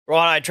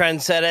Righto,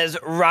 trendsetters,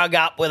 rug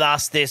up with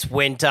us this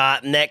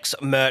winter. Next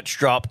merch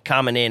drop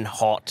coming in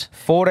hot.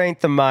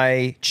 14th of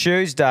May,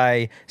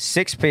 Tuesday,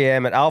 6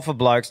 p.m. at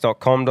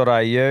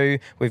alphablokes.com.au.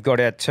 We've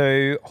got our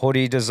 2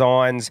 hoodie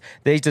designs.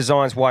 These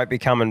designs won't be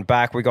coming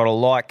back. We've got a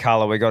light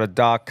colour. We've got a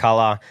dark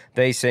colour.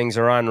 These things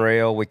are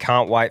unreal. We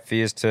can't wait for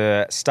you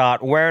to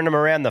start wearing them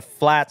around the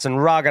flats and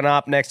rugging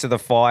up next to the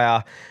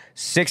fire.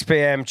 6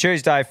 p.m.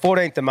 Tuesday,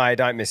 14th of May.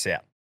 Don't miss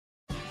out.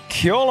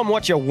 Call them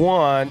what you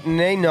want,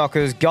 knee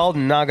knockers,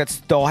 golden nuggets,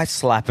 thigh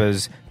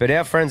slappers. But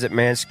our friends at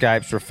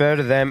Manscaped refer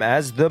to them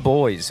as the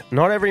boys.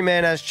 Not every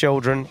man has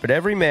children, but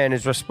every man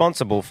is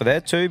responsible for their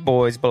 2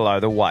 boys below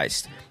the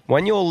waist.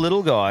 When your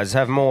little guys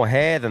have more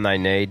hair than they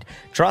need,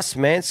 trust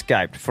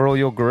Manscaped for all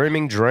your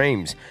grooming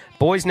dreams.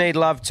 Boys need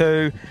love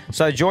too,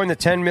 so join the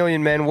 10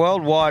 million men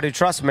worldwide who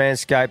trust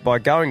Manscaped by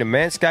going to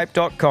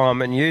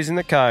manscaped.com and using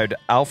the code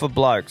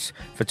ALPHABLOKES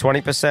for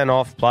 20%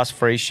 off plus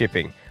free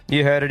shipping.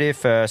 You heard it here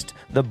first.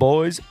 The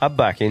boys are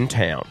back in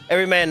town.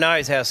 Every man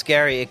knows how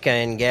scary it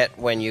can get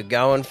when you're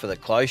going for the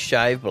close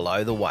shave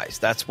below the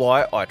waist. That's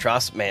why I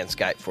trust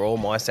Manscaped for all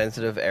my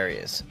sensitive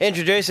areas.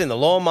 Introducing the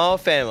Lawnmower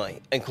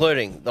family,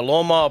 including the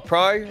Lawnmower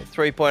Pro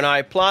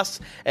 3.0 Plus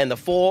and the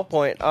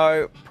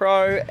 4.0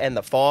 Pro and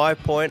the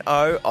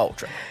 5.0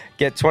 Ultra.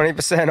 Get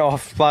 20%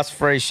 off plus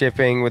free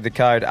shipping with the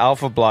code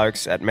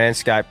ALPHABLOKES at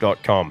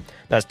manscaped.com.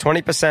 That's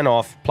 20%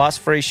 off plus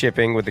free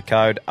shipping with the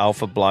code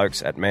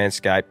ALPHABLOKES at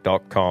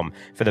manscaped.com.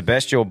 For the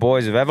best your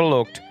boys have ever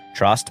looked,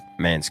 trust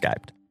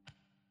Manscaped.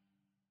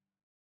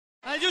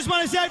 I just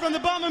want to say from the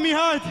bottom of my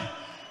heart,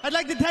 I'd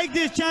like to take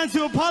this chance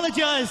to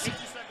apologise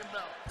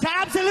to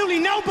absolutely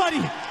nobody.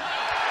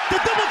 The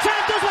double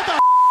champ does what the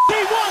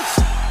he wants.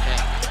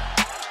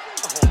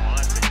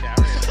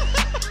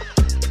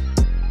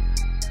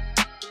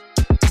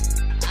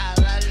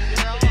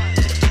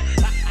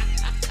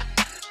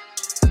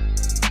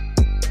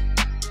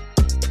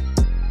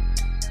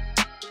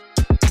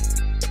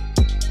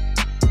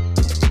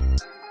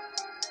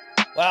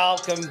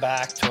 Welcome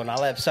back to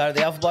another episode of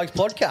the Alpha Blokes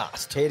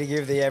podcast. Here to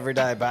give the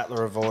everyday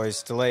battler a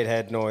voice, delete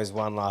head noise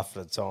one laugh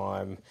at a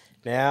time.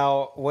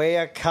 Now, we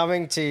are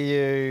coming to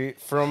you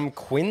from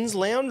Quinn's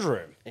Lounge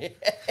Room.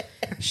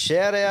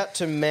 Shout out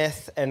to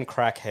meth and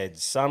crackheads.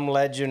 Some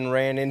legend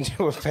ran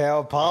into a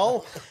power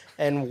pole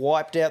and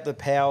wiped out the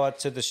power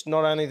to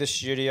not only the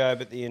studio,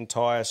 but the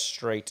entire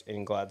street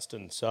in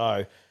Gladstone.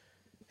 So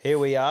here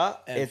we are.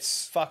 And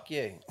it's fuck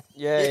you.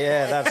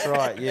 Yeah, that's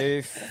right.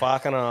 You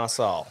fucking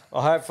arsehole.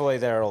 Well, hopefully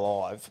they're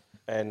alive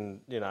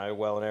and,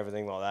 well and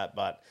everything like that.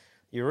 But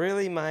you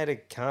really made a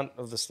cunt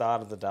of the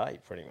start of the day,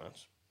 pretty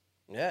much.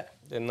 Yeah.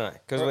 Didn't they?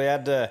 Because we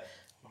had to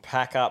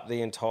pack up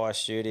the entire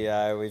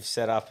studio. We've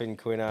set up in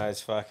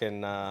Quino's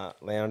fucking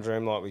lounge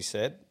room, like we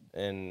said.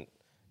 And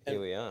here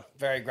we are.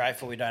 Very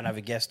grateful we don't have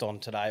a guest on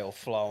today or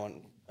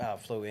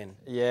flew in.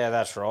 Yeah,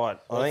 that's right.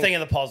 Well, think of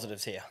the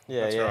positives here.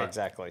 Yeah, That's right.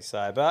 exactly.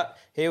 So, but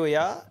here we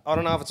are. I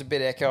don't know if it's a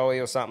bit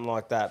echoey or something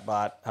like that,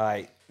 but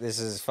hey, this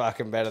is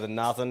fucking better than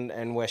nothing,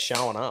 and we're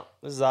showing up.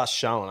 This is us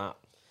showing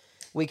up.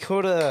 We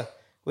could have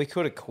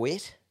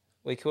quit.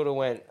 We could have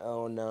went,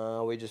 oh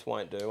no, we just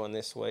won't do one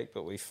this week,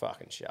 but we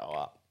fucking show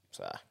up.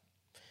 So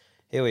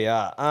here we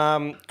are.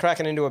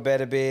 Cracking into a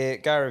better beer.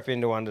 Go rip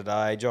into one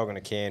today. Jogging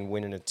a can,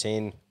 winning a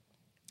tin.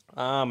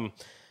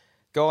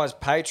 Guys,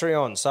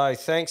 Patreon. So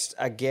thanks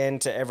again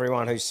to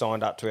everyone who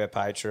signed up to our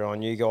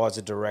Patreon. You guys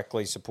are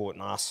directly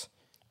supporting us,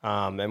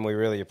 and we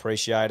really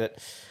appreciate it.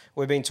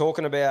 We've been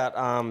talking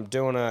about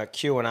doing a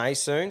Q&A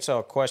soon, so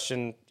a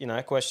question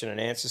and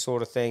answer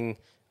sort of thing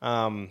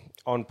on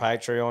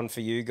Patreon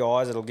for you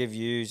guys. It'll give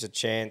you a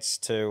chance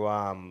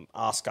to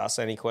ask us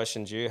any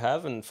questions you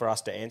have and for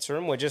us to answer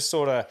them. We're just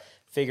sort of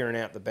figuring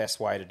out the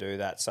best way to do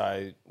that,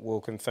 so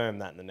we'll confirm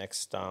that in the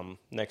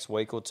next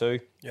week or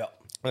two. Yep.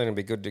 I think it'd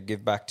be good to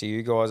give back to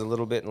you guys a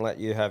little bit and let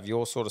you have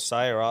your sort of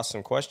say or ask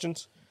some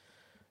questions.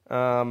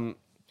 Now,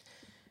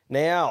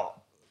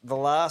 the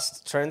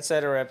last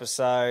Trendsetter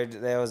episode,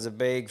 there was a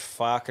big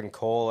fucking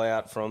call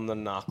out from the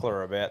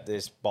Knuckler about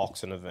this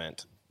boxing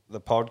event,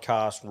 the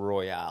Podcast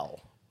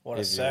Royale. What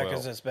a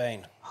circus it's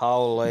been.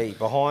 Holy.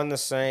 Behind the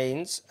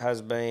scenes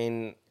has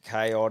been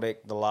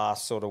chaotic the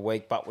last sort of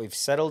week, but we've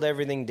settled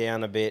everything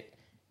down a bit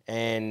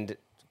and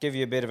give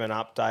you a bit of an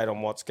update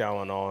on what's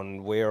going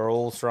on. We're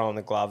all throwing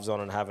the gloves on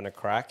and having a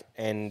crack,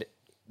 and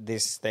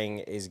this thing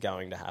is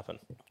going to happen.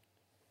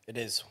 It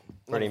is.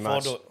 Pretty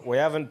much. We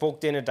haven't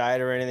booked in a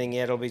date or anything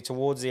yet. It'll be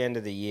towards the end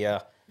of the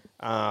year.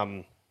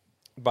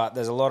 But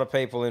there's a lot of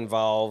people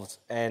involved,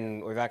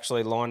 and we've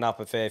actually lined up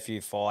a fair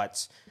few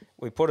fights.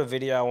 We put a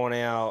video on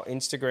our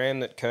Instagram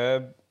that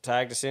Curb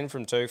tagged us in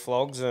from Two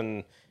Flogs,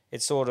 and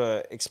it sort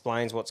of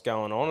explains what's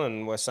going on,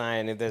 and we're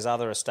saying if there's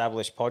other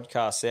established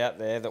podcasts out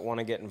there that want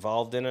to get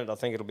involved in it, I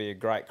think it'll be a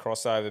great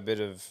crossover bit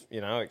of,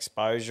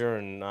 exposure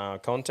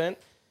and content.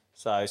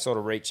 So sort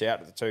of reach out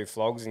to the Two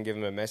Flogs and give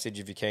them a message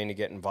if you're keen to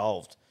get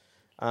involved.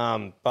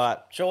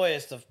 But surely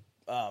it's the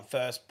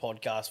first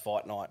podcast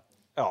fight night.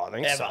 Oh, I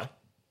think ever. so.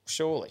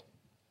 Surely.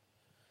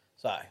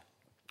 So,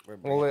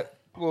 Well,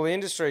 the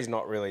industry's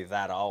not really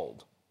that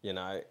old.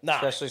 No. No.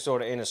 Especially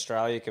sort of in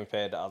Australia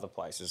compared to other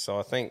places. So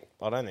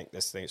I don't think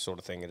this sort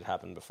of thing had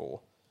happened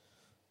before.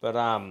 But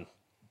I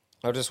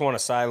just want to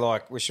say,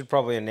 like, we should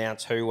probably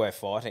announce who we're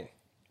fighting.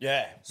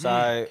 Yeah.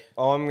 So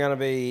I'm going to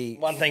be...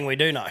 One thing we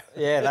do know.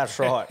 Yeah, that's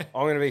right.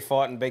 I'm going to be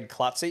fighting Big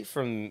Clutzy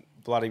from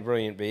Bloody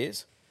Brilliant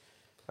Beers.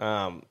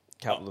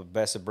 Couple of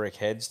best of brick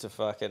heads to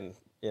fucking,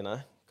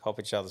 cop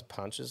each other's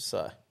punches.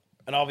 So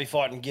And I'll be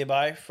fighting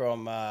Gibbo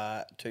from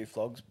Two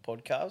Flogs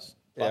podcast.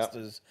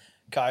 Buster's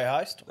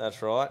co-host.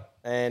 that's right.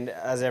 And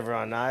as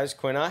everyone knows,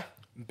 Quino.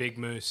 Big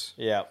Moose.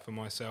 Yeah. For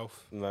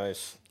myself.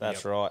 Moose.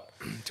 That's Yep. right.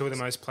 Two of the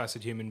most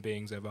placid human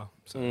beings ever.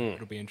 So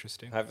it'll be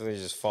interesting. Hopefully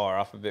just fire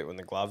up a bit when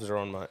the gloves are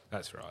on, mate.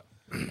 That's right.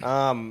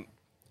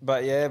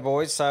 But yeah,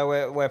 boys,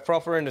 so we're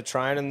proper into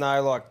training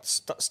though. Like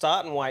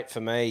starting weight for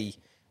me,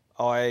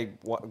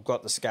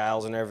 got the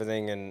scales and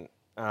everything, and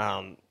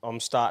I'm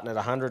starting at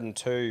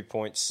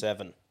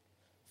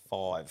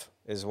 102.75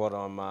 is what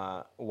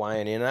I'm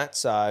weighing in at.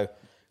 So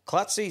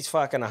Clutzy's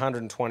fucking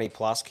 120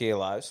 plus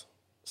kilos.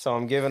 So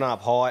I'm giving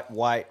up height,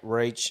 weight,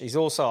 reach. He's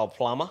also a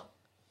plumber.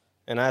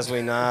 And as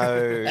we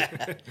know,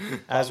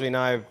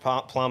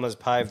 plumbers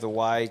paved the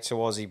way to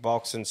Aussie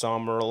boxing, so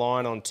I'm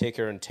relying on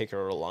Ticker and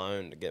Ticker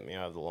alone to get me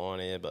over the line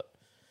here, but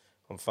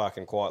I'm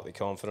fucking quietly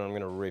confident I'm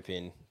going to rip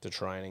in to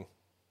training.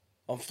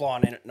 I'm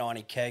flying in at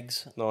 90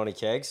 kegs. 90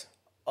 kegs?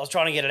 I was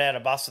trying to get it out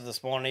of Buster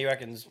this morning. He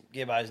reckons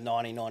Gibbo's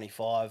 90,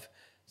 95.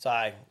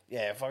 So,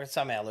 yeah, if I could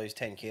somehow lose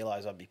 10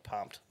 kilos, I'd be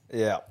pumped.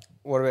 Yeah.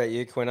 What about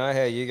you, Quino?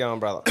 How are you going,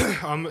 brother?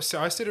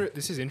 So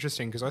this is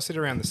interesting because I sit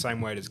around the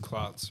same weight as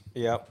Klutz.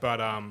 Yep.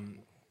 But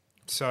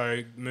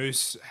so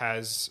Moose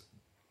has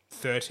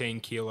 13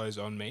 kilos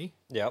on me.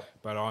 Yep.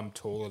 But I'm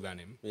taller than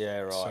him. Yeah,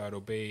 right. So it'll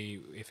be,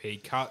 if he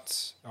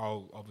cuts,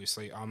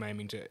 I'm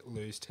aiming to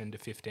lose 10 to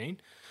 15.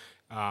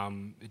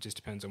 It just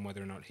depends on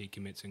whether or not he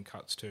commits and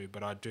cuts too.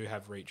 But I do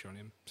have reach on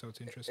him, so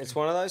it's interesting. It's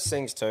one of those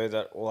things too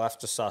that we'll have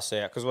to suss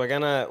out because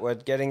we're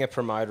getting a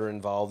promoter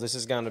involved. This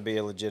is going to be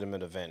a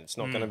legitimate event. It's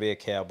not going to be a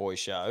cowboy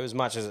show as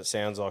much as it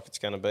sounds like it's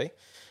going to be.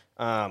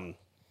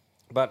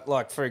 But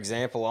like for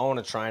example, I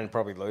want to train and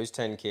probably lose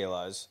 10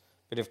 kilos.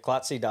 But if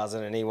Clutzy does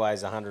it and he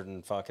weighs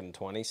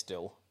 120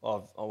 still, I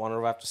wonder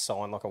if I have to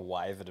sign like a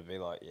waiver to be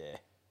like,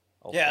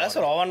 That's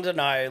what I wanted to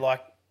know.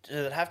 Like,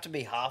 does it have to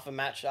be half a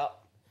match up?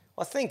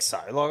 I think so.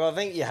 Like, I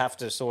think you have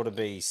to sort of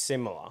be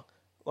similar.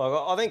 Like,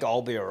 I think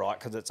I'll be all right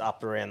because it's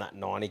up around that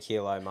 90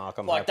 kilo mark.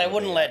 Like, they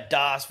wouldn't let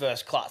Das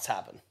versus Klutz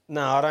happen.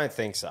 No, I don't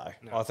think so.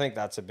 No. I think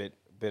that's a bit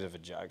of a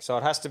joke. So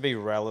it has to be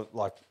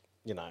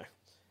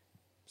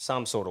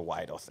some sort of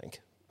weight, I think.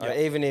 Yep.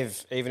 Even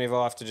if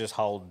I have to just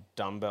hold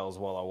dumbbells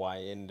while I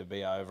weigh in to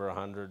be over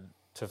 100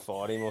 to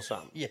fight him or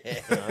something.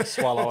 Yeah.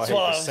 Swallow a heap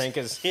of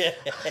sinkers. Yeah.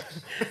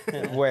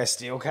 Wear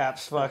steel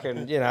caps.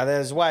 Fucking,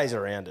 there's ways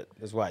around it.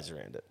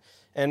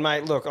 And,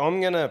 mate, look, I'm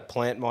going to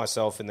plant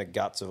myself in the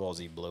guts of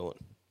Aussie Blueing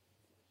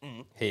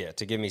here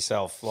to give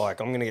myself, I'm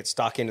going to get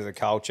stuck into the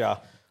culture.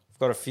 I've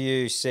got a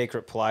few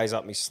secret plays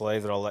up my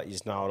sleeve that I'll let you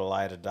know at a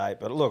later date.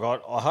 But, look,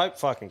 I hope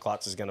fucking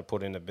Klutz is going to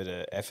put in a bit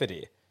of effort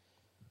here.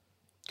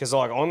 Because,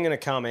 I'm going to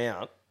come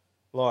out,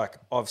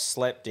 I've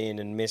slept in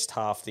and missed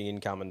half the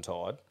incoming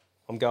tide.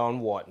 I'm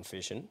going white and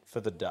fishing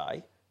for the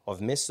day. I've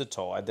missed the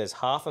tide. There's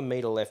half a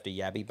metre left of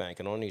Yabby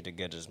Bank, and I need to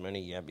get as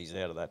many Yabbies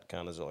out of that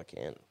cunt as I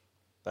can.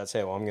 That's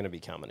how I'm going to be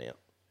coming out.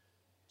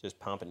 Just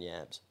pumping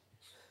yabs.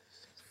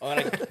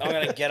 I'm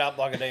gonna get up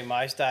like I do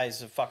most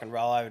days and fucking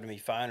roll over to my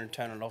phone and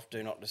turn it off,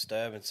 do not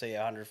disturb, and see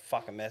 100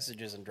 fucking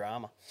messages and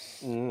drama.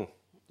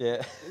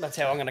 Yeah. That's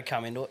how I'm gonna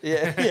come into it.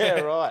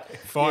 Yeah, right.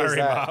 Fire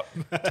him up.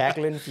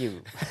 Tackling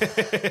few.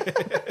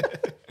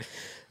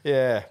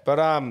 Yeah,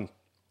 but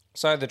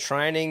so the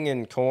training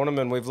and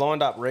cornerman, we've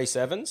lined up Reese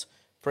Evans,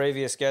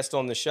 previous guest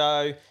on the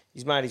show.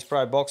 He's made his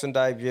pro boxing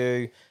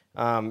debut.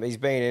 He's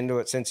been into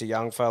it since a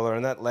young fella,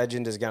 and that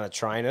legend is going to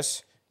train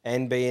us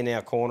and be in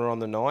our corner on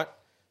the night.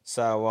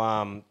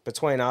 So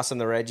between us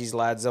and the Reggie's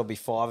lads, there'll be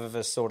 5 of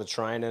us sort of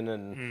training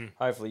and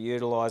hopefully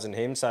utilising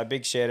him. So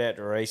big shout out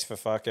to Reese for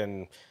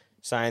fucking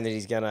saying that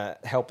he's going to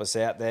help us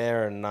out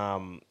there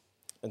and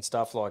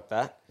stuff like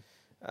that.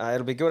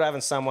 It'll be good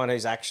having someone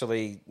who's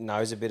actually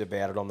knows a bit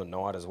about it on the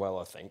night as well,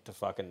 I think, to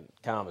fucking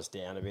calm us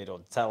down a bit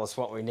or tell us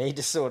what we need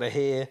to sort of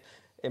hear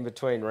in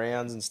between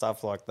rounds and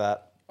stuff like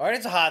that. I mean,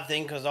 it's a hard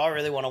thing because I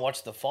really want to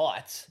watch the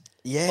fights.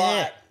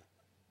 Yeah.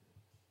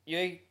 But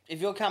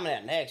if you're coming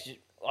out next, you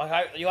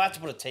have to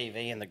put a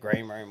TV in the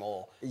green room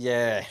or...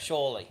 Yeah.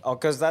 Surely. Oh,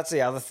 because that's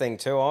the other thing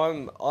too.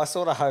 I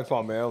sort of hope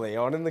I'm early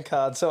on in the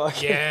card so I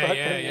can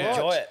fucking watch.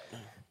 Enjoy it.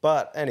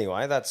 But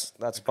anyway, that's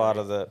part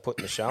of the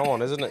putting the show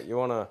on, isn't it? You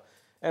want to...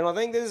 And I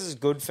think this is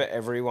good for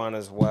everyone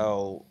as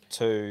well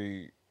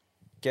to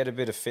get a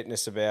bit of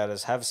fitness about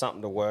us, have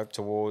something to work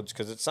towards,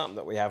 because it's something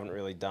that we haven't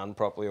really done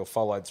properly or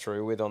followed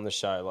through with on the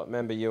show. Like,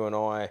 remember you and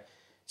I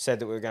said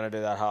that we were going to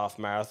do that half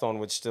marathon,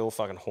 which still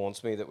fucking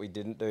haunts me that we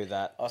didn't do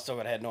that. I still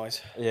got head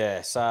noise.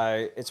 Yeah,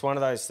 so it's one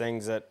of those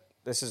things that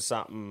this is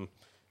something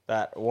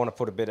that I want to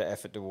put a bit of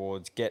effort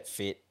towards, get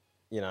fit,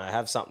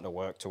 have something to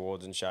work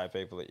towards and show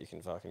people that you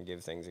can fucking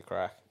give things a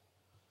crack.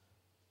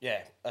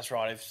 Yeah, that's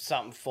right. If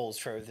something falls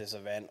through with this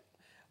event,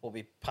 we'll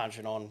be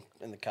punching on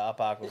in the car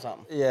park or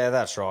something. Yeah,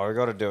 that's right. We've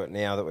got to do it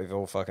now that we've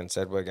all fucking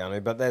said we're going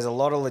to. But there's a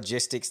lot of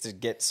logistics to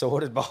get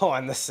sorted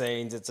behind the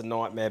scenes. It's a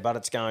nightmare, but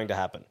it's going to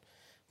happen.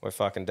 We're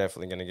fucking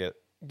definitely going to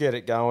get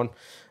it going.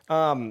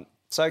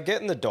 So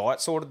getting the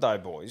diet sorted though,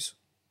 boys.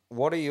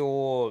 What are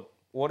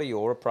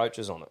your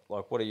approaches on it?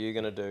 Like, what are you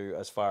going to do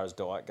as far as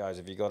diet goes?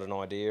 Have you got an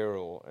idea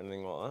or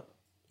anything like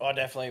that? I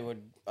definitely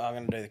would. I'm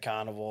going to do the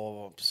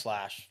carnivore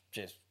 /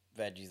 just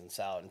veggies and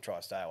salad and try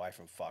to stay away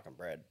from fucking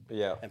bread.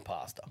 Yeah. And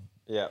pasta.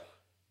 Yeah.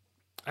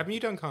 Haven't you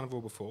done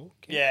carnivore before?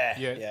 Kim? Yeah.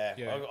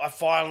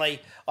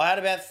 I had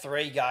about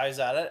 3 goes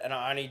at it, and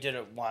I only did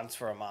it once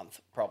for a month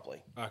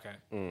properly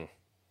Okay.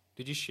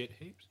 Did you shit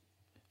heaps?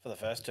 for the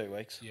first 2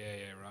 weeks. Yeah,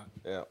 right.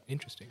 Yeah.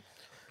 Interesting.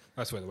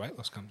 That's where the weight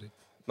loss comes in.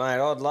 Mate,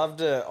 I'd love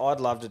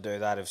to do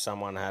that if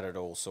someone had it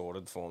all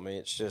sorted for me.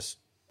 It's just,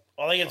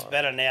 I think it's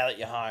better now that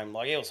you're home.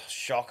 Like, it was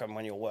shocking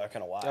when you were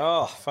working away.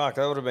 oh, fuck,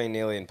 that would have been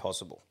nearly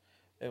impossible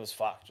It was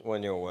fucked.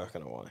 when you were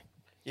working away.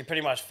 You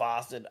pretty much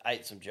fasted,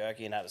 ate some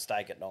jerky, and had a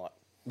steak at night.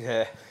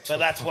 Yeah. So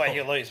that's where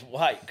you lose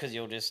weight, because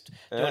you're just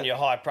doing your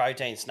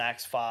high-protein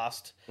snacks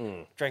fast,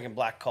 drinking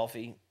black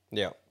coffee.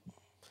 Yeah.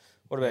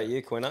 What about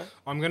you, Quino?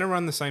 I'm going to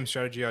run the same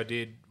strategy I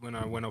did when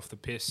I went off the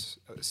piss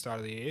at the start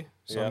of the year.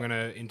 So Yeah. I'm going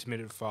to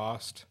intermittent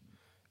fast,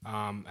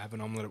 have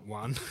an omelette at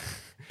 1.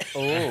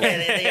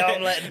 The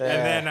omelette. And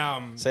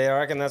then See, I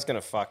reckon that's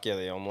going to fuck you,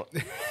 the omelette.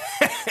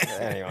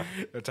 Anyway.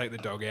 it'll take the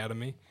dog out of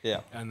me. Yeah.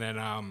 And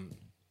then,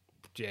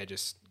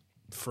 just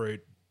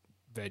fruit,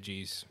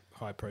 veggies,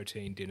 high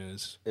protein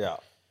dinners. Yeah.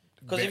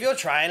 Because if you're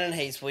training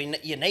heaps,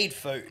 you need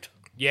food.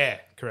 Yeah,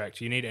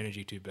 correct. You need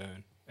energy to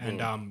burn.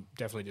 And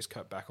definitely just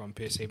cut back on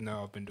piss, even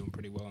though I've been doing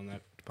pretty well in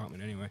that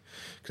department anyway.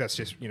 Because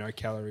that's just,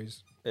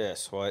 calories. Yeah,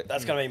 sweet.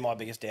 That's going to be my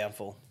biggest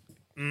downfall.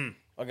 I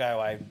go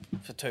away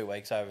for 2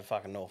 weeks over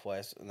fucking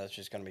Northwest, and that's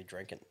just going to be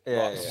drinking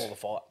right before the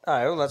fight.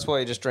 Oh, well, that's why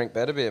you just drink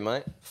better beer,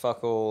 mate.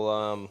 Fuck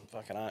all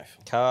Fucking oath.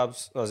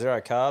 carbs. No,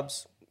 0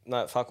 carbs.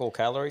 No, fuck all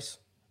calories,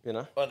 you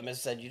know? Well, the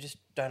missus said, you just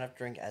don't have to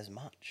drink as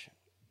much.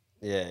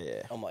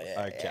 Yeah. I'm like,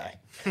 yeah. Okay.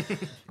 Yeah. Too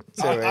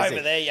easy.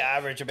 Over there, you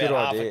average about Good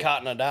half idea. a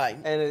carton a day.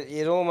 And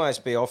you'd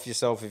almost be off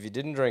yourself if you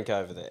didn't drink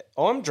over there.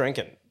 I'm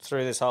drinking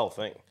through this whole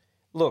thing.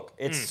 Look,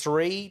 it's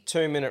 3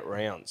 2-minute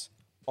rounds.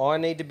 I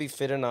need to be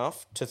fit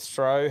enough to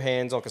throw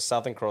hands like a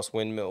Southern Cross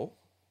windmill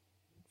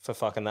for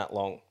fucking that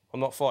long. I'm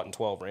not fighting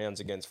 12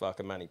 rounds against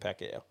fucking Manny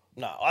Pacquiao.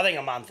 No, I think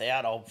a month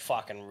out, I'll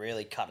fucking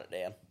really cut it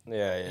down.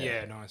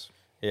 Yeah, nice.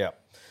 Yeah.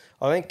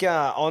 I think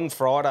on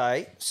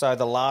Friday, so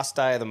the last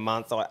day of the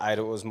month I ate,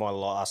 it was my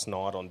last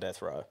night on death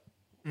row.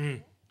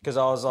 Because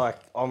I was like,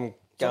 I'm going...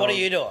 So what are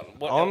you doing?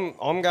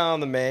 I'm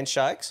going the man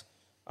shakes.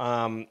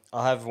 I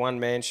have one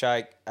man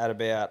shake at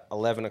about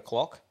 11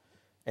 o'clock.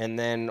 And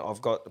then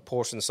I've got the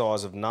portion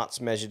size of nuts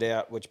measured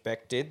out, which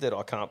Beck did, that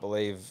I can't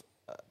believe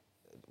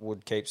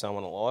would keep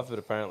someone alive, but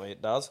apparently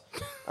it does.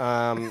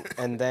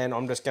 And then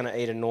I'm just going to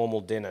eat a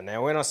normal dinner.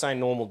 Now, when I say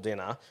normal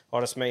dinner, I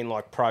just mean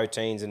like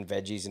proteins and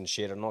veggies and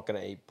shit. I'm not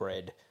going to eat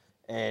bread.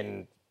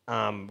 And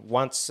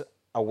once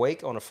a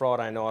week on a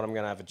Friday night, I'm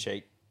going to have a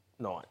cheat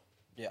night.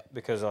 Yeah.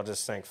 Because I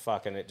just think,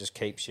 fucking, it just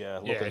keeps you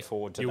looking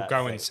forward to You'll that.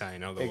 go thing.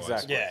 insane otherwise.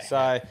 Exactly. Yeah.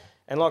 So,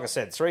 and like I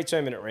said, 3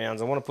 2-minute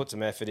rounds. I want to put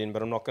some effort in,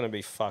 but I'm not going to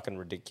be fucking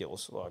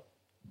ridiculous. Like,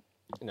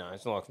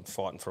 it's not like I'm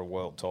fighting for a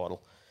world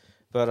title.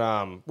 But,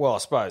 well, I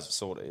suppose it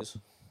sort of is.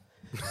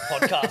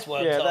 Podcast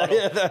world title.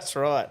 Yeah, that's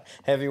right.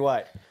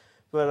 Heavyweight.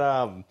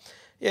 But,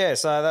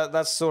 so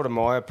that's sort of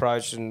my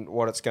approach and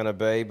what it's going to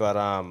be. But,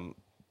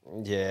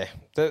 yeah.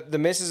 The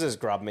missus has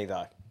grubbed me,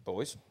 though,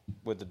 boys,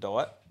 with the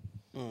diet.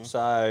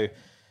 So,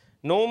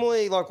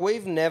 normally, like,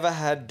 we've never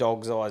had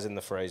dog's eyes in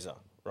the freezer,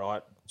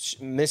 right?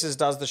 Mrs.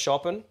 does the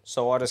shopping,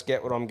 so I just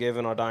get what I'm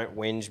given. I don't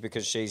whinge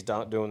because she's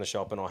doing the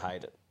shopping. I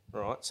hate it,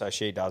 right? So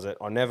she does it.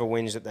 I never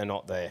whinge that they're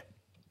not there.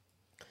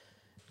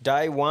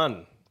 Day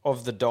 1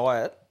 of the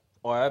diet,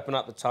 I open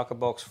up the Tucker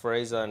Box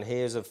freezer and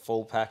here's a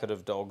full packet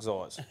of dog's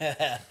eyes.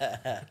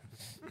 At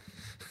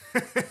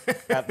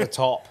the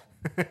top.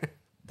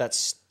 That's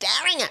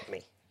staring at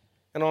me.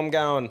 And I'm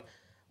going,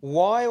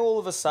 why all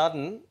of a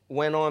sudden,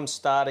 when I'm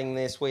starting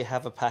this, we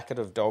have a packet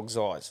of dog's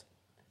eyes?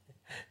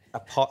 A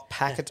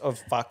packet of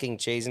fucking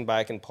cheese and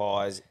bacon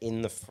pies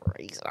in the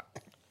freezer.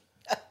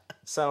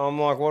 So I'm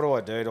like,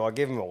 what do? Do I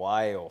give them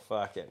away or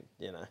fucking,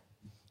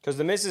 Because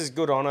the missus,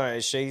 good on her,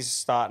 is she's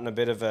starting a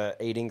bit of a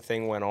eating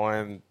thing when I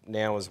am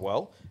now as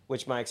well,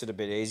 which makes it a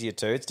bit easier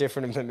too. It's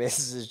different if the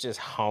missus is just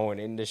hoeing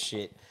into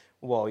shit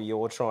while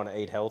you're trying to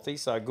eat healthy.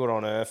 So good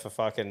on her for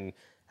fucking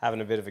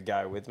having a bit of a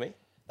go with me.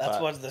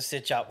 That's what's the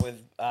stitch up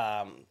with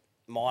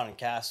mine and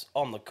Cass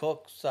on the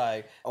cook.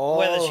 So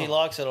whether she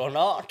likes it or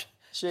not,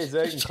 she's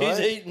eating she's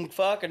eating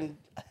fucking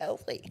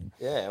healthy.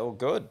 Yeah, all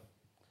good.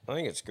 I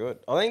think it's good.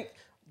 I think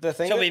the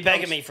thing She'll be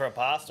begging me for a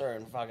pasta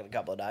in fucking a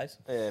couple of days.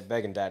 Yeah,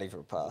 begging daddy for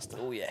a pasta.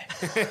 Oh, yeah.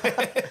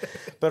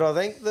 But I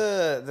think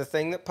the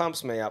thing that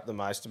pumps me up the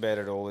most about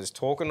it all is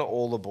talking to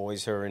all the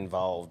boys who are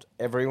involved.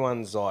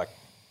 Everyone's like,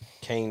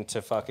 keen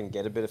to fucking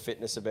get a bit of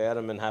fitness about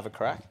him and have a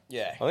crack.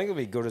 Yeah. I think it'll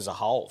be good as a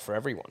whole for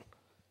everyone.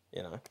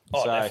 You know.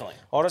 Oh, definitely.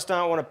 I just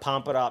don't want to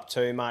pump it up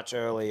too much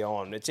early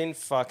on. It's in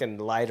fucking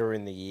later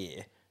in the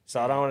year. So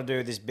I don't want to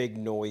do this big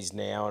noise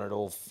now and it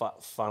all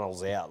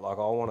funnels out. Like,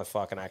 I want to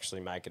fucking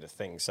actually make it a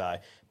thing. So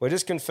we're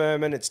just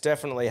confirming it's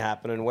definitely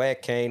happening. We're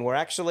keen. We're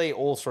actually,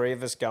 all three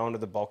of us, going to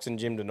the boxing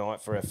gym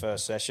tonight for our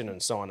first session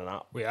and signing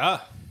up. We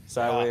are.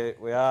 So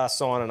we are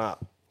signing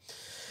up.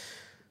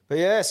 But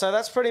yeah, so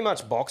that's pretty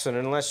much boxing,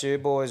 unless you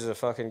boys have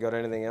fucking got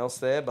anything else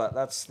there. But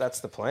that's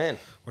the plan.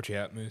 Watch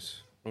out,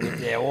 Moose.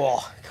 Yeah,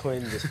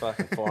 Quinn just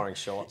fucking firing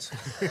shots.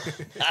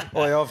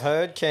 Well, I've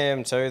heard,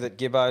 Cam, too, that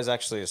Gibbo's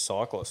actually a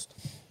cyclist.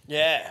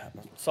 Yeah,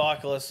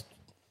 cyclist,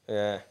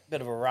 Yeah,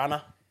 bit of a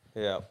runner.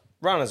 yeah.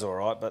 Runner's all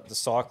right, but the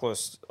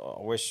cyclist,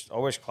 I wish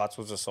Klutz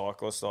was a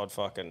cyclist. I'd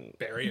fucking,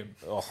 Bury him.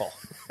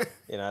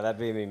 that'd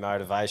be my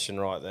motivation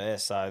right there.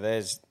 So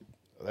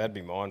that'd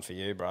be mine for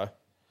you, bro.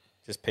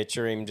 Just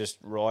picture him just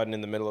riding in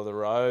the middle of the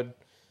road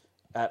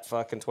at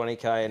fucking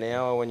 20k an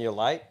hour when you're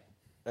late,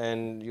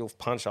 and you'll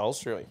punch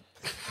holes through him.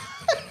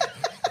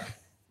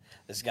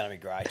 This is going to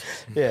be great.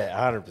 Yeah,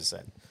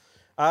 100%.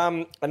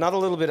 Another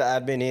little bit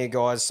of admin here,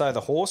 guys. So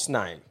the horse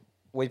name,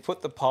 we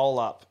put the poll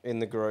up in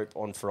the group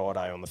on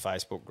Friday on the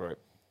Facebook group,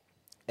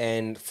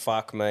 and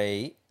fuck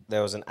me,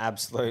 there was an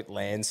absolute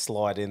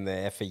landslide in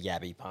there for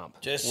Yabby Pump.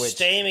 Just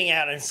steaming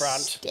out in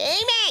front.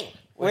 Steaming!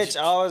 Which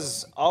I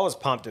was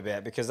pumped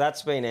about, because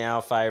that's been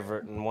our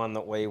favourite and one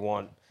that we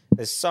want.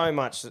 There's so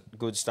much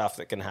good stuff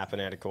that can happen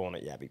out of corn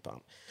at Yabby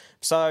Pump.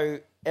 So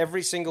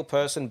every single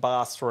person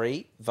bar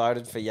 3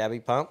 voted for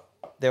Yabby Pump.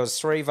 There was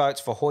 3 votes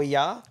for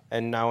Hoya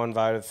and no one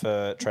voted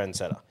for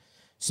Trendsetter.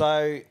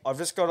 So I've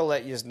just got to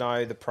let you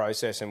know the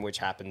process in which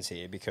happens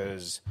here,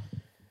 because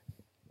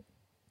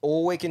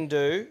all we can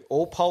do,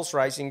 all Pulse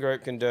Racing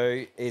Group can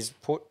do, is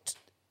put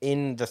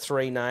in the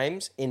 3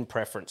 names in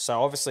preference.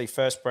 So obviously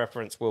first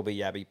preference will be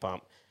Yabby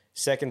Pump,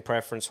 second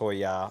preference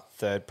Hoya,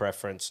 third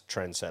preference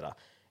Trendsetter.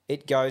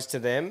 It goes to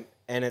them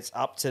and it's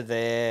up to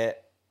their...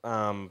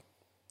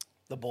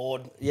 The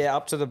board. Yeah,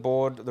 up to the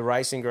board, the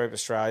Racing Group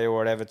Australia or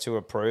whatever, to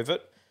approve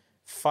it.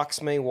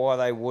 Fucks me why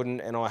they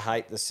wouldn't, and I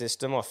hate the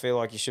system. I feel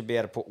like you should be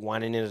able to put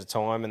one in at a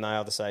time and they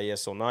either say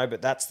yes or no,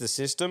 but that's the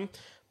system.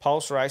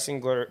 Pulse Racing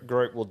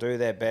Group will do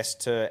their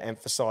best to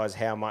emphasise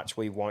how much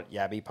we want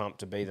Yabby Pump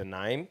to be the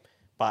name,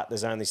 but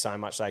there's only so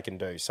much they can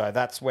do. So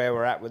that's where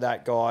we're at with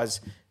that, guys.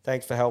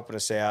 Thanks for helping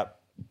us out.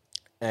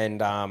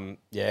 And,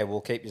 we'll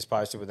keep you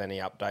posted with any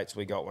updates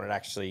we got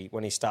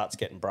when he starts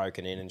getting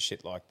broken in and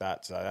shit like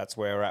that. So that's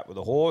where we're at with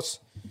the horse.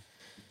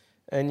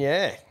 And,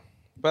 yeah.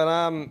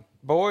 But,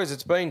 boys,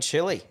 it's been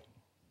chilly.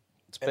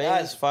 It's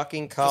been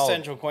fucking cold. For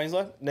Central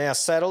Queensland. Now,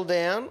 settle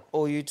down,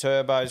 all you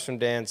turbos from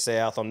down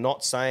south. I'm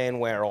not saying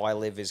where I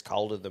live is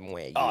colder than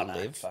where you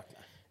live. Fuck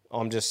no.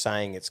 I'm just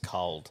saying it's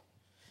cold.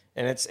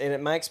 And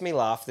it makes me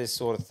laugh, this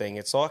sort of thing.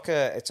 It's like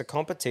it's a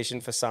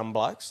competition for some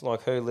blokes,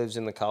 like who lives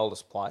in the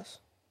coldest place.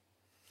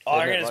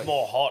 I reckon it's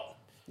more hot.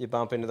 You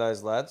bump into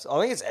those lads.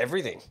 I think it's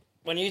everything.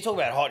 When you talk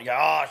about hot, you go,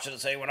 I should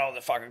have seen when I was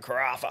at fucking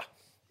Carafa.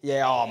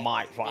 Yeah, oh,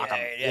 mate. Fuck 'em.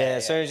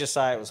 As soon as you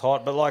say it was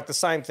hot. But, like, the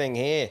same thing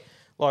here.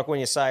 Like, when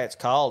you say it's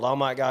cold, I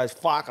might go,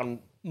 fucking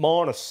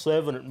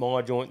 -7 at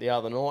my joint the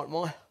other night,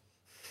 mate.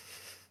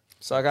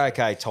 So I go,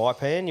 okay,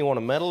 Taipan, you want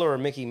a medal or a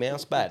Mickey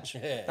Mouse badge?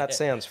 That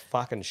sounds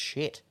fucking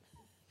shit.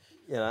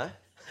 You know?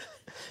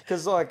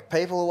 Because, like,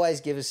 people always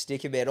give a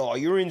stick about, oh,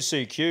 you're in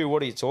CQ,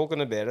 what are you talking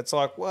about? It's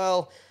like,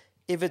 well...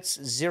 If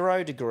it's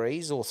 0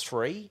 degrees or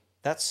 3,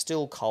 that's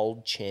still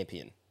cold,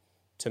 champion,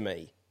 to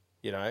me.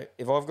 You know,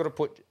 if I've got to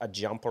put a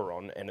jumper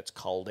on and it's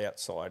cold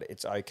outside,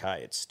 it's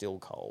okay. It's still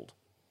cold.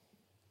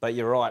 But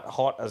you're right,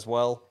 hot as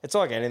well. It's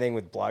like anything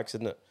with blokes,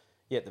 isn't it?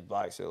 You get the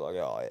blokes who are like,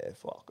 oh, yeah,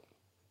 fuck.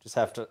 Just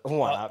have to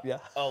one up you.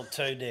 Old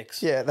 2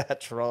 dicks. Yeah,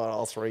 that's right.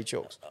 All 3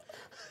 chooks.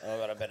 I've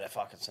got a better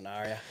fucking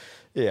scenario.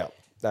 Yeah,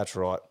 that's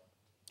right.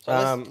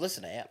 So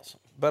listen out.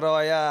 But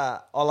I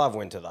love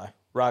winter, though.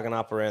 Rugging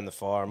up around the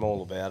fire, I'm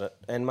all about it.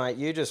 And, mate,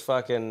 you just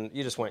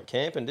went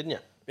camping, didn't you?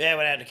 Yeah,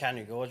 went out to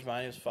Canyon Gorge,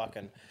 mate. It was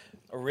fucking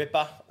a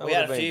ripper. We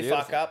had a few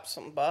fuck ups,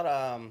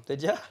 but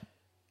Did you?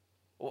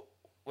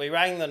 we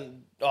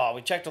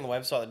we checked on the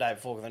website the day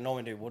before because they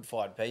normally do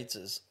wood-fired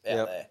pizzas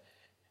out there.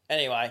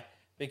 Anyway,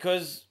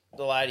 because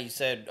the lady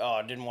said,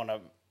 I didn't want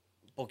to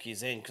book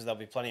yous in because there'll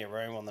be plenty of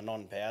room on the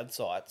non-powered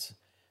sites,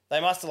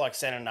 they must have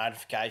sent a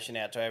notification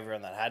out to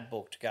everyone that had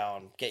booked to go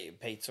and get your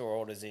pizza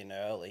orders in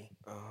early.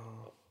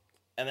 Oh.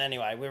 And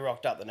anyway, we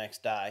rocked up the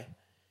next day,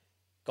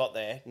 got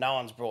there. No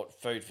one's brought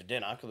food for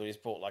dinner because we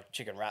just brought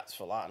chicken wrats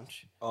for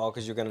lunch. Oh,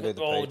 because you're going to do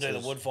the pizzas. pizzas. We'll do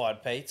the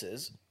wood-fired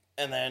pizzas.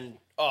 And then,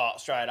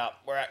 straight up,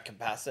 we're at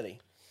capacity.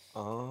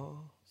 Oh.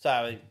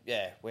 So,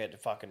 yeah, we had to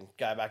fucking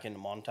go back into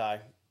Monto,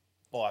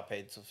 buy a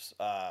pizza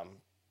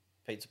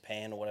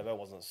pan or whatever, it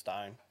wasn't a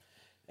stone,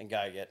 and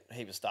go get a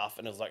heap of stuff.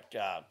 And it was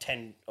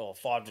 10 or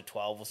 5 to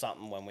 12 or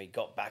something when we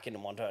got back into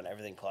Monto and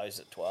everything closed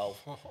at 12.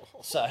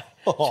 So,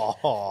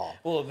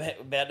 we're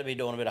about to be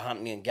doing a bit of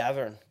hunting and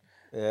gathering.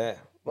 Yeah,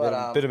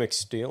 but, bit of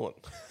McStealing.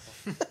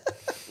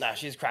 Nah,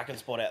 she's a cracking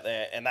spot out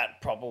there, and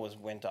that proper was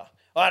winter.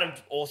 I had an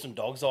awesome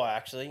dog's eye,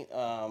 actually.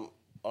 I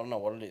don't know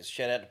what it is.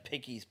 Shout out to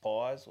Picky's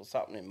Pies or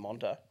something in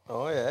Monto.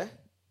 Oh, yeah?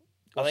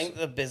 I think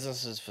the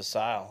business is for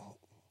sale,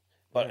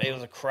 but it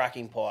was a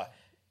cracking pie.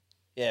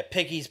 Yeah,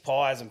 Picky's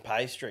Pies and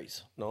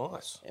Pastries.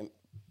 Nice. And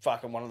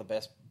fucking one of the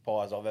best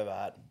pies I've ever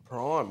had.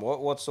 Prime.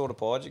 What sort of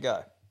pie did you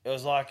go? It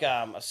was like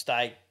a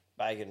steak,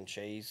 bacon, and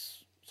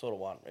cheese sort of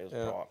one. It was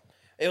prime.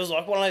 It was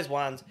like one of those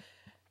ones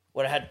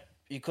where it had,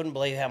 you couldn't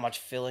believe how much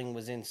filling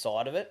was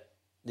inside of it.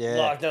 Yeah.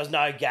 Like there was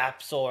no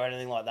gaps or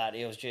anything like that.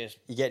 It was just,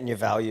 You're getting your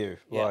value.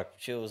 yeah, Like,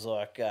 she was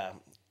like, I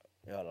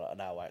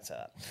won't say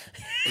that.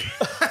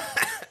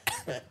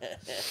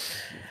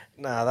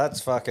 nah,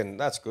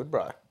 that's good,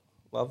 bro.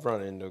 Love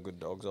running into a good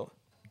dog's eye.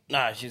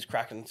 No, she's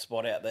cracking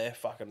spot out there.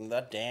 Fucking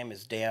that dam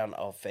is down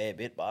a fair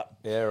bit, but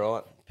Yeah,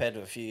 right. compared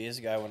to a few years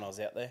ago when I was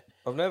out there.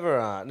 I've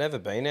never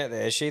been out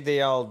there. Is she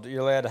the old,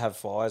 you're allowed to have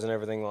fires and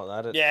everything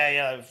like that?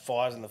 Yeah,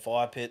 fires in the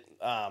fire pit.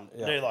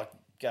 Do like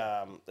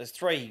there's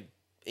 3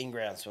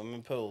 in-ground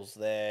swimming pools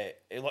there.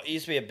 It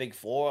used to be a big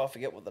 4. I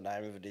forget what the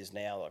name of it is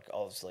now. Like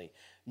obviously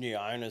new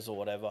owners or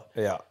whatever.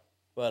 Yeah.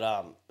 But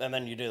and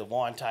then you do the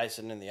wine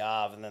tasting in the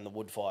Arv and then the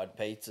wood-fired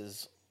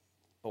pizzas.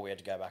 But we had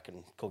to go back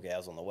and cook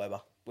ours on the Weber,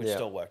 which Yeah.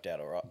 still worked out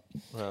all right.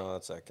 Oh,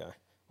 that's okay.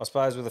 I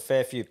suppose with a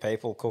fair few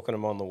people cooking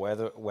them on the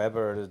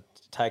Weber, it'd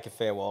take a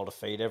fair while to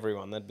feed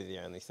everyone. That'd be the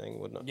only thing,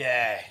 wouldn't it?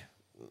 Yeah.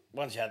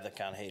 Once you had the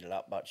can heated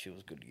up, but she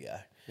was good to go.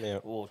 Yeah.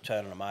 We were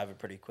turning them over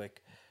pretty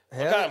quick.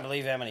 I How- can't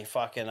believe how many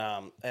fucking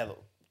how the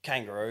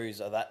kangaroos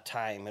are that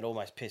tame. It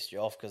almost pissed you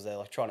off because they're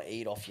like trying to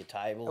eat off your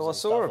tables. Well, I and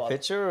saw stuff a like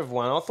picture of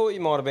one. I thought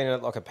you might have been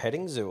at like a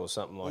petting zoo or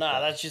something like that. that.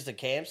 No, that's just a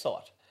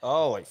campsite.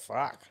 Holy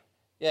fuck.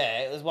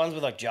 Yeah, there's ones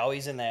with like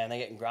joeys in there and they're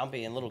getting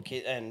grumpy and little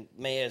kid and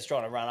Mia's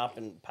trying to run up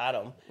and pat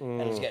them and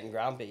it's getting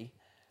grumpy.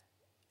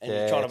 And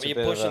Yeah, it's a you're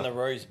bit of pushing a- the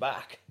roos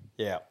back.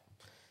 Yeah.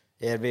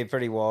 Yeah, it'd be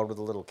pretty wild with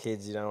the little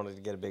kids. You don't want it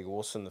to get a big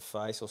horse in the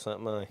face or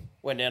something, eh?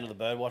 Went down to the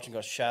bird watching,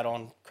 got shat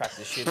on, cracked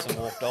the shits and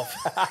walked off.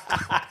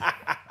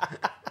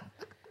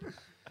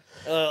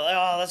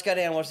 Let's go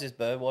down and watch this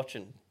bird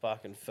watching.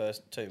 Fucking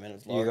first 2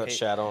 minutes. You got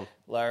shat on.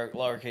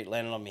 Laura keep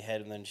landing on my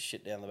head and then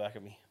shit down the back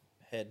of my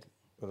head.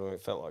 But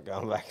it felt like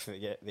going back for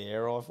the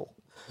air rifle.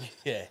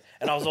 Yeah.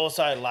 And I was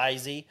also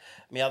lazy.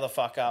 My other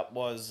fuck up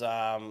was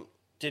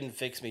didn't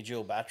fix me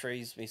dual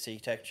batteries, my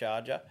C-Tech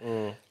charger.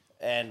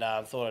 And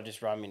thought I'd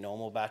just run my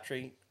normal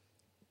battery.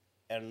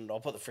 And I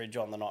put the fridge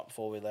on the night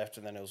before we left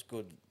and then it was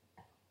good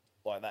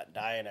like that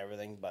day and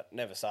everything, but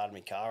never started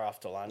my car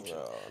after lunch.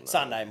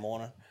 Sunday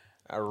morning.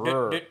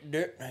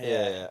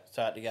 Yeah.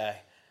 So I had to go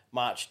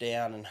march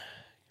down and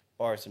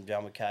borrow some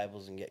jumper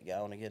cables and get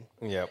going again.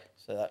 Yep.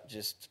 So that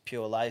just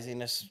pure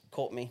laziness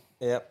caught me.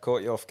 Yep,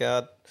 caught you off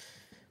guard.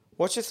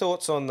 What's your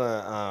thoughts on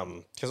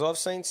the... Because I've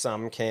seen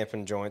some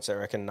camping joints that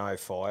reckon no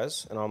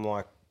fires, and I'm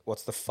like,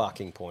 what's the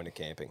fucking point of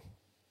camping?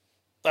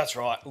 That's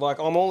right. Like,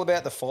 I'm all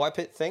about the fire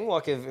pit thing.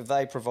 Like, if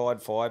they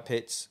provide fire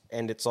pits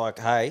and it's like,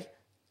 hey,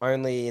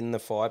 only in the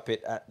fire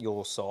pit at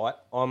your site,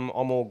 I'm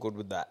all good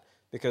with that.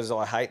 Because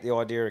I hate the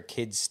idea of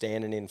kids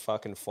standing in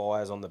fucking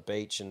fires on the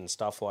beach and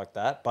stuff like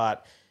that.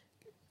 But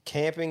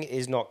camping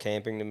is not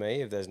camping to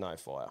me if there's no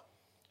fire.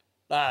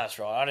 No, that's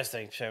right. I just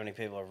think so many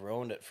people have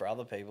ruined it for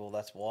other people.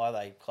 That's why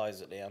they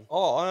close it down.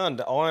 Oh,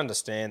 I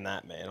understand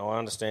that, man. I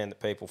understand that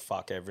people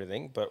fuck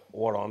everything. But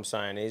what I'm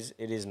saying is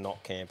it is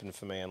not camping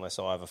for me unless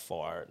I have a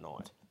fire at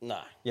night. No.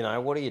 You know,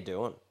 what are you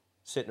doing?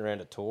 Sitting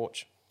around a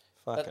torch.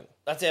 Fucking.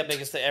 That's our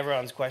biggest thing.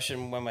 Everyone's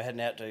question when we're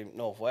heading out to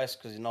Northwest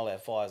because you're not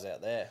allowed fires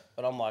out there.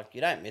 But I'm like, you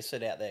don't miss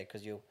it out there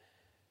because you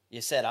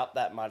set up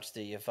that much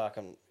that you're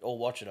fucking all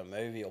watching a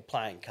movie or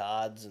playing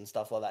cards and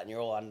stuff like that, and you're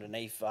all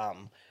underneath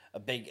a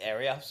big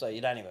area, so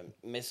you don't even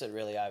miss it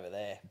really over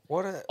there.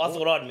 I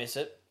thought I'd miss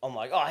it. I'm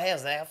like, oh,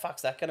 how's that? How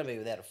fuck's that going to be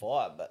without a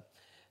fire? But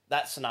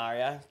that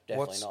scenario,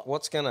 definitely not.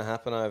 What's going to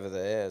happen over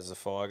there? Is the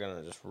fire going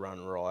to just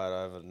run riot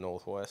over the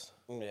Northwest?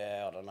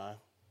 Yeah, I don't know.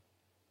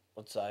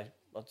 I'd say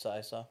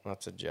so.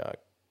 That's a joke.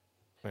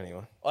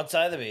 Anyway. I'd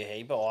say there'd be a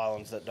heap of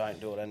islands that don't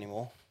do it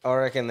anymore. I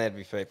reckon there'd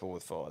be people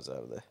with fires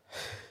over there.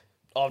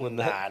 Oh,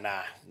 nah.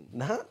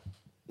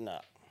 Nah?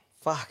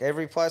 Fuck,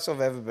 every place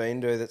I've ever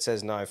been to that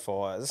says no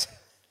fires,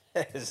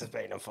 there's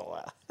been a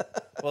fire.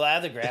 Well, they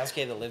have the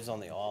groundskeeper that lives on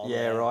the island.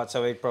 Yeah, man. right,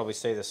 so he'd probably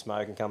see the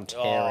smoke and come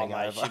Oh, tearing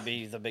mate, over. should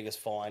be the biggest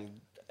fine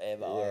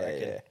ever, I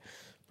reckon. Yeah,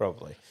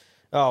 probably.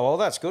 Oh, well,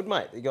 that's good,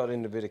 mate. You got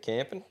into a bit of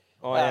camping.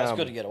 It's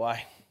good to get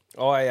away.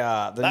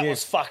 The That new...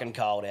 was fucking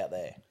cold out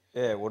there.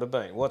 Yeah, it would have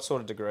been. What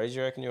sort of degrees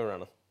you reckon you were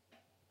running?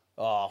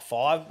 Oh,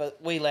 5, but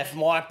we left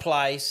my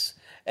place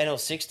and it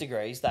was 6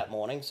 degrees that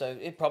morning, so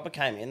it probably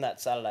came in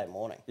that Saturday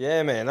morning.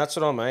 Yeah, man, that's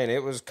what I mean.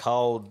 It was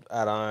cold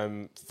at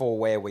home for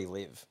where we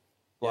live.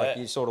 Like,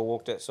 Yeah. you sort of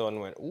walked outside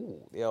and went,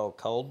 ooh, the old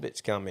cold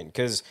bits come in.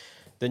 Because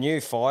the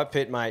new fire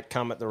pit, mate,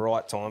 come at the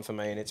right time for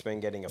me, and it's been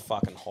getting a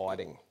fucking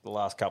hiding the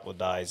last couple of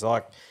days.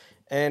 Like,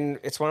 and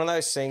it's one of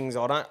those things,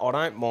 I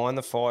don't mind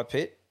the fire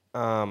pit.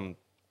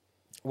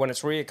 When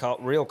it's real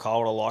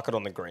cold, I like it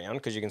on the ground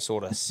because you can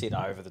sort of sit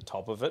over the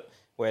top of it,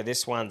 where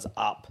this one's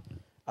up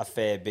a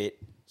fair bit.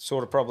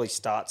 sort of probably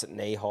starts at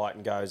knee height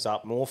and goes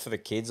up more for the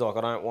kids. Like,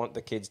 I don't want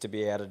the kids to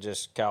be able to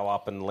just go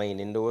up and lean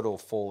into it or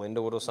fall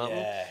into it or something.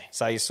 Yeah.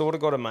 So you sort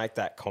of got to make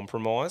that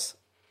compromise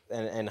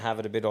and have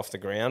it a bit off the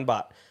ground.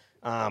 But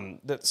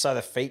so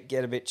the feet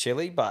get a bit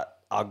chilly, but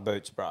Ugg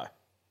boots, bro.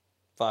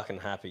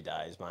 Fucking happy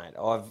days, mate.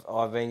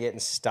 I've been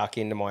getting stuck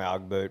into my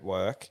Ugg boot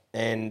work.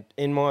 And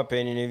in my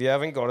opinion, if you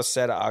haven't got a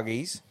set of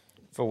Uggies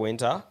for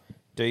winter,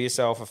 do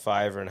yourself a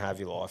favour and have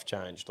your life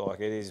changed. Like,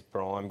 it is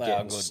prime, They are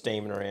getting good.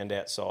 steaming around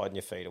outside and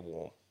your feet are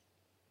warm.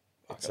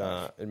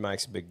 It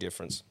makes a big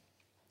difference.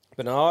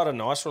 But no, I had a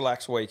nice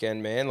relaxed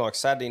weekend, man. Like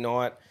Saturday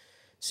night,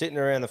 sitting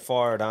around the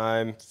fire at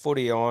home,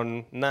 footy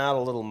on, nailed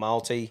a little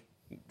multi.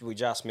 We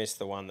just missed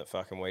the one that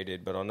fucking we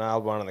did, but I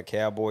nailed one of the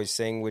Cowboys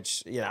thing,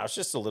 which, it's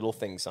just a little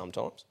thing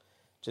sometimes.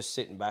 Just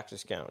sitting back,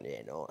 just going,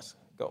 yeah, nice.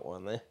 Got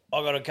one there.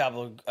 I got a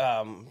couple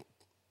of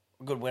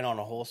good win on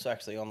a horse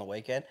actually on the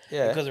weekend.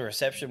 Yeah. Because the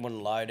reception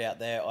wouldn't load out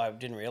there, I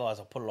didn't realise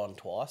I put it on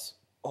twice.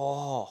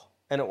 Oh,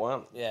 and it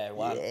won. Yeah, it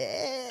won.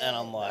 Yeah. And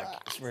I'm like,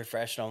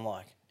 refreshed, and I'm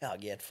like, oh,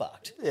 get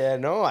fucked. Yeah,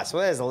 nice.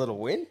 Well, there's a little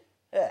win.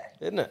 Yeah.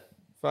 Isn't it?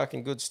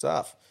 Fucking good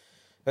stuff.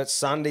 But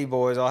Sunday,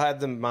 boys, I had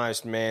the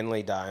most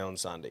manly day on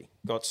Sunday.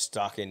 Got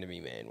stuck into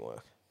me man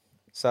work.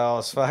 So I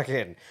was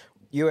fucking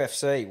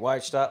UFC.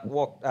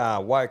 Woke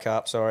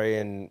up,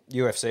 and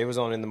UFC was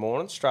on in the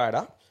morning, straight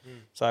up.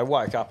 So I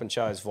woke up and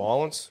chose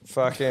violence.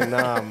 Fucking,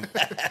 I've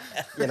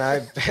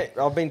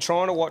been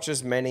trying to watch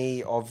as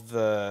many of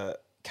the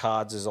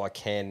cards as I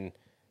can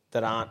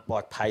that aren't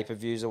like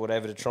pay-per-views or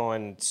whatever to try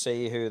and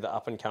see who the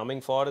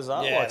up-and-coming fighters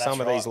are. Yeah, like some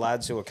that's of these right.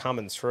 lads who are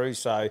coming through.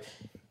 So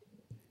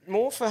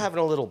more for having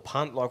a little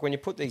punt. Like when you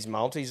put these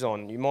multis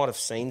on, you might have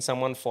seen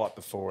someone fight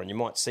before and you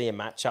might see a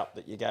matchup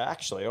that you go,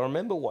 actually, I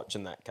remember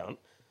watching that cunt.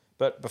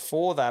 But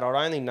before that,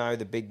 I'd only know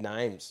the big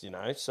names,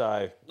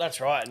 so... That's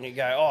right. And you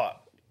go,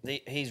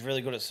 he's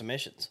really good at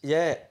submissions.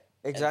 Yeah,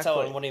 And exactly.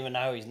 someone wouldn't even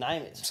know who his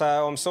name is. So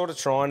I'm sort of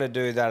trying to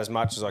do that as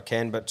much as I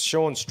can. But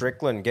Sean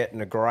Strickland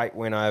getting a great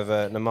win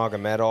over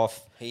Nurmagomedov.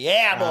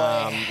 Yeah,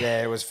 boy.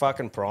 Yeah, it was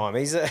fucking prime.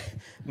 He's a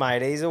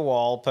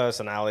wild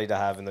personality to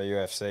have in the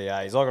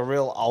UFC. He's like a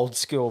real old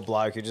school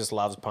bloke who just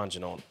loves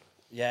punching on.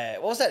 Yeah.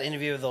 What was that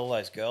interview with all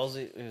those girls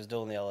he was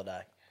doing the other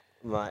day?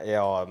 Mate,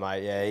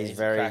 yeah, he's a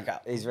crack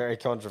up. he's very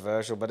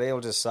controversial, but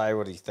he'll just say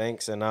what he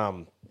thinks. And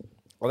I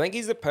think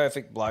he's the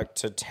perfect bloke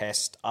to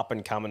test up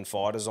and coming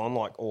fighters on,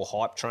 like all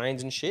hype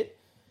trains and shit.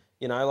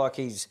 Like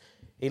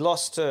he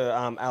lost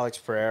to Alex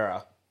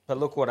Pereira, but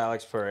look what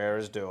Alex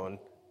Pereira's doing.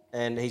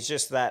 And he's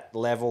just that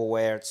level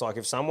where it's like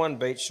if someone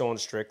beats Sean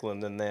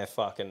Strickland, then they're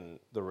fucking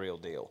the real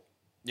deal.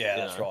 Yeah,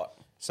 that's right.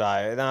 So,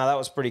 no, that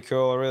was pretty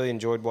cool. I really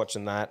enjoyed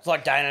watching that. It's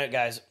like Dana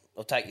goes,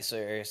 I'll take you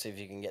serious if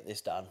you can get this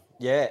done.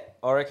 Yeah,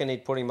 I reckon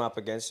he'd put him up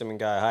against him and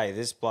go, hey,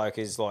 this bloke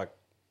is like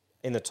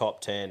in the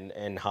top 10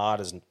 and hard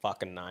as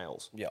fucking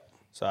nails. Yep.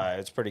 So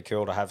it's pretty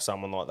cool to have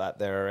someone like that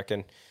there, I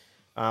reckon.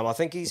 I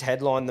think he's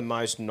headlined the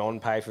most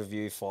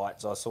non-pay-per-view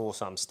fights. I saw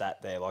some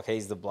stat there. Like,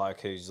 he's the bloke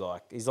he's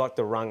like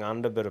the rung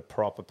under, but a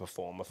proper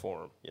performer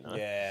for him,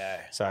 Yeah.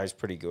 So he's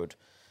pretty good.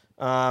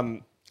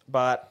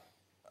 But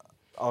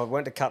I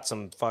went to cut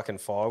some fucking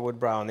firewood,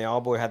 bro, and the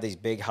old boy had these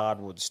big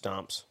hardwood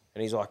stumps.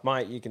 And he's like,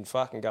 mate, you can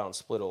fucking go and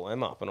split all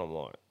them up. And I'm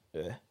like,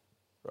 yeah,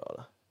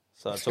 right.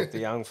 So I took the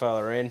young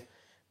fella in,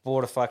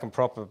 bought a fucking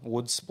proper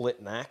wood split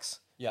and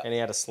axe. Yeah. And he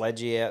had a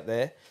sledgy out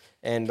there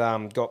and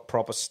got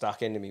proper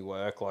stuck into me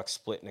work, like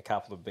splitting a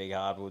couple of big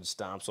hardwood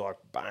stumps, like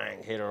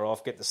bang, hit her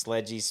off, get the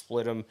sledgy,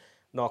 split them,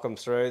 knock them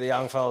through. The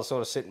young fella's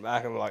sort of sitting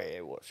back and I'm like,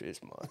 yeah, watch this,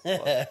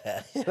 mate.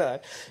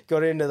 Like,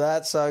 got into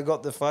that. So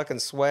got the fucking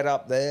sweat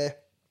up there,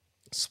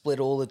 split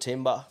all the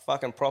timber,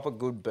 fucking proper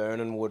good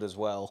burning wood as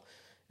well.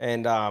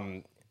 And,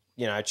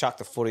 chucked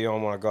the footy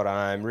on when I got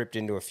home, ripped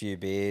into a few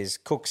beers,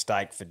 cooked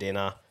steak for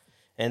dinner,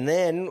 and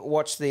then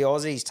watched the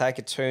Aussies take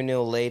a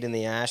 2-0 lead in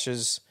the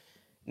Ashes.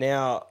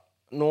 Now,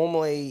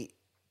 normally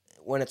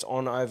when it's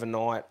on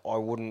overnight, I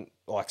wouldn't,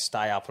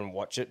 stay up and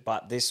watch it,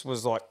 but this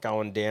was,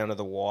 going down to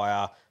the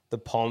wire. The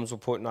Poms were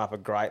putting up a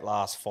great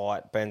last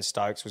fight. Ben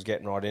Stokes was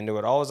getting right into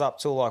it. I was up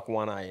till,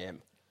 1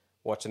 a.m.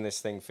 watching this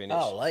thing finish.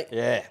 Oh, late.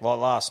 Yeah, like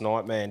last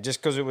night, man.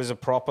 Just because it was a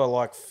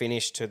proper,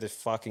 finish to the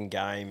fucking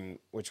game,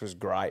 which was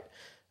great.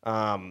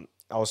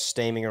 I was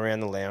steaming around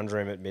the lounge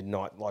room at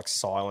midnight,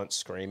 silent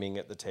screaming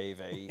at the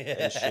TV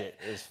and shit.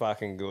 It was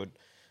fucking good.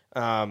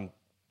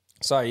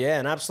 So, yeah,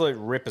 an absolute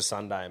ripper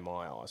Sunday in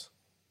my eyes.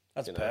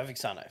 That's a perfect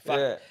Sunday. Fuck.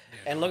 Yeah.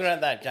 And looking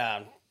at that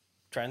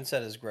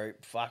Trendsetters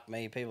group, fuck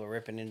me, people are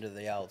ripping into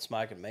the old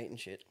smoking meat and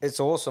shit. It's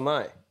awesome,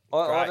 eh?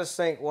 I Great. just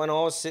think when I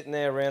was sitting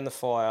there around the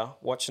fire,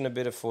 watching a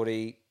bit of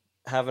footy,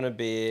 having a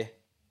beer,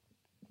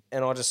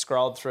 and I just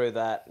scrolled through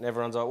that, and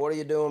everyone's like, what are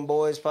you doing,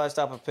 boys? Post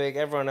up a pic.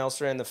 Everyone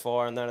else around the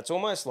fire, and then it's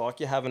almost like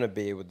you're having a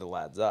beer with the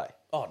lads, eh?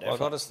 Oh,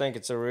 definitely. I just think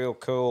it's a real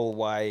cool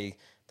way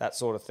that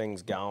sort of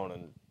thing's going,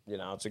 and,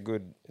 it's a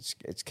good,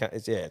 it's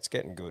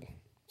getting good.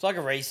 It's like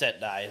a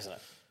reset day, isn't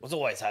it? It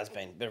always has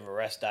been. A bit of a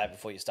rest day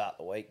before you start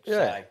the week.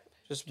 Yeah, So,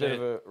 just a bit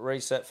of a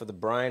reset for the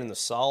brain and the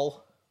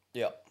soul,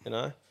 yeah.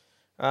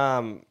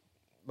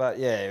 But,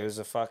 yeah, it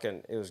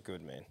was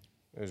good, man.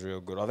 It was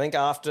real good. I think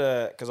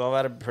after, because I've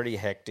had a pretty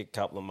hectic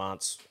couple of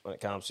months when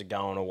it comes to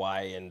going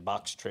away and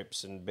Bucks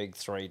trips and big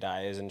 3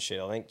 days and shit.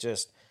 I think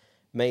just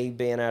me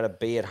being able to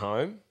be at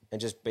home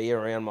and just be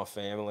around my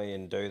family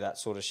and do that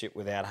sort of shit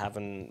without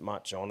having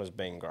much on has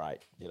been great.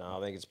 You know,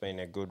 I think it's been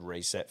a good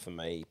reset for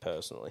me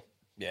personally.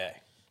 Yeah.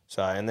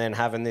 So, and then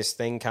having this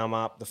thing come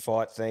up, the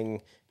fight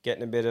thing,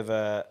 getting a bit of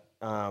a,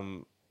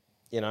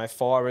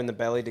 fire in the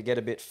belly to get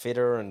a bit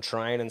fitter and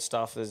train and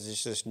stuff. There's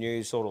just this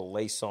new sort of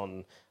lease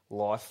on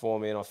life for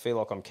me, and I feel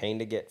like I'm keen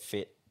to get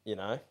fit, you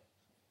know,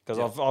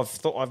 because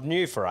I've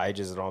knew for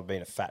ages that I've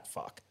been a fat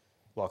fuck,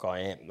 like I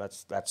am.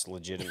 That's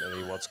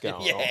legitimately what's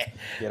going on,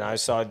 you know.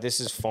 So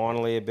this is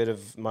finally a bit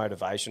of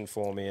motivation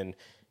for me, and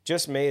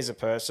just me as a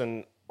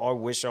person. I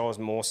wish I was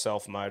more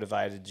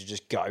self-motivated to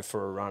just go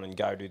for a run and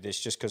go do this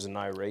just because of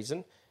no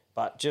reason.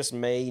 But just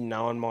me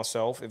knowing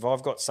myself, if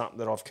I've got something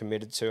that I've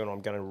committed to and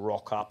I'm going to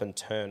rock up and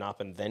turn up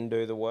and then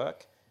do the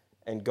work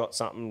and got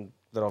something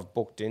that I've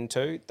booked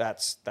into,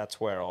 that's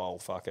where I'll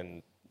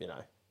fucking, go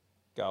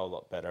a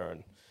lot better.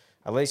 And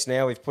at least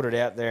now we've put it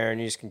out there and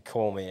you just can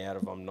call me out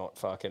if I'm not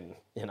fucking,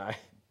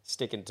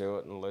 sticking to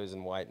it and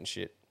losing weight and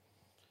shit.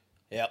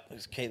 Yep,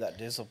 just keep that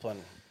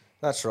discipline.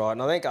 That's right,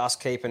 and I think us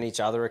keeping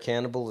each other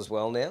accountable as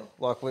well now.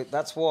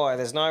 That's why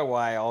there's no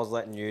way I was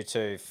letting you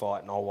two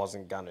fight and I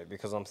wasn't gonna,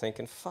 because I'm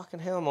thinking, fucking,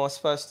 how am I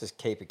supposed to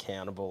keep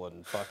accountable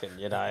and fucking,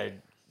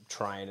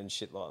 train and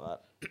shit like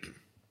that?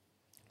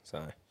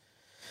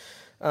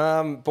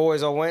 So,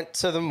 boys, I went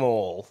to the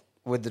mall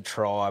with the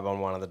tribe on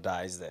one of the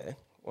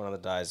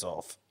days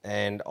off,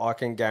 and I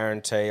can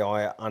guarantee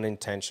I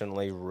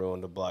unintentionally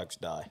ruined a bloke's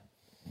day.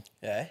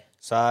 Yeah.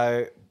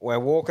 So we're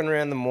walking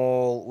around the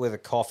mall with a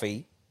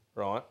coffee,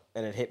 right?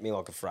 And it hit me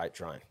like a freight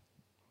train.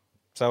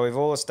 So we've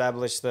all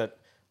established that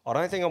I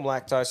don't think I'm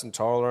lactose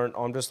intolerant.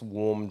 I'm just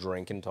warm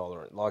drink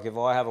intolerant. Like if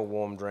I have a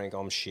warm drink,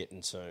 I'm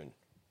shitting soon,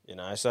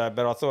 So,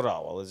 but I thought,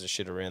 oh, well, there's a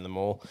shit around the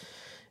mall.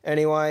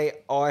 Anyway,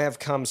 I have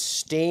come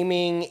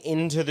steaming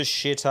into the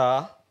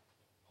shitter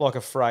like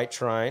a freight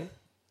train.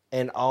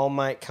 And old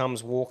mate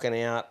comes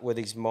walking out with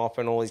his mop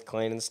and all his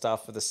cleaning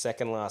stuff for the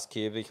second last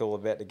cubicle,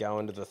 about to go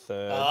into the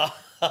third.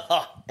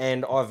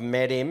 And I've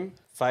met him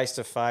face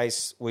to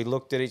face. We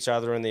looked at each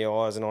other in the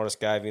eyes and I just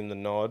gave him the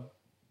nod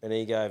and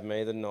he gave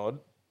me the nod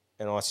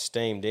and I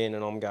steamed in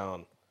and I'm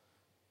going,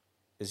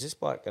 is this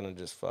bloke going to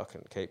just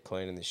fucking keep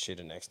cleaning this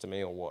shitter next to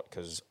me or what?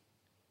 Because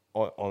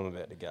I'm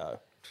about to go.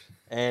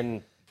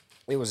 And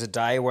it was a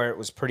day where it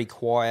was pretty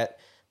quiet.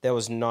 There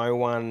was no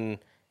one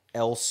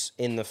else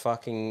in the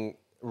fucking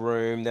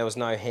room. There was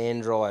no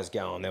hand dryers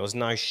going. There was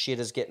no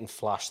shitters getting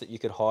flushed that you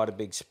could hide a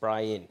big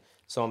spray in.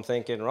 So I'm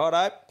thinking,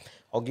 righto,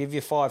 I'll give you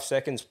 5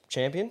 seconds,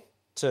 champion,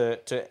 to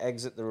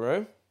exit the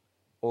room.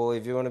 Or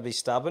if you want to be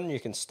stubborn,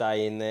 you can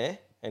stay in there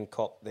and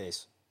cop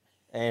this.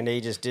 And he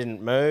just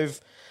didn't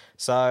move.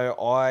 So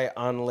I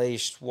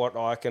unleashed what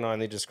I can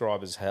only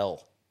describe as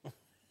hell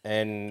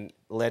and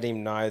let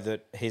him know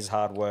that his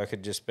hard work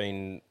had just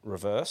been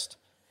reversed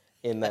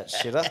in that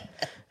shitter.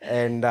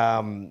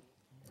 And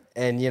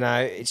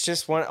it's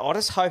just one. I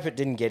just hope it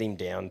didn't get him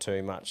down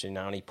too much,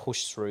 and he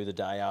pushed through the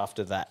day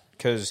after that,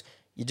 because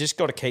you just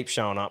got to keep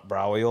showing up,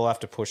 bro. We all have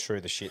to push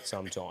through the shit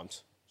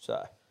sometimes.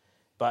 So,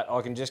 but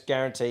I can just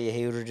guarantee you,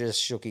 he would have just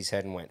shook his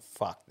head and went,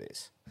 "Fuck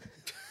this."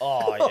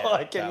 Oh yeah.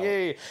 Like,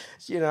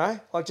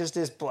 like just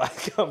this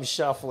bloke I'm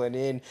shuffling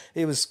in.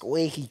 He was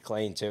squeaky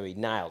clean too. He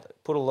nailed it.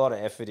 Put a lot of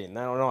effort in,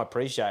 and I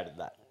appreciated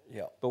that.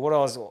 Yeah. But what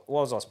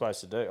was I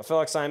supposed to do? I feel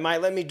like saying, mate,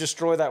 let me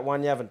destroy that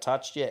one you haven't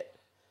touched yet.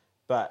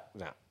 But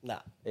no,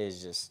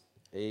 he's just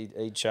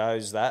he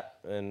chose that,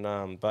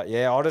 and but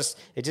yeah,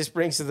 it just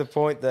brings to the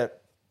point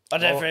that I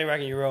definitely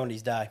reckon you ruined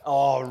his day.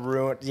 Oh,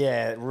 ruined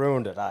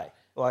it, eh?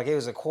 Like it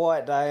was a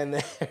quiet day in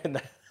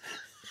there.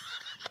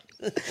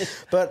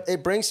 But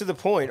it brings to the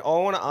point. I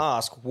want to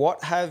ask,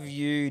 what have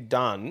you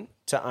done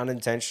to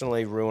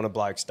unintentionally ruin a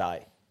bloke's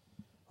day?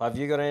 Have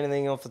you got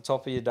anything off the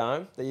top of your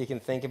dome that you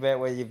can think about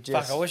where you've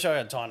just... Fuck, I wish I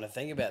had time to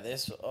think about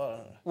this.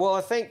 Well,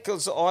 I think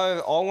because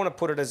I want to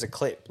put it as a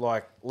clip.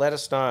 Like, let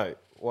us know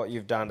what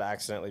you've done to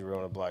accidentally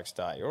ruin a bloke's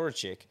day or a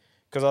chick,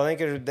 because I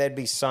think there'd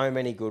be so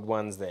many good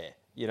ones there.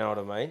 You know what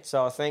I mean?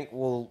 So I think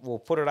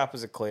we'll put it up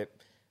as a clip.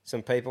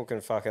 Some people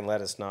can fucking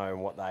let us know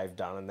what they've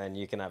done, and then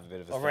you can have a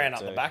bit of a... I ran up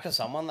the back of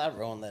someone, that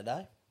ruined their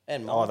day.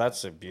 And mine. Oh,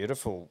 that's a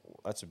beautiful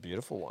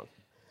one.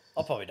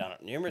 I've probably done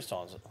it numerous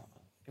times. If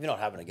you're not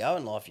having a go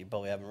in life, you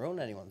probably haven't ruined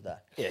anyone's day.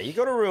 Yeah, you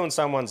got to ruin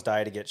someone's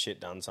day to get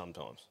shit done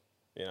sometimes,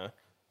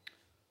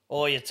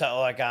 Or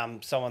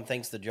someone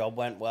thinks the job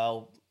went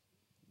well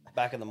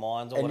back in the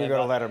mines or and whatever. And you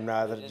got to let them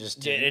know that it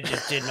just didn't. It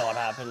just did not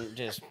happen.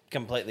 Just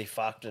completely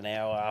fucked an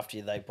hour after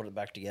they put it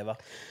back together.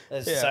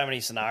 There's so many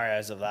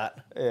scenarios of that.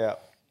 Yeah.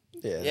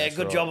 Yeah,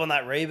 good job on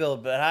that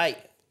rebuild, but hey,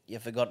 you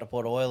forgot to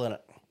put oil in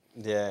it.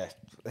 Yeah,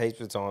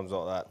 heaps of times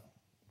like that.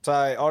 So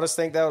I just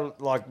think they'll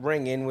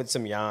ring in with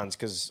some yarns,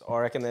 because I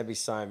reckon there'd be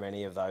so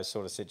many of those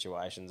sort of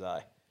situations, eh?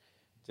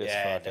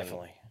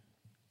 Definitely.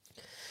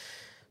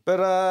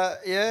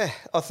 But yeah,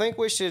 I think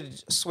we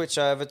should switch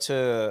over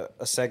to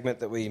a segment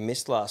that we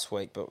missed last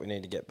week, but we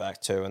need to get back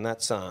to, and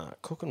that's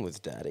Cooking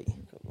with Daddy.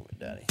 Cooking with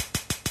Daddy.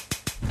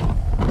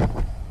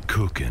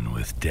 Cooking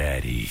with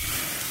Daddy.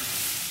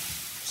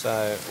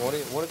 So what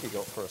have you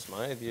got for us,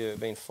 mate? Have you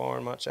been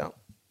firing much out?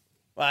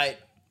 Mate,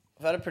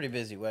 I've had a pretty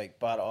busy week,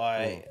 but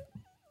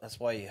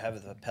that's why you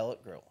have the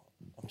pellet grill.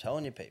 I'm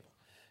telling you, people,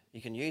 you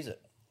can use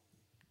it.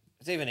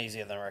 It's even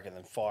easier than I reckon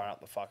than firing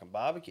up the fucking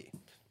barbecue.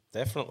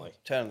 Definitely.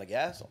 Turning the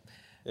gas on.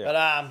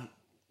 Yeah.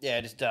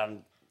 But just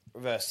done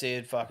reverse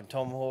seared fucking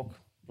tomahawk.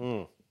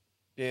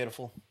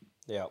 Beautiful.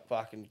 Yeah.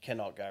 Fucking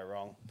cannot go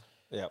wrong.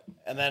 Yeah.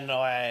 And then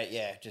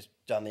I just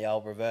done the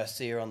old reverse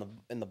sear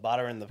in the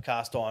butter in the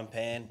cast iron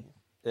pan.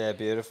 Yeah,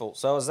 beautiful.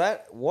 So is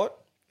that,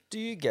 what do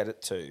you get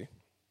it to,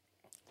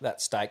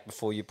 that steak,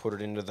 before you put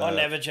it into the... I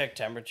never check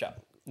temperature.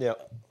 Yeah.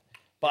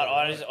 But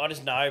I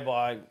just know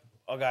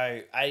I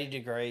go 80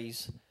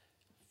 degrees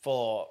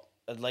for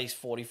at least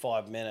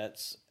 45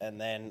 minutes,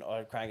 and then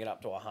I crank it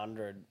up to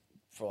 100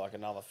 for like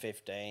another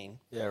 15.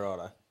 Yeah,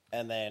 righto.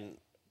 And then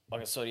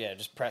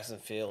just press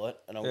and feel it,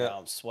 and I'm Yeah.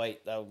 going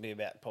sweet. That'll be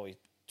about probably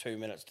 2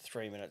 minutes to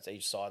 3 minutes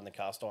each side in the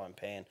cast iron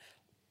pan.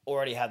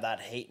 Already had that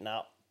heating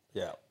up.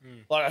 Yeah.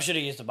 Like I should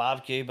have used a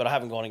barbecue, but I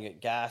haven't gone and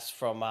get gas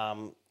from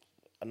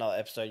another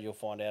episode. You'll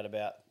find out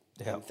about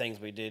things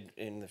we did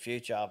in the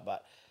future.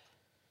 But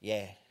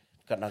yeah,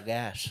 got no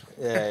gas.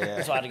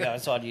 Yeah. So I had to go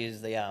inside and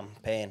use the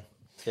pan.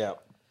 Yeah.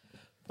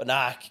 But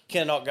nah,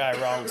 cannot go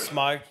wrong.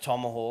 Smoked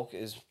tomahawk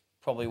is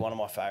probably one of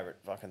my favourite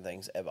fucking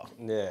things ever.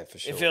 Yeah, for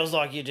sure. It feels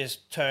like you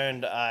just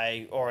turned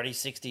a already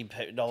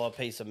 $60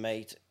 piece of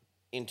meat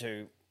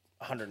into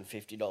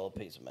 $150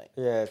 piece of meat.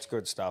 Yeah, it's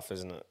good stuff,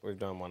 isn't it? We've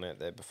done one out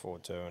there before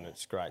too, and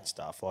it's great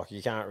stuff. Like,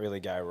 you can't really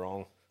go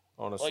wrong,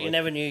 honestly. Like you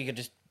never knew you could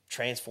just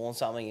transform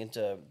something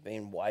into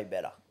being way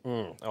better.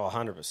 Oh,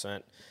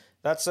 100%.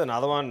 That's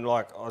another one.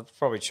 Like, I'll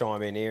probably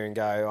chime in here and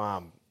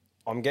go,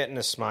 I'm getting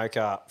a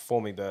smoker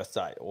for my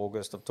birthday,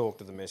 August. I've talked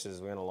to the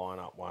missus. We're going to line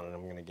up one and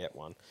I'm going to get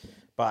one.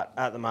 But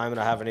at the moment,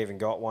 I haven't even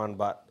got one.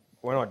 But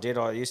when I did,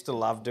 I used to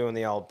love doing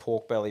the old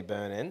pork belly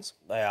burn ends.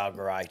 They are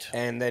great.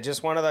 And they're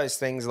just one of those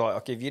things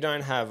like if you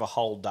don't have a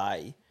whole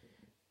day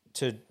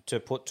to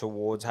put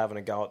towards having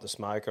a go at the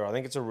smoker, I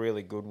think it's a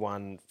really good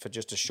one for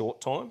just a short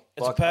time.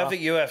 It's a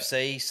perfect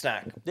UFC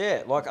snack.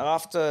 Yeah, like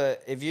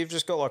if you've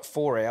just got like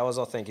 4 hours,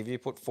 I think if you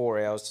put 4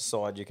 hours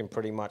aside, you can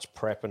pretty much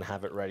prep and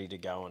have it ready to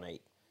go and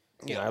eat.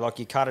 You know, like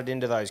you cut it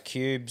into those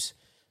cubes,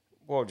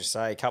 what would you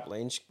say, a couple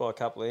of inch by a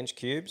couple of inch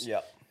cubes.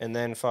 Yeah. And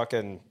then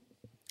fucking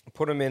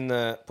put them in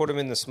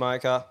the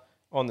smoker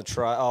on the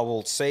tray. Oh,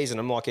 we'll season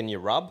them like in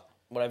your rub.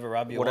 Whatever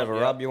rub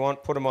you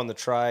want. Put them on the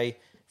tray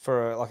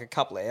for like a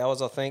couple of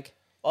hours, I think.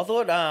 I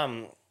thought,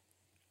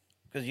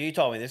 because you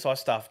told me this, I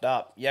stuffed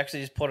up. You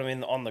actually just put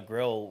them on the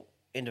grill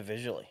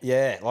individually.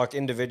 Yeah, like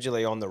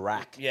individually on the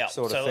rack. Yeah,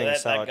 sort of so thing.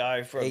 let that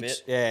go for a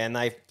bit. Yeah, and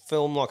they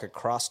film like a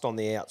crust on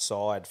the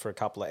outside for a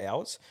couple of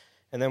hours.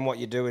 And then what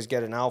you do is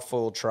get an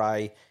alfoil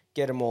tray,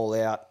 get them all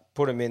out,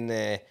 put them in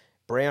there,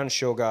 brown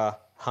sugar,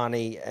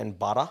 honey, and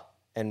butter,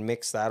 and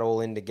mix that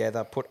all in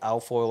together. Put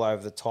alfoil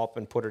over the top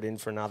and put it in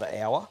for another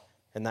hour.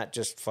 And that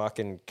just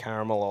fucking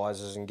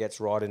caramelizes and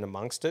gets right in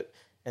amongst it.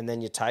 And then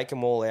you take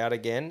them all out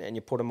again and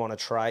you put them on a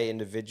tray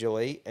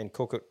individually and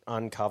cook it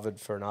uncovered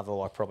for another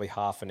like probably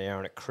half an hour,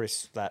 and it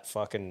crisps that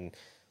fucking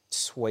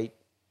sweet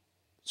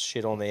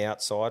shit on the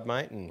outside,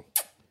 mate. And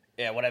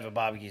yeah, whatever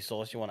barbecue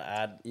sauce you want to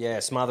add. yeah,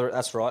 smother it.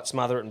 That's right.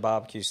 Smother it in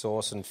barbecue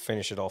sauce and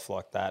finish it off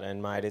like that.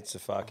 And mate, it's a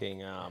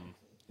fucking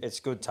it's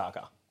good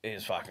tucker. It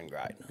is fucking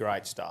great.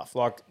 Great stuff.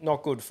 Like,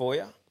 not good for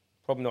you.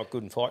 Probably not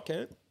good in fight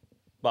camp.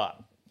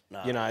 But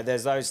you know,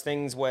 there's those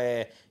things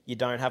where you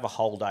don't have a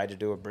whole day to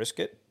do a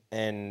brisket,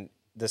 and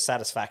the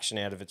satisfaction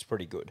out of it's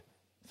pretty good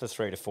for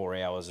 3 to 4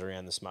 hours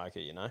around the smoker,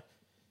 you know?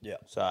 Yeah.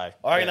 So I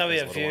reckon there'll be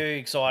a few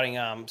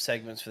exciting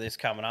segments for this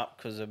coming up,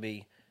 because there'll be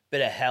a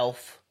bit of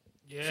health,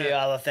 a few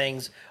other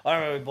things. I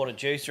remember we bought a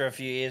juicer a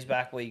few years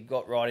back. We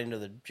got right into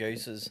the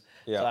juices.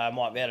 Yeah. So I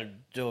might be able to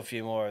do a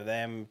few more of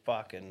them.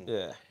 Fucking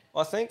yeah.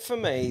 I think for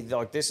me,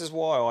 like, this is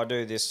why I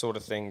do this sort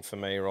of thing for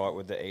me, right,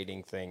 with the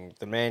eating thing,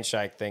 the man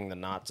shake thing, the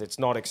nuts. It's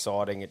not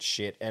exciting, it's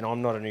shit, and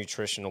I'm not a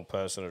nutritional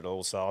person at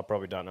all, so I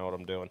probably don't know what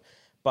I'm doing.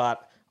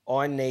 But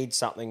I need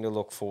something to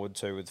look forward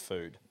to with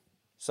food.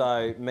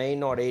 So me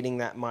not eating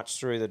that much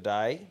through the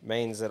day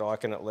means that I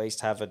can at least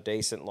have a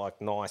decent,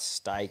 like, nice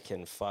steak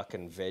and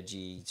fucking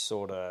veggie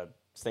sort of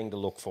thing to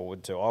look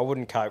forward to. I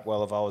wouldn't cope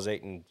well if I was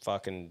eating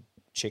fucking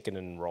chicken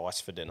and rice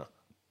for dinner.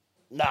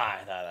 No,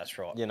 that's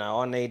right. You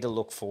know, I need to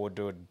look forward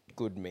to a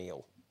good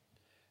meal.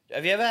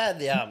 Have you ever had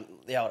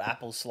the old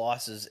apple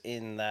slices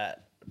in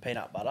that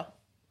peanut butter?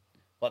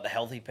 Like the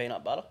healthy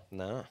peanut butter?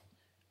 No.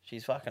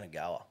 She's fucking a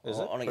goer. Is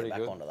I it? want to get Pretty back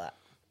good. onto that.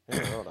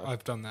 Yeah, righto.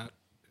 I've done that.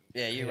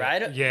 Yeah, you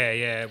rate it?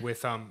 Yeah,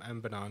 with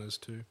and bananas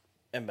too.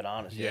 And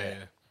bananas, Yeah.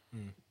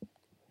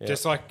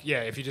 Just like,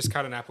 if you just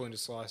cut an apple into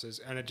slices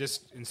and it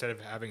just, instead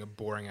of having a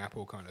boring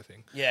apple kind of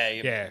thing. Yeah,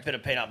 a bit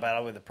of peanut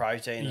butter with the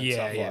protein and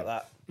stuff like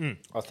that.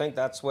 I think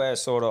that's where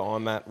sort of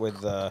I'm at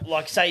with the...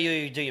 Like, say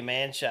you do your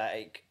man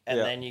shake and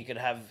then you could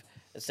have,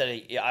 instead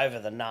of over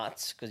the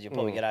nuts, because you'll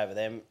probably get over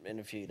them in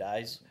a few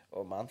days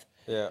or a month.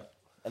 Yeah.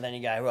 And then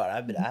you go, right,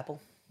 have a bit of apple.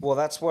 Well,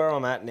 that's where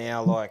I'm at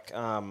now. Like,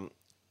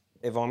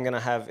 if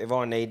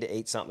I need to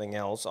eat something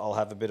else, I'll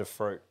have a bit of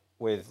fruit.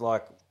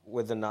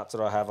 With the nuts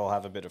that I have, I'll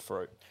have a bit of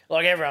fruit.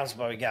 Like, everyone's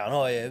probably going,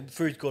 oh, yeah,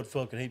 fruit's got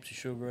fucking heaps of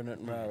sugar in it,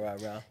 and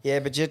rah. Yeah,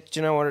 but do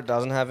you know what it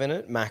doesn't have in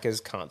it? Macca's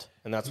cunt.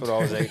 And that's what I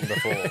was eating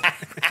before.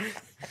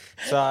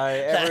 So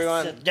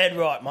everyone... That's dead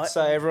right, mate.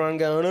 So everyone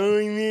going,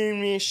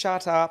 oh,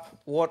 shut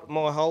up. What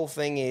my whole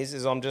thing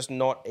is I'm just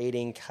not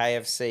eating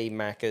KFC,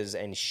 Macca's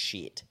and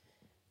shit.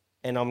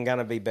 And I'm going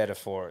to be better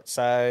for it.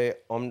 So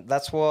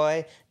that's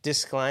why,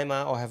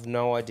 disclaimer, I have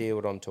no idea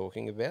what I'm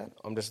talking about.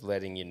 I'm just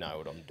letting you know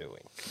what I'm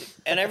doing.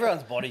 And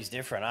everyone's body's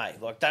different, eh?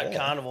 Like, that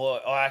carnivore,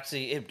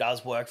 it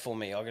does work for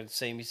me. I can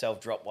see myself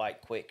drop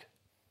weight quick.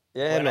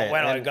 Yeah, man.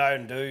 When I go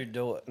and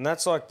do it. And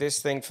that's like this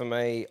thing for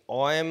me.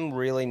 I am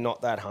really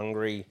not that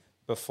hungry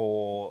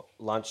before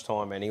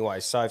lunchtime anyway.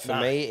 So for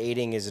me,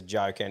 eating is a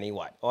joke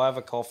anyway. I have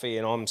a coffee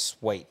and I'm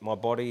sweet. My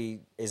body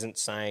isn't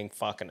saying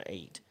fucking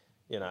eat.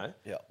 You know?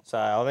 Yeah. So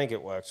I think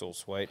it works all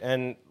sweet.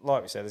 And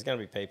like we said, there's going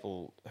to be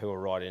people who are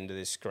right into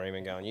this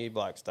screaming, going, you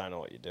blokes don't know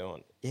what you're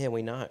doing. Yeah,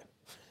 we know.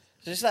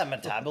 It's just that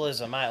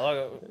metabolism, mate.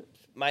 Like,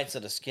 mates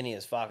that are skinny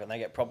as fuck and they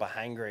get proper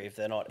hangry if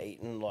they're not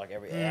eating like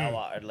every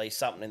hour, at least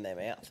something in their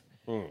mouth.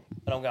 And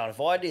I'm going, if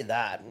I did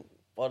that,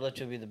 I'd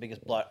literally be the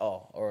biggest bloat.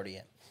 Oh,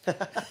 already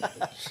am.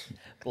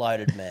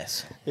 Bloated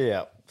mess.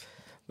 Yeah.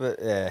 But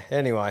yeah,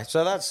 anyway, so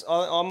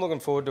I'm looking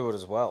forward to it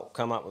as well.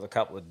 Come up with a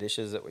couple of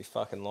dishes that we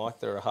fucking like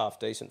that are half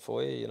decent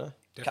for you, you know?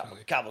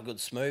 Definitely. Couple of good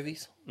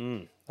smoothies.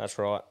 That's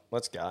right.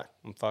 Let's go.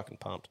 I'm fucking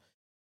pumped.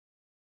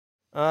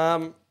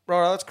 Right,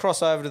 let's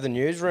cross over to the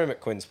newsroom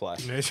at Quinn's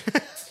place.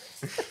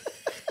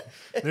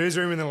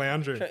 Newsroom in the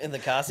lounge room. In the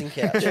casting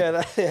couch. Yeah,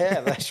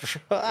 that's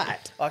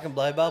right. I can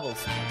blow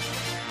bubbles.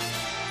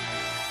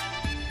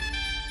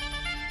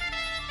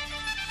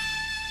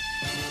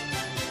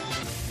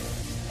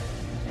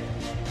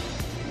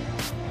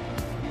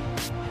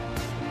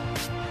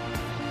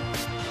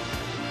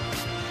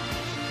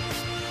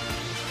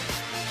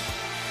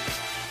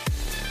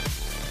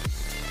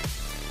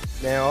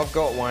 Now, I've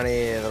got one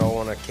here that I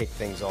want to kick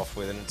things off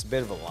with, and it's a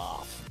bit of a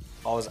laugh.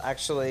 I was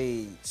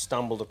actually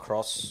stumbled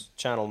across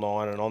Channel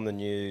 9 and on the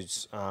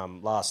news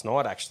last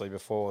night, actually,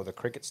 before the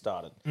cricket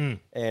started.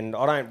 And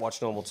I don't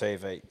watch normal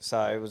TV, so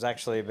it was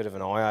actually a bit of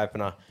an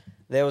eye-opener.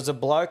 There was a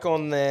bloke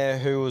on there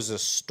who was a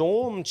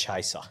storm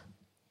chaser.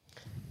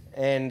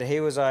 And he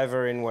was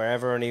over in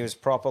wherever, and he was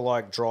proper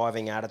like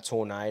driving at a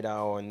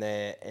tornado,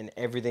 and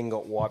everything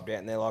got wiped out.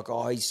 And they're like,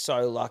 "Oh, he's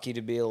so lucky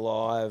to be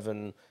alive."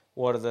 And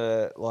what are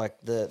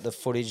the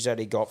footage that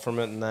he got from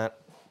it and that?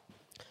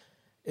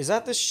 Is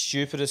that the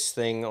stupidest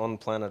thing on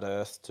planet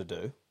Earth to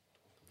do?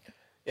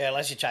 Yeah,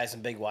 unless you're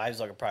chasing big waves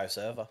like a pro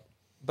surfer.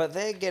 But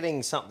they're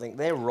getting something.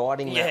 They're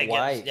riding that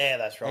wave. Yeah,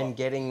 that's right. And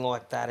getting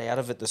like that out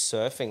of it, the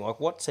surfing. Like,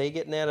 what's he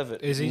getting out of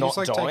it? Is he not just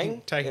like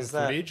dying? taking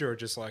footage, or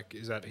just like,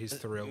 is that his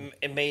thrill?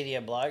 A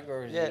media bloke,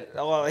 or is it?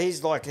 Well,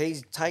 he's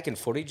taking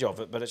footage of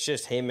it, but it's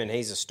just him, and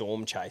he's a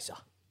storm chaser.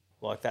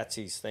 Like, that's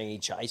his thing. He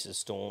chases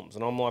storms,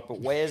 and I'm like,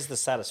 but where's the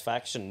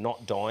satisfaction?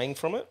 Not dying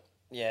from it?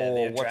 Yeah,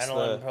 Or the what's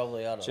adrenaline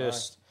probably. I don't know.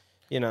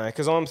 You know,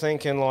 because I'm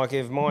thinking, like,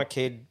 if my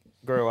kid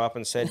grew up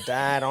and said,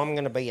 "Dad, I'm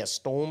going to be a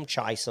storm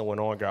chaser when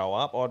I grow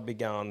up," I'd be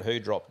going, "Who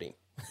dropped him?"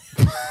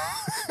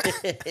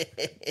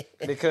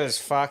 Because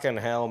fucking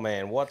hell,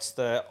 man, what's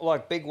the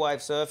like big wave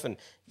surfing?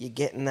 You're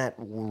getting that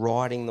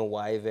riding the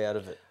wave out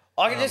of it.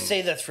 I can just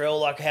see the thrill,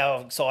 like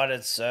how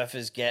excited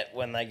surfers get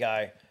when they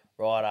go,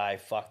 right,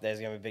 fuck, there's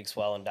going to be a big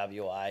swell in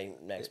WA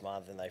next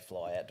month, and they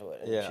fly out to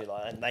it. And shit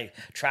like that. And they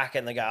track it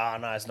and they go, oh,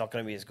 no, it's not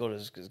going to be as good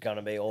as it's going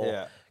to be.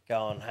 Or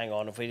going, hang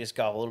on, if we just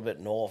go a little bit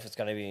north, it's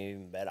going to be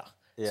even better.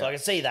 Yeah. So I can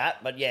see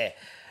that, but yeah,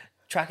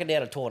 tracking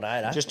down a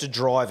tornado. Just to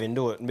drive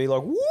into it and be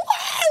like,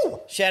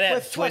 whoa! Shout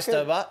out to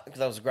Twister, because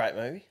that was a great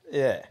movie.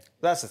 Yeah,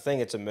 that's the thing,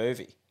 it's a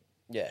movie.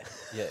 Yeah.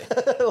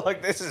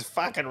 Like, this is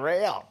fucking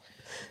real.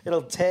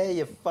 It'll tear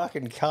your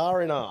fucking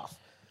car in half.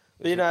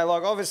 You know,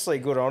 like, obviously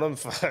good on them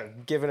for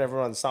giving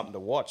everyone something to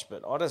watch,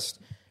 but I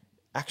just,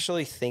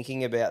 actually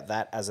thinking about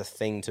that as a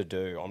thing to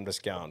do, I'm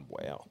just going,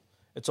 wow.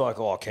 It's like,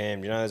 oh,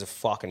 Cam, you know, there's a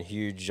fucking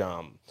huge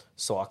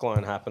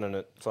cyclone happening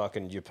at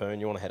fucking Yeppoon.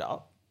 You want to head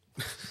up?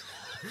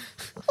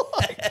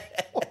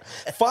 Like,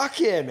 fuck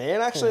yeah,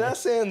 man. Actually, that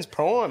sounds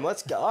prime.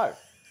 Let's go.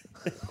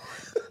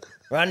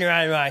 Run your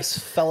own race,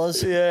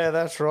 fellas. Yeah,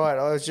 that's right.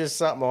 It was just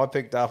something I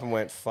picked up and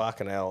went,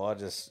 fucking hell.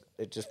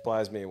 It just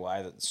blows me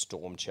away that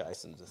storm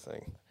chasing's a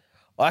thing.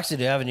 I actually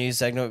do have a news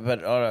segment, but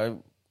I don't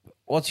know.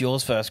 What's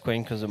yours first,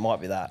 Queen? Because it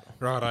might be that.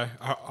 Right,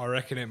 I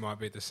reckon it might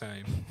be the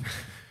same.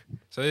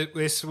 So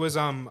this was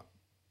on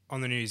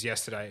the news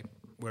yesterday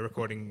we're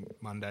recording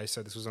Monday,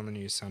 so this was on the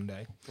news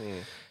Sunday.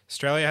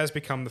 Australia has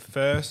become the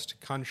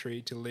first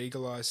country to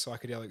legalise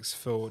psychedelics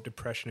for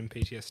depression and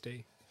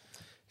PTSD.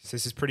 So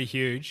this is pretty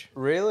huge.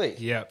 Really?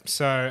 Yeah.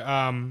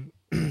 So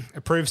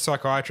approved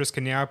psychiatrists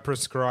can now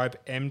prescribe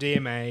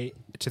MDMA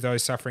to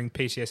those suffering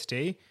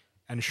PTSD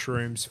and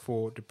shrooms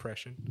for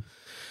depression.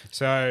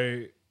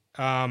 So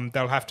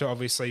they'll have to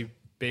obviously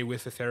be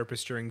with a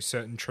therapist during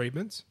certain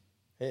treatments.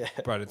 Yeah.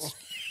 But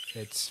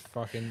it's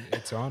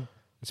on.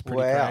 It's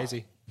pretty Wow.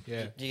 crazy.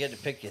 Yeah. Do you get to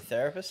pick your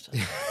therapist?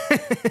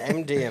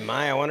 MDMA.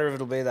 I wonder if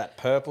it'll be that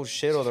purple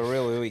shit or the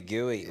real ooey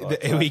gooey. The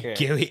ooey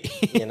gooey.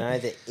 You know,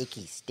 the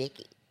icky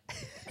sticky.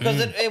 Because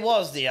it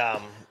was the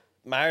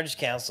marriage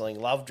counselling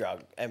love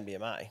drug,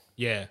 MDMA.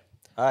 Yeah.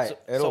 Hey,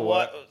 it'll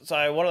work.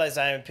 So what are they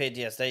saying with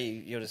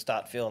PTSD? You'll just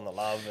start feeling the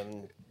love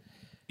and...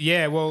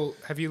 Yeah, well,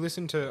 have you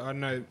listened to, I don't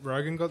know,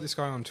 Rogan got this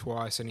guy on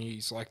twice and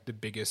he's like the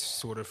biggest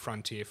sort of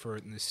frontier for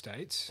it in the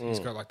States.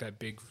 He's got like that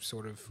big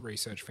sort of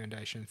research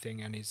foundation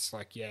thing and he's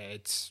like, yeah,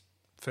 it's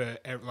for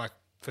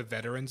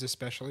veterans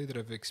especially that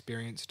have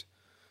experienced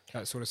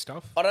that sort of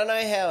stuff. I don't know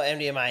how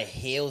MDMA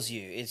heals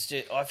you. It's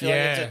just, I feel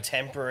like it's a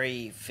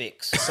temporary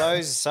fix.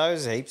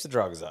 So's heaps of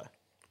drugs, though.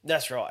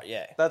 That's right,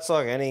 yeah. That's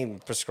like any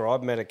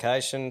prescribed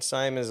medication,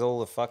 same as all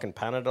the fucking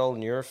Panadol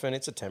and Nurofen.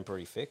 It's a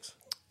temporary fix.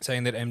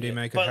 Saying that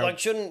MDMA could But help. like,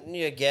 shouldn't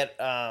you get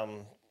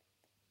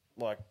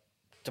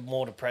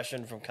more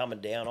depression from coming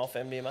down off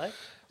MDMA,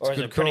 or is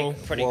good it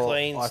pretty call.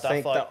 clean I stuff?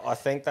 think Like I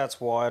think that's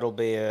why it'll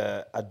be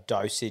a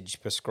dosage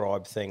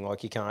prescribed thing.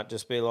 Like you can't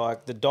just be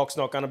like the doc's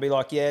not going to be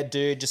like, yeah,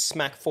 dude, just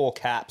smack 4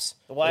 caps.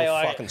 The way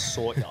I- fucking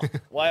sort you.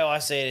 way I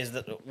see it is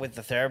that with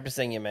the therapist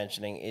thing you're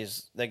mentioning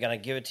is they're going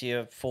to give it to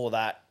you for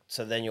that,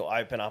 so then you'll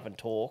open up and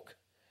talk,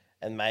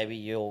 and maybe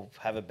you'll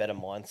have a better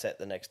mindset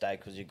the next day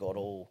because you got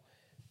all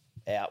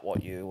out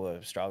what you were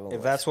struggling If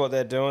with. that's what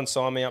they're doing,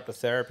 sign me up to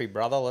therapy,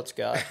 brother. Let's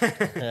go.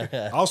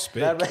 I'll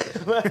speak.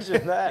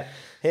 Imagine that.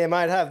 Here,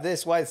 mate, have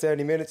this. Wait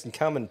 30 minutes and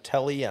come and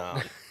tell a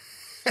yarn.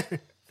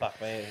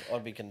 Fuck me,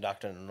 I'd be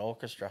conducting an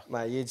orchestra.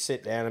 Mate, you'd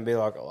sit down and be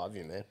like, I love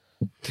you, man.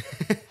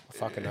 I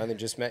fucking only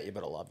just met you,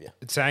 but I love you.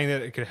 It's saying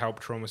that it could help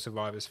trauma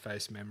survivors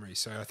face memories.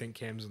 So I think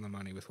Cam's on the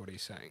money with what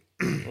he's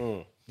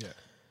saying. Yeah.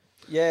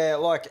 Yeah,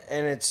 like,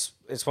 and it's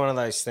one of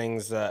those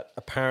things that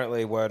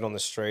apparently word on the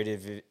street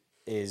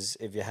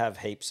if you have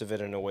heaps of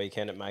it in a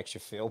weekend, it makes you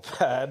feel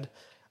bad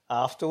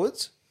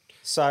afterwards.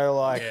 So,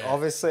 like,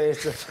 obviously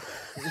it's a...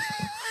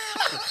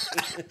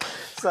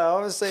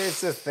 obviously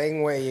it's a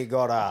thing where you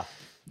gotta...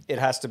 It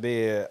has to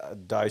be a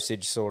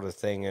dosage sort of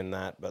thing and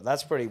that, but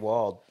that's pretty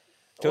wild.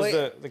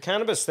 Because the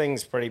cannabis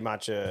thing's pretty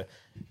much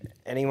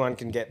anyone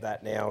can get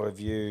that now if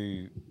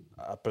you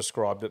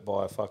prescribed it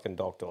by a fucking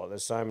doctor. Like,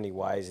 there's so many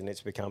ways and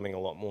it's becoming a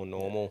lot more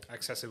normal.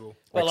 Accessible.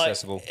 But like,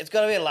 accessible. it's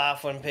got to be a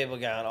laugh when people are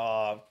going,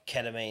 oh,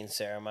 ketamine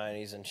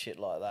ceremonies and shit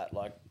like that.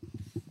 Like,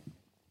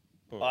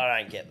 I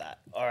don't get that.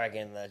 I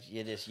reckon that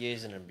you're just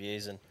using and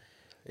abusing.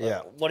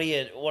 Like,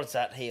 Yeah. What's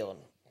that healing?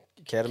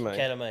 Ketamine.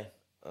 Ketamine.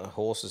 A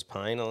horse's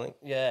pain, I think.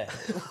 Yeah.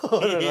 I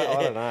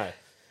don't know.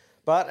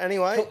 But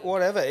anyway,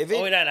 whatever. If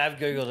Well, we it, don't have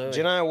Google, do we? do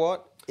you know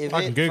what? If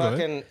I can it Google it.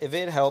 fucking if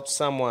it helps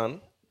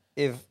someone,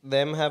 if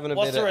them having a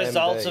What's bit the of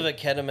results MD, of a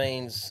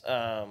ketamine's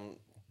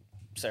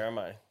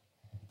ceremony?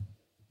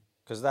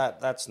 because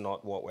that's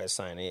not what we're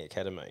saying here.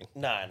 Ketamine.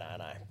 No.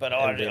 But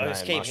I MDMA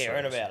just keep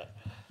hearing mushrooms. about it.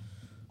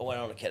 I went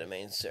on a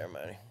ketamine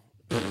ceremony.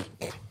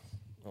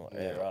 Oh,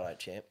 yeah, righto,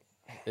 champ.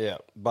 Yeah,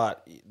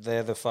 but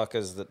they're the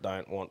fuckers that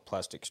don't want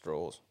plastic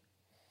straws.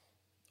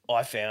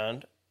 I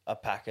found a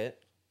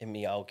packet in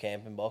my old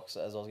camping box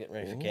as I was getting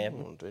ready for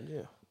camping. Oh, did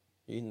you?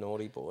 You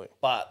naughty boy.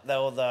 But they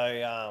were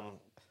the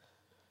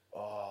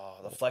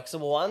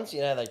flexible ones, you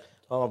know, they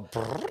Oh,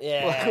 brrr.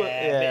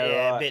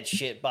 a right. bit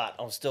shit, but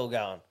I'm still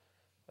going.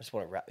 I just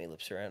want to wrap my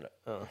lips around it.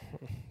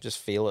 Just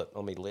feel it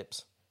on my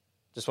lips.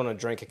 Just want to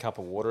drink a cup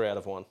of water out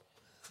of one.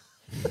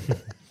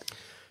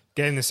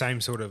 Getting the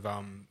same sort of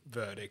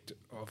verdict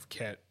of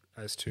Ket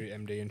as to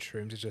MD and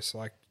shrooms, it just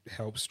like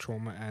helps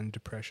trauma and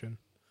depression,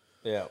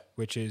 Yeah.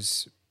 which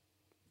is,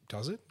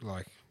 does it?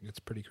 Like, it's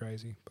pretty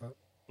crazy, but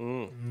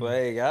Well,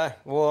 there you go.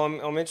 Well,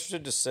 I'm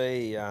interested to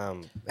see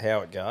how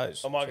it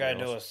goes. I might go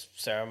do a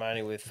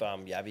ceremony with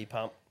Yabby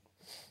Pump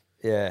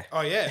Yeah.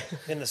 oh yeah,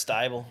 in the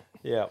stable.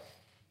 Yeah.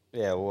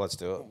 Yeah, well, let's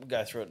do it. We'll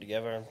go through it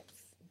together and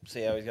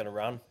see how he's going to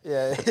run.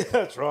 Yeah,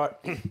 that's right.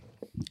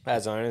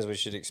 As owners, we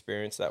should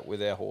experience that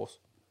with our horse.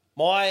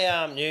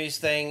 My news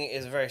thing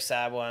is a very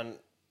sad one.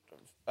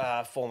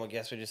 Former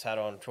guest we just had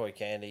on, Troy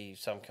Candy,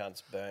 some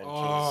cunts burned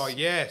oh his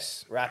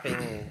yes,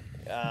 wrapping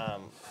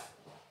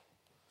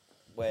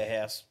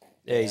warehouse.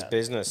 Yeah, his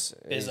business.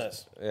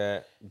 Business. Yeah,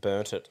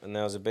 burnt it. And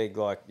there was a big,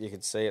 like, you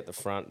could see at the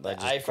front, they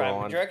just A-frame.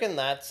 grind. Do you reckon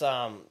that's...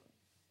 I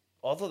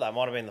thought that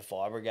might have been the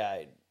Fire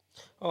Brigade.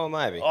 Oh,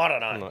 maybe. I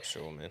don't know. I'm not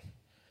sure, man.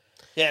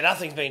 Yeah,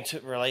 nothing's been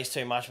released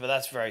too much, but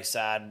that's very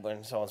sad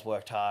when someone's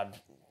worked hard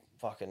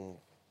fucking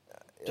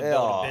to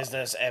build a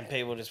business and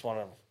people just want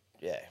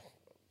to,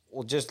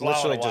 Well, just blow it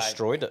literally away.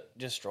 destroyed it.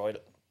 destroyed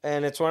it.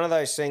 And it's one of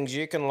those things,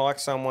 you can like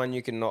someone,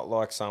 you can not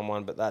like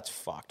someone, but that's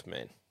fucked,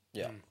 man.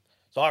 Yeah.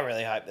 So I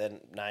really hope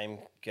that name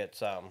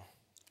gets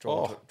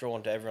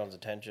drawn to everyone's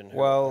attention.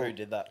 Who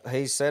did that?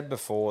 He said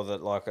before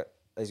that like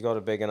he's got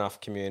a big enough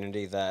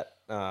community that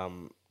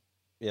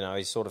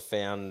he's sort of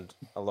found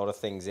a lot of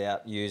things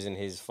out using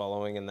his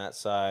following and that.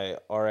 So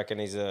I reckon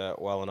he's a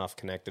well enough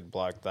connected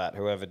bloke that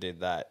whoever did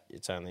that,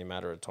 it's only a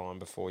matter of time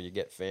before you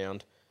get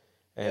found.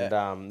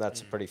 And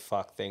that's a pretty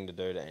fucked thing to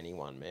do to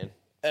anyone, man.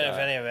 And if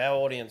any of our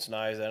audience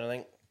knows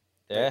anything,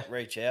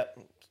 reach out.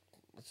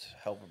 Let's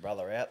help a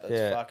brother out.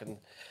 That's fucking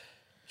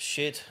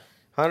shit.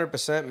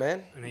 100%,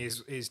 man. And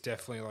he's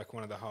definitely like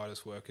one of the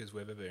hardest workers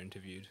we've ever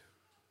interviewed.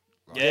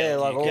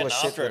 Like all the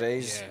shit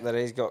that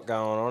he's got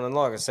going on. And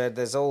like I said,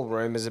 there's all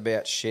rumours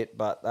about shit,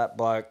 but that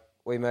bloke,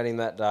 we met him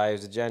that day. He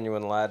was a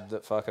genuine lad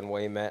that fucking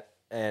we met.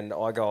 And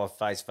I go off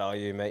face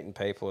value meeting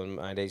people, and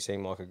mate, he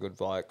seemed like a good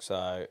bloke.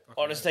 So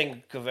I just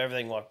think of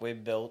everything like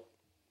we've built,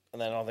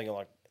 and then I think of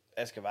like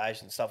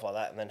excavation, stuff like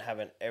that, and then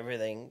having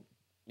everything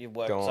you've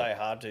worked so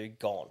hard to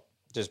gone.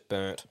 Just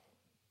burnt.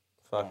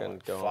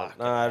 Fucking gone.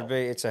 No,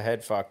 it's a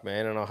head fuck,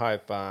 man, and I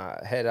hope,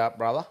 head up,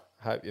 brother.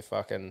 I hope you're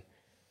fucking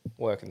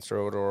working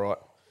through it all right.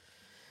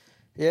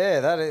 Yeah,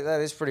 that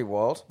is pretty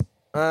wild.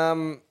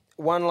 One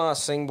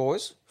last thing,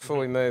 boys, before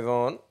we move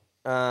on.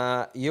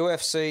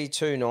 UFC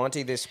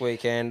 290 this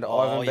weekend.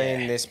 I haven't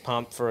been this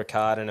pumped for a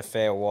card in a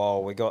fair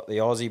while. We got the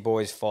Aussie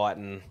boys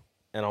fighting,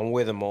 and I'm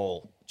with them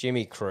all.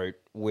 Jimmy Crute,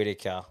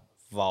 Whittaker,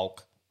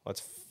 Volk.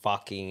 Let's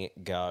fucking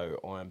go.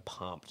 I'm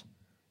pumped.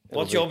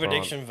 What's your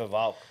prediction for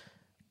Volk?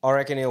 I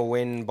reckon he'll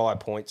win by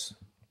points.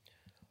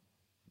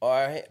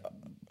 I'm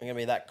going to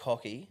be that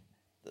cocky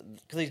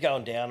because he's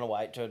going down a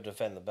weight to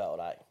defend the belt,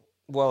 eh?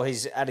 Well,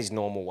 he's at his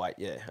normal weight,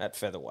 at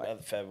featherweight. At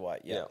the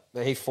featherweight, yeah.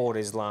 He fought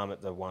Islam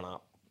at the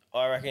 1-up.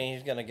 I reckon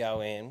he's going to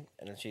go in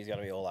and she's going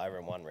to be all over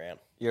in one round.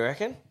 You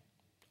reckon?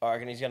 I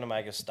reckon he's going to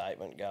make a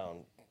statement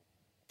going,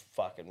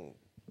 fucking,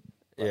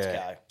 let's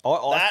go.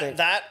 I think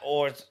that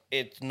or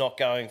it's not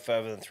going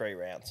further than 3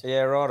 rounds.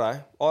 Yeah,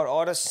 righto.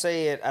 I just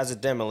see it as a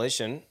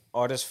demolition.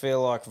 I just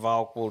feel like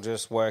Volk will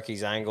just work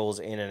his angles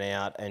in and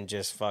out and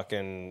just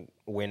fucking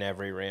win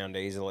every round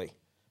easily.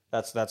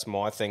 That's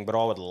my thing, but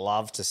I would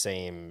love to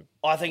see him.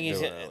 I think he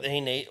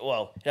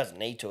doesn't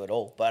need to at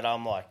all, but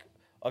I'm like,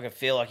 I can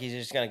feel like he's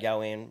just going to go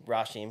in,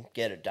 rush him,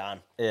 get it done,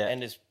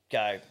 and just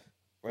go.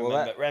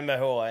 Remember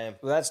who I am.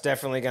 Well, that's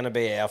definitely going to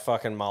be our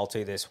fucking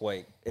multi this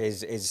week.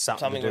 Is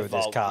something to do with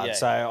this card. Yeah.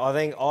 So I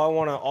think I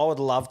would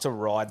love to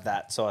ride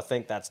that. So I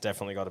think that's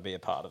definitely got to be a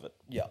part of it.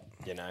 Yeah,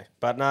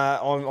 But no,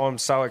 I'm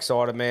so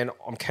excited, man.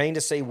 I'm keen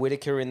to see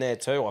Whittaker in there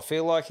too. I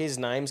feel like his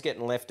name's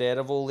getting left out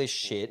of all this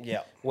shit.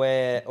 Yeah.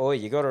 Where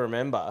you got to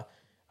remember,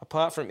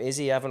 apart from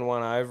Izzy having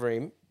one over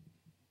him,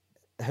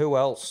 who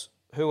else?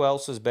 Who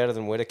else is better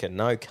than Whittaker?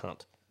 No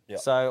cunt. Yep.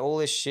 So all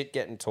this shit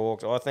getting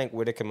talked, I think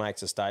Whittaker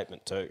makes a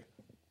statement too.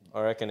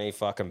 I reckon he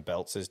fucking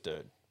belts this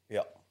dude.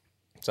 Yep.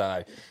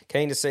 So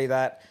keen to see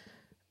that.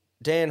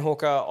 Dan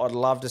Hooker, I'd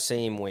love to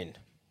see him win.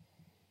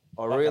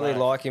 I really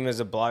like him as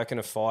a bloke and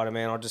a fighter,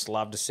 man. I'd just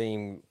love to see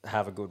him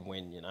have a good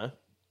win,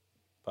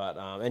 But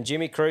and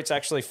Jimmy Crute's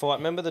actually fight.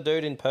 Remember the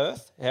dude in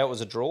Perth? How it was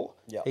a draw?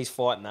 Yep. He's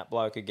fighting that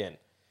bloke again.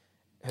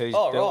 Who's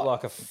built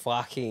like a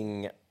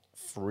fucking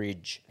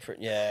fridge.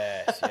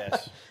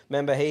 Yes.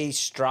 Remember, he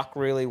struck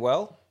really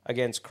well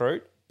against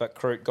Crute, but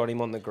Crute got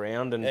him on the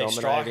ground and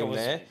dominated him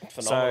there.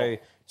 Phenomenal.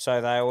 So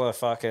they were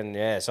fucking,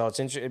 So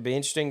it'd be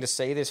interesting to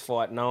see this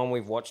fight, knowing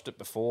we've watched it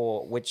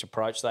before, which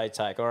approach they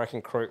take. I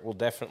reckon Crute will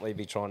definitely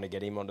be trying to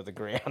get him onto the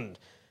ground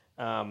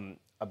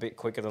a bit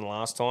quicker than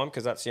last time,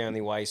 because that's the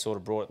only way he sort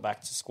of brought it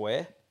back to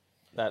square.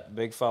 That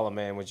big fella,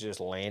 man, was just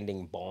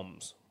landing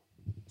bombs.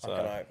 So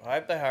I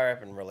hope they hurry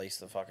up and release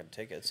the fucking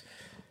tickets.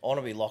 I want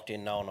to be locked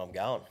in knowing I'm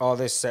going. Oh,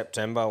 this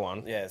September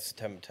one? Yeah, it's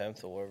September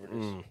 10th or whatever it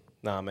is.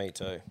 Nah, me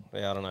too.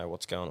 Yeah, I don't know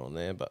what's going on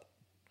there, but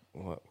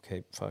we'll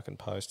keep fucking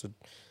posted.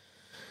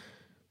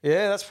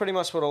 Yeah, that's pretty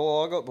much what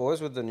all I got, boys,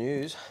 with the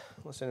news.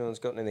 Unless anyone's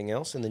got anything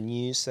else in the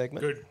news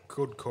segment.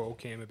 Good call,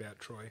 Cam, about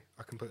Troy.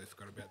 I completely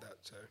forgot about that.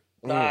 So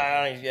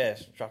No,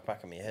 struck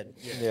back in my head.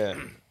 Yeah.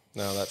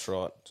 No, that's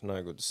right. It's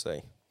no good to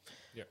see.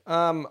 Yep.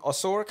 I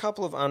saw a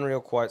couple of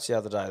unreal quotes the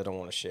other day that I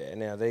want to share.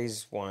 Now,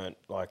 these won't,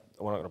 we're not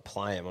going to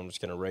play them. I'm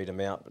just going to read them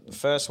out. But the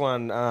first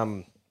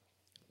one,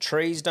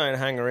 trees don't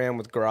hang around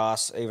with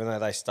grass even though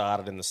they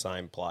started in the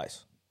same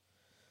place.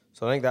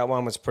 So I think that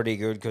one was pretty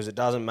good, because it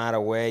doesn't matter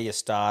where you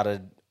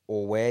started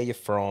or where you're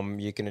from,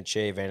 you can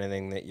achieve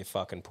anything that you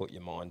fucking put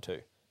your mind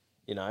to.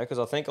 Because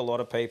I think a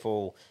lot of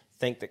people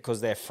think that because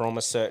they're from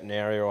a certain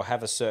area or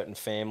have a certain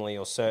family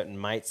or certain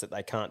mates that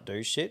they can't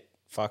do shit.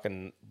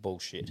 Fucking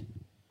bullshit.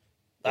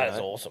 That is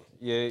awesome.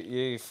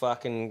 You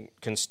fucking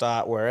can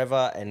start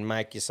wherever and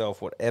make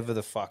yourself whatever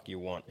the fuck you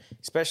want.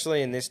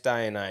 Especially in this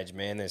day and age,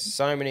 man. There's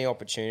so many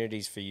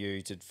opportunities for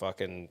you to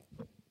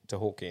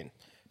hook in.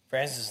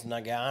 Francis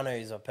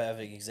Ngannou is a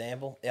perfect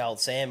example. The old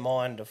Sam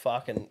Mine, the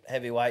fucking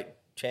heavyweight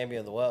champion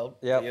of the world,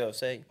 the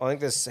UFC. I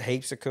think there's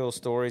heaps of cool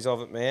stories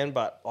of it, man,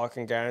 but I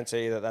can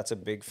guarantee that that's a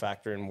big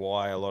factor in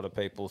why a lot of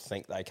people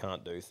think they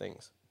can't do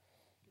things,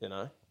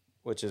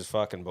 which is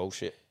fucking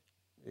bullshit.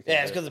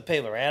 Yeah, it's because the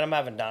people around them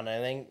haven't done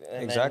anything.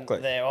 And Exactly.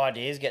 then their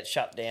ideas get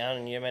shut down,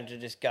 and you're meant to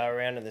just go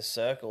around in this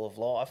circle of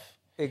life.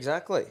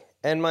 Exactly.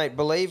 And, mate,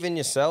 believe in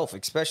yourself,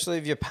 especially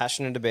if you're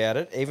passionate about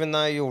it. Even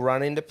though you'll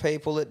run into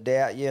people that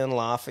doubt you and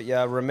laugh at you,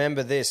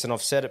 remember this, and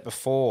I've said it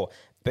before,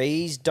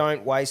 bees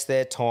don't waste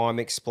their time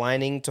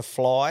explaining to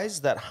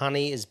flies that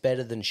honey is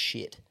better than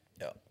shit.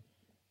 Yeah.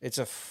 It's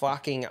a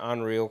fucking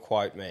unreal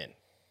quote, man.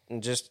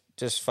 And just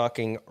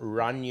fucking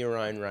run your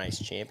own race,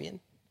 champion.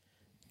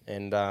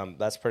 And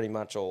that's pretty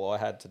much all I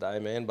had today,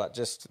 man. But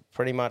just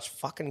pretty much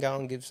fucking go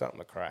and give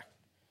something a crack.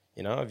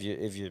 You know, if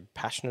you're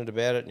passionate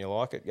about it and you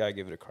like it, go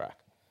give it a crack.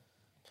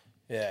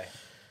 Yeah.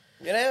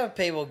 You know how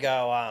people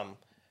go,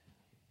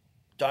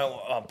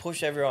 don't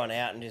push everyone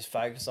out and just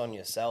focus on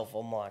yourself?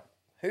 I'm like,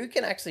 who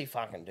can actually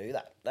fucking do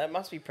that? That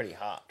must be pretty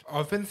hard.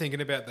 I've been thinking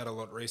about that a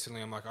lot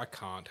recently. I'm like, I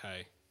can't,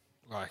 hey.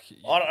 Like,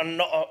 I'm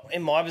not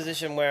in my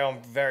position where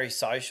I'm very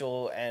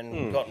social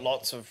and got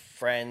lots of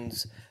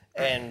friends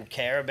and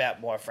care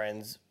about my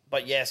friends.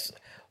 But yes,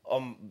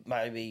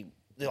 maybe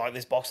like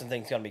this boxing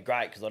thing's going to be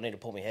great because I need to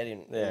pull my head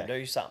in and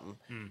do something.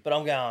 But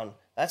I'm going,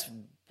 that's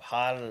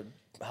harder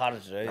to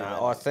do.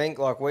 No, I think,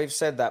 like we've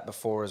said that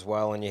before as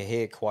well, and you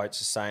hear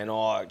quotes saying,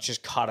 oh,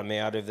 just cut them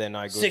out if they're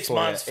no good 6 for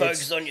months, you.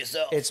 focus on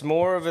yourself. It's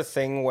more of a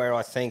thing where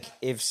I think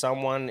if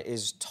someone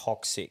is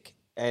toxic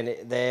and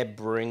they're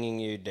bringing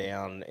you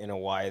down in a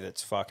way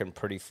that's fucking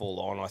pretty full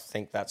on, I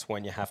think that's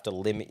when you have to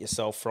limit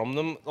yourself from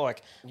them.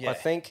 Like, I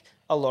think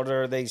a lot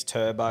of these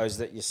turbos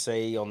that you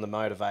see on the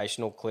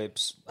motivational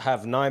clips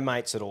have no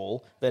mates at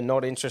all. They're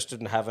not interested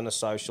in having a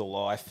social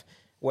life.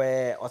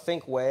 Where I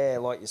think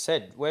like you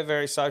said, we're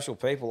very social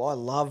people. I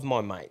love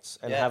my mates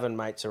and having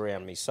mates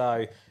around me.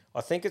 So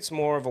I think it's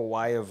more of a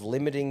way of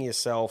limiting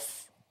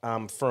yourself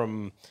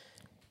from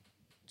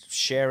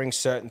sharing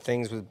certain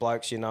things with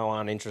blokes you know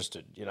aren't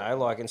interested. You know,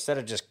 like instead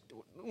of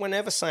we're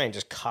never saying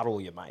just cut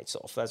all your mates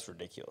off. That's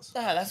ridiculous.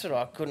 No, that's what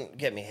I couldn't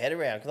get my head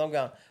around because I'm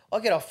going, I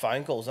get off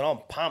phone calls and I'm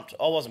pumped.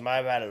 I wasn't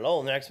motivated at all.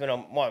 And the next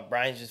minute, my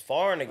brain's just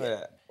firing again.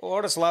 Yeah. Well,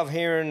 I just love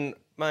hearing,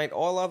 mate,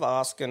 I love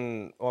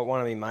asking like,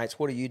 one of my mates,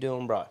 what are you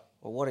doing, bro?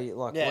 Or what are you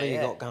what do you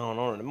got going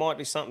on? And it might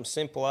be something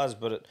simple as,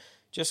 but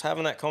just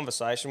having that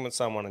conversation with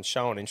someone and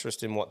showing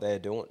interest in what they're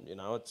doing, you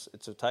know,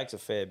 it takes a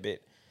fair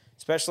bit.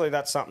 Especially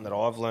that's something that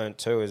I've learned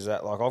too, is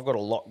that like I've got a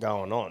lot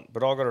going on,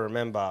 but I've got to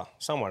remember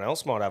someone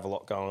else might have a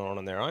lot going on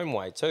in their own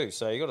way too.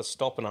 So you got to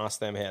stop and ask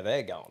them how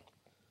they're going.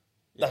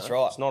 That's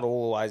right. It's not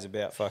always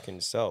about fucking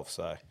yourself.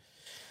 So,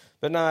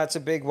 but no, it's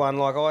a big one.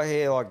 Like I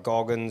hear like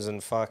Goggins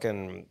and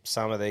fucking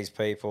some of these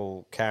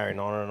people carrying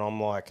on, and I'm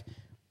like,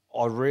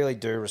 I really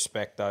do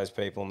respect those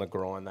people and the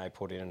grind they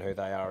put in and who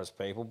they are as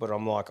people. But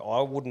I'm like,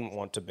 I wouldn't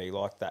want to be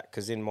like that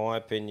because, in my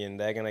opinion,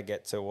 they're going to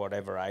get to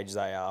whatever age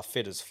they are,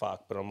 fit as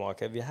fuck. But I'm like,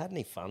 have you had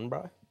any fun,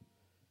 bro?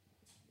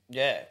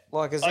 Yeah.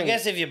 Like, I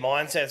guess if your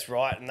mindset's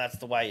right and that's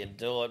the way you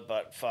do it,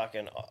 but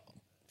fucking,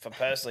 for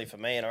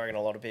me, and I reckon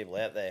a lot of people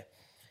out there,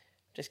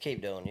 just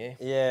keep doing you.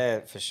 Yeah,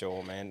 for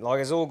sure, man. Like,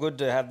 it's all good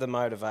to have the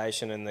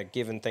motivation and the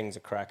giving things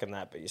a crack and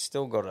that, but you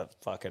still got to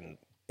fucking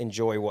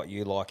enjoy what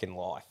you like in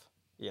life,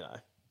 you know?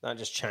 Don't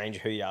just change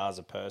who you are as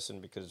a person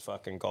because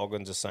fucking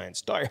Goggins are saying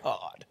stay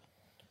hard.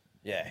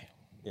 Yeah.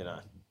 You know.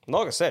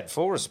 Like I said,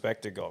 full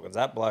respect to Goggins.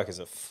 That bloke is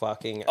a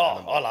fucking Oh,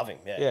 animal. I love him,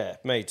 yeah. Yeah,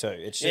 me too.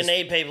 It's just, You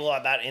need people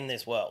like that in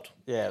this world.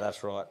 yeah,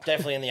 that's right.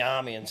 Definitely in the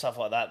army and stuff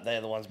like that.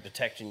 They're the ones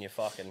protecting your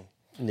fucking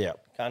Yeah.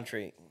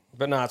 country.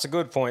 But no, it's a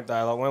good point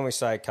though. Like when we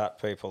say cut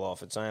people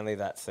off, it's only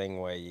that thing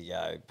where you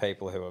go,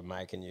 people who are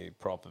making you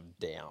proper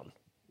down,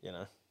 you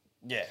know?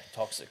 Yeah,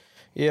 toxic.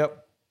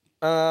 Yep.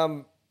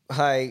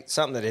 Hey,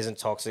 something that isn't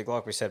toxic,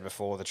 like we said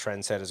before, the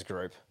Trendsetters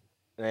group.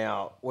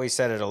 Now, we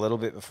said it a little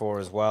bit before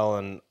as well,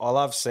 and I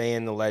love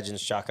seeing the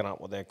legends chucking up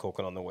what they're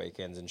cooking on the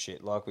weekends and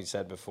shit. Like we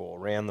said before,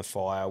 around the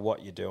fire,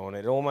 what you're doing.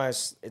 It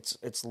almost,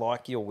 it's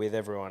like you're with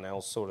everyone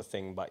else sort of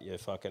thing, but you're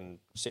fucking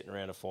sitting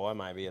around a fire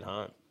maybe at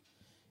home.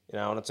 You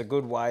know, and it's a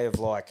good way of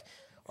like,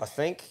 I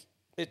think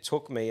it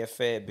took me a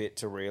fair bit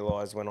to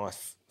realise when I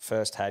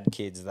first had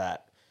kids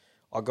that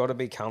I got to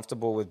be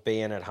comfortable with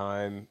being at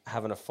home,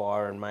 having a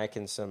fire and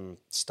making some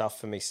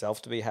stuff for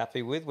myself to be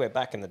happy with, where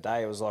back in the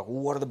day it was like, well,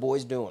 what are the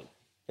boys doing?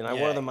 You know,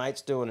 what are the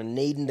mates doing and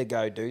needing to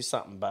go do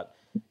something? But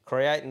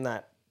creating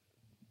that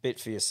bit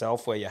for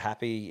yourself where you're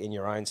happy in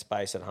your own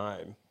space at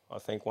home, I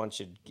think once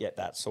you get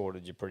that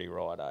sorted, you're pretty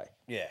right, eh?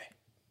 Yeah.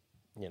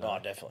 You know?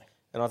 Oh, definitely.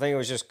 And I think it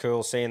was just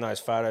cool seeing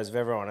those photos of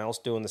everyone else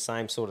doing the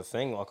same sort of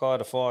thing. Like I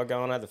had a fire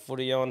going, I had the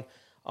footy on.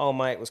 Oh,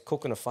 mate was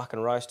cooking a fucking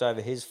roast over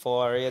his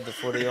fire. He had the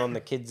footy on, the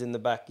kids in the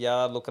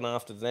backyard looking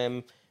after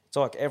them. It's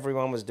like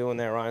everyone was doing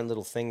their own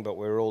little thing, but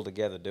we were all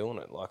together doing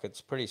it. Like, it's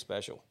pretty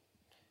special.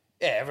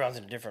 Yeah, everyone's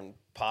in a different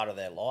part of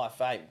their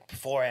life, eh?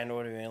 Beforehand, it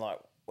would have been like,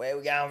 where are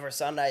we going for a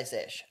Sunday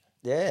sesh?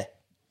 Yeah.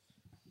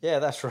 Yeah,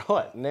 that's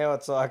right. Now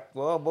it's like,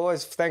 well,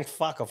 boys, thank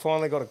fuck, I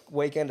finally got a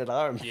weekend at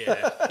home.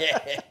 yeah.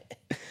 Yeah.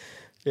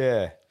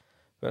 Yeah.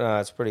 But no,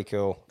 it's pretty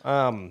cool.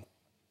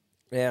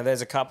 Yeah,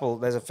 there's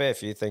a fair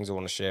few things I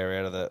want to share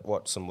out of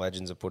what some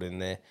legends have put in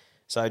there.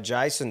 So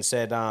Jason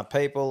said,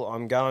 people,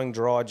 I'm going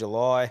dry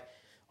July.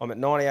 I'm at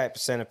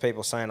 98% of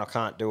people saying I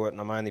can't do it, and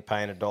I'm only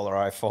paying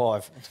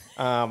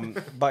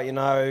 $1.05. But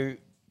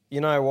you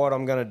know what?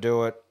 I'm going to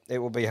do it. It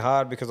will be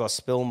hard because I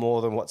spill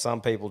more than what some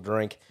people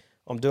drink.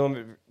 I'm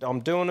doing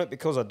it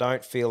because I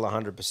don't feel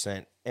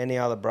 100%. Any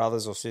other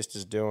brothers or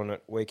sisters doing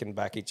it, we can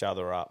back each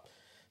other up.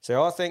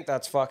 So I think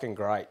that's fucking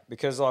great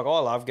because like I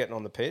love getting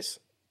on the piss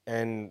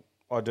and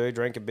I do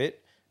drink a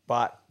bit.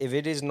 But if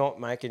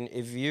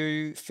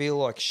you feel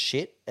like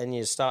shit and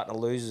you're starting to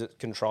lose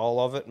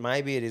control of it,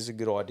 maybe it is a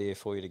good idea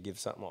for you to give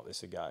something like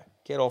this a go.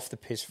 Get off the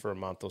piss for a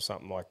month or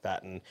something like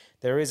that. And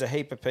there is a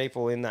heap of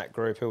people in that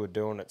group who are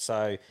doing it.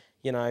 So,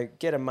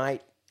 get a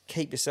mate,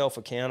 keep yourself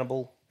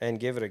accountable and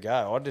give it a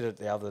go. I did it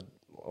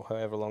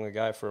however long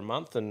ago for a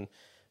month and,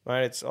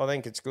 mate, I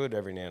think it's good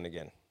every now and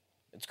again.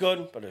 It's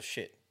good, but it's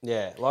shit.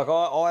 Yeah, like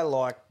I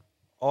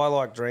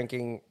like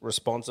drinking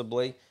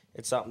responsibly.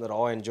 It's something that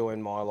I enjoy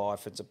in my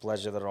life. It's a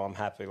pleasure that I'm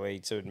happy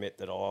to admit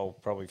that I'll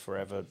probably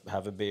forever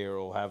have a beer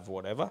or have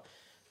whatever.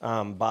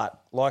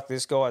 But like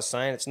this guy's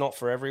saying, it's not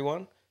for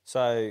everyone.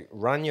 So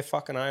run your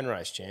fucking own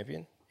race,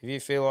 champion. If you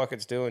feel like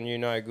it's doing you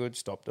no good,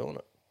 stop doing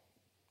it.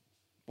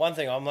 One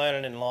thing I'm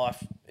learning in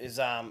life is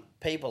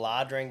people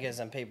are drinkers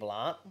and people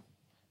aren't.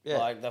 Yeah.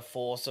 Like the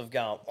force of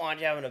going, why aren't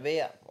you having a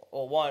beer?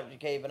 Or why aren't you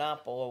keeping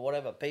up? Or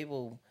whatever.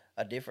 People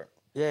are different.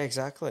 Yeah,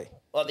 exactly.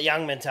 Like the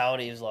young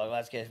mentality is like,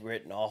 let's get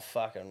written off,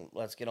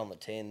 let's get on the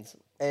tins.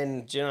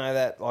 And do you know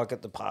that, like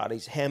at the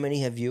parties, how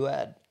many have you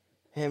had?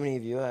 How many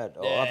have you had?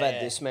 Oh, I've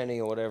had this many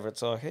or whatever.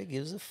 It's like, who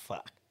gives a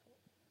fuck?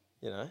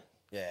 Yeah,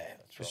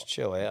 that's Just right.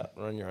 chill out,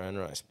 run your own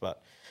race.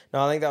 But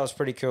no, I think that was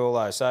pretty cool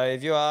though. So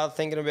if you are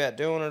thinking about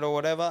doing it or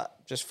whatever,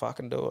 just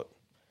fucking do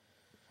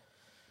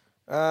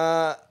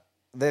it.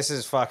 This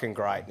is fucking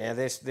great. Now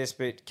this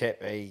bit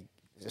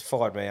just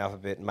fired me up a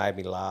bit and made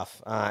me laugh.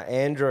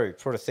 Andrew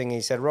put a thing, he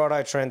said,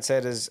 righto,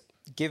 trendsetters,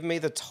 give me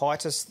the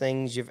tightest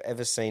things you've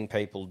ever seen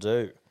people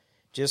do.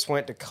 Just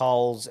went to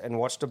Coles and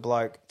watched a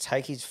bloke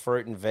take his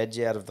fruit and veg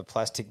out of the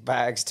plastic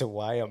bags to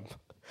weigh them.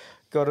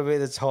 Got to be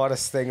the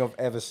tightest thing I've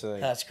ever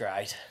seen. That's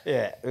great.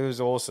 Yeah, it was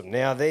awesome.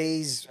 Now,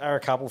 these are a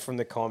couple from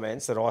the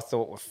comments that I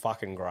thought were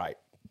fucking great.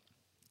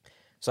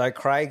 So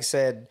Craig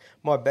said,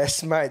 my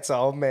best mate's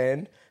old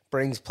man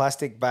brings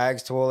plastic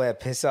bags to all our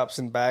piss-ups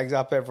and bags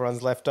up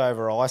everyone's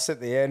leftover ice at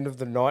the end of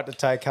the night to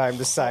take home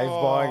to save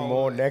buying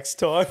more next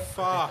time.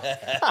 Fuck,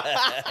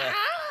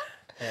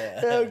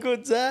 How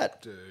good's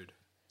that? dude.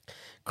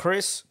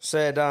 Chris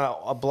said,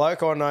 a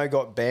bloke I know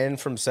got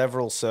banned from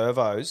several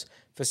servos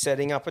for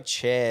setting up a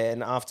chair,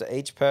 and after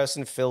each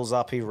person fills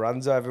up, he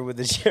runs over with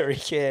a jerry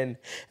can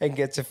and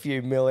gets a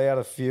few mil out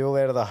of fuel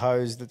out of the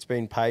hose that's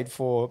been paid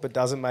for, but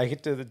doesn't make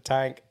it to the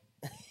tank.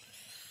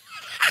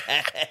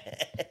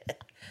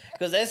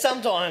 Because there's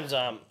sometimes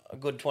a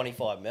good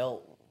 25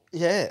 mil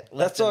Yeah,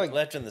 left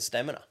in the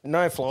stamina.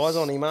 no flies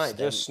on him, mate.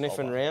 Just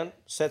sniffing bobber. around,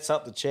 sets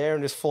up the chair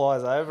and just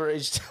flies over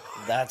each time.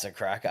 That's a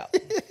cracker.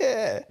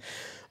 Yeah.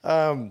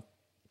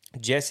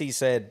 Jesse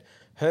said,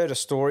 heard a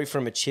story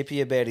from a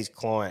chippy about his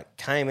client,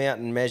 came out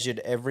and measured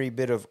every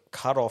bit of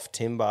cut-off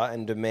timber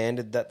and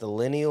demanded that the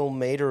lineal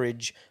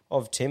meterage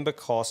of timber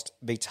cost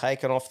be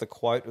taken off the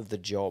quote of the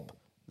job.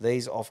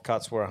 These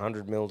offcuts were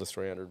 100 mil to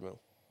 300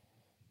 mil.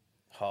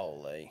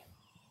 Holy.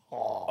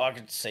 I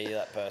could see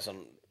that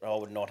person. I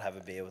would not have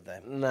a beer with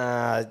them.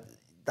 Nah,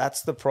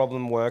 that's the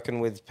problem working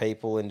with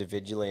people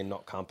individually and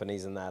not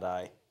companies and that,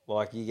 eh?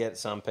 Like, you get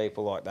some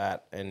people like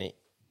that, and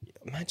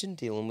imagine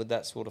dealing with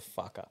that sort of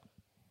fucker.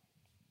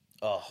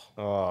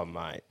 Oh,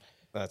 mate.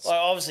 That's... Like,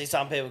 obviously,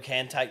 some people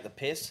can take the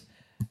piss,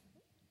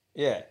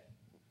 Yeah.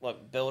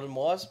 like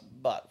building-wise,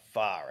 but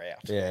far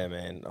out. Yeah,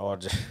 man.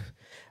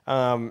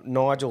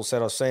 Nigel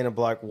said, I've seen a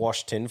bloke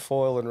wash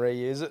tinfoil and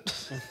reuse it.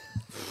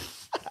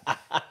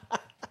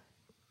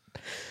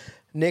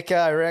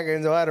 Nico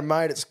reckons, I had a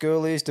mate at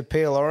school who used to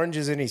peel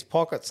oranges in his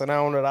pockets and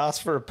no one would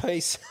ask for a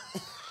piece.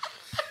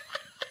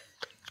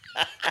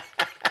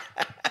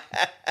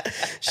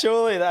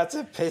 Surely that's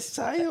a piss,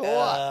 eh?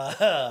 What?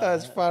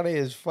 That's funny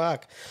as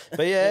fuck.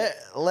 But yeah,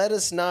 let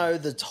us know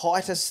the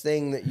tightest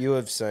thing that you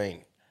have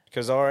seen.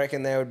 Because I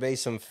reckon there would be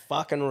some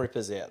fucking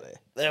rippers out there.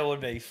 There would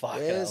be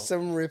fucking hell. There's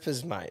some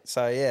rippers, mate.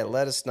 So yeah,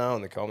 let us know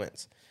in the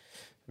comments.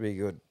 It'd be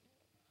good.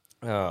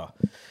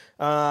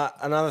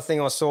 Another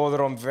thing I saw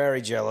that I'm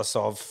very jealous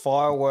of,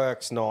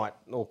 fireworks night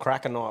or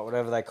cracker night,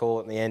 whatever they call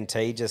it in the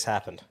NT, just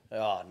happened.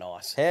 Oh,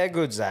 nice. How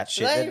good's that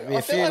shit? There'd be I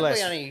a feel few like less.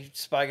 we only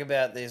spoke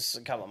about this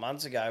a couple of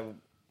months ago.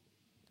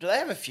 Do they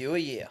have a few a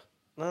year?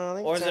 No, I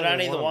think Or it's is it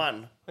only the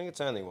one? I think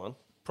it's only one.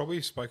 Probably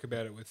spoke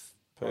about it with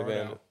Per Rido.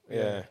 band.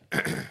 Yeah.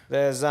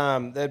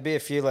 There'd be a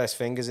few less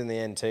fingers in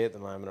the NT at the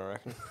moment, I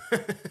reckon.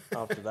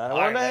 After that.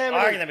 I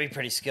reckon they'd be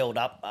pretty skilled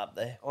up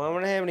there. I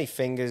wonder how many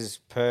fingers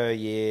per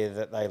year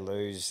that they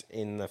lose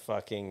in the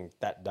fucking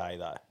that day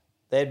though.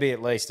 There'd be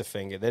at least a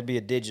finger. There'd be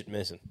a digit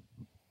missing.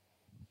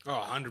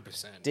 Oh,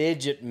 100%.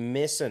 Digit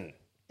missing.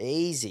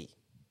 Easy.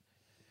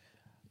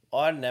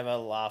 I'd never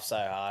laugh so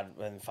hard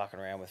when fucking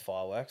around with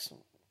fireworks.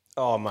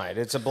 Oh mate,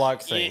 it's a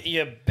bloke thing.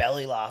 You're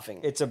belly laughing.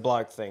 It's a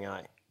bloke thing,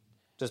 eh?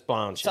 Just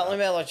blowing shit Something up.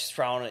 about like just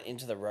throwing it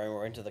into the room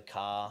or into the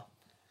car.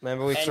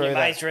 Remember we And threw your that.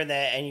 mates are in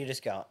there, and you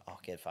just go, "Oh,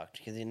 get fucked,"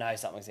 because you know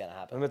something's going to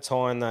happen. Remember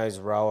tying those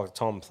roller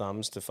Tom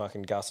Thumbs to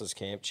fucking Gus's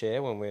camp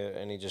chair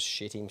and he just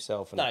shit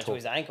himself. And No, to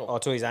his ankle. Oh,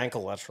 to his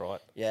ankle. That's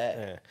right.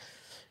 Yeah.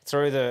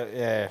 Through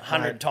the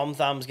 100 mate. Tom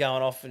Thumbs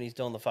going off, and he's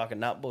doing the fucking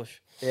nut bush.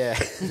 Yeah,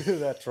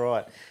 that's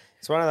right.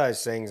 It's one of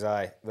those things,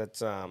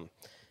 But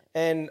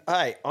and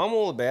hey, I'm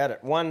all about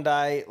it. One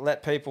day,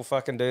 let people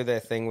fucking do their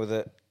thing with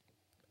it.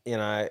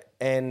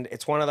 And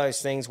it's one of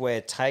those things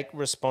where take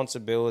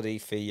responsibility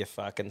for your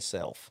fucking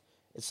self.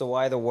 It's the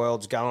way the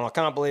world's going. I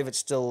can't believe it's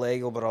still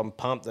legal, but I'm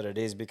pumped that it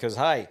is because,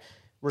 hey,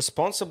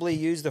 responsibly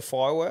use the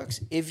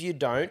fireworks. If you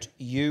don't,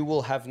 you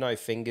will have no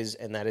fingers,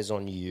 and that is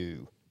on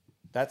you.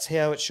 That's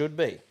how it should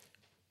be.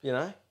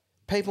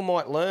 People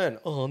might learn,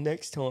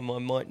 next time I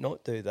might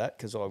not do that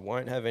because I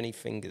won't have any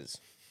fingers.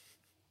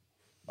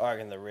 I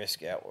reckon the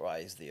risk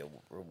outweighs the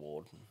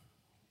reward.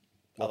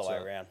 Other way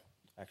around,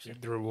 actually.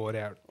 The reward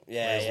out.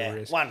 Yeah. The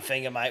risk. 1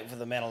 finger, mate, for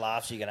the amount of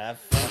laughs you can have.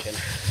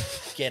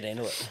 Fucking get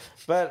into it.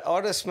 But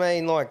I just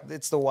mean, like,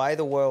 it's the way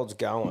the world's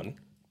going.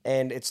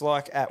 And it's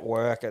like at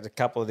work at a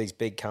couple of these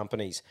big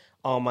companies.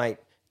 Oh, mate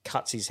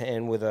cuts his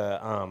hand with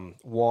a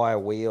wire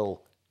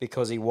wheel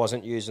because he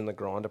wasn't using the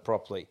grinder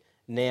properly.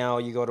 Now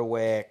you got to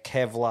wear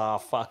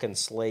Kevlar fucking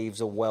sleeves,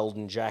 a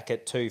Weldon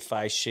jacket, 2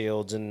 face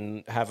shields,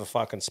 and have a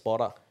fucking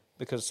spotter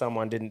because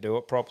someone didn't do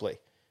it properly.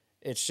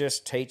 It's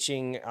just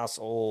teaching us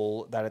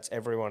all that it's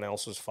everyone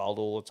else's fault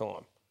all the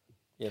time.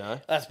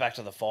 That's back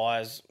to the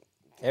fires.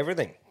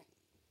 Everything.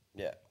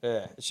 Yeah.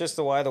 Yeah, it's just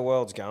the way the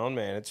world's going,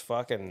 man. It's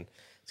going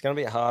to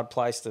be a hard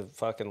place to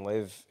fucking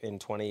live in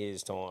 20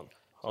 years' time.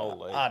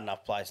 Holy. Hard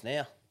enough place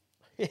now.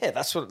 Yeah,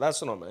 that's what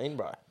I mean,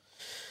 bro.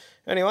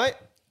 Anyway,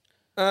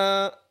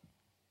 now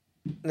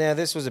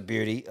this was a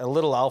beauty. A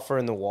little alpha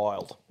in the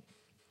wild.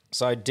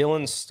 So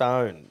Dylan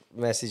Stone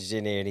messaged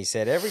in here and he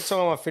said, every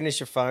time I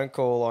finish a phone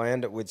call, I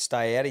end it with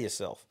stay out of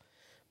yourself.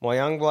 My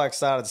young bloke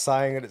started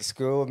saying it at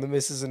school and the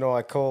missus and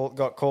I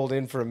got called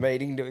in for a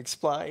meeting to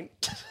explain.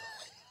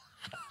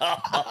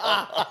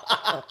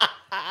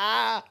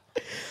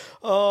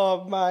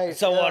 Oh, mate.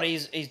 So what?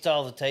 He's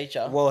told the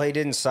teacher. Well, he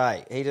didn't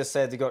say. He just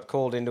said they got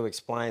called in to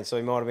explain. So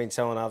he might have been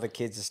telling other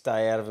kids to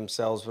stay out of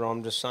themselves. But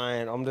I'm just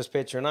saying, I'm just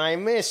picturing, hey,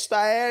 miss,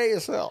 stay out of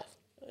yourself.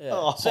 Yeah.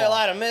 Oh. See you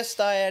later, miss.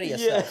 Stay out of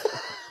yourself. Yeah.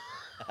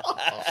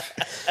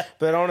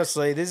 But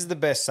honestly, this is the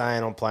best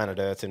saying on planet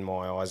Earth in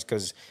my eyes.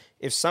 Because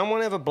if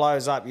someone ever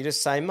blows up, you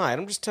just say, mate,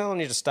 I'm just telling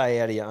you to stay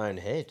out of your own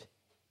head.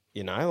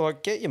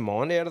 Like get your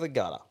mind out of the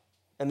gutter.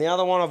 And the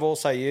other one I've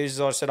also used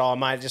is I said, oh,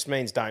 mate, it just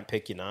means don't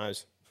pick your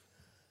nose.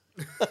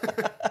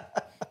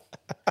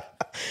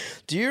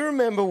 Do you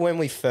remember when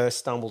we first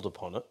stumbled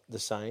upon it, the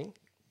saying?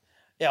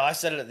 Yeah, I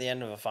said it at the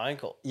end of a phone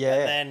call. Yeah.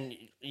 And then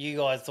you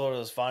guys thought it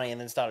was funny and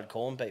then started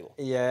calling people.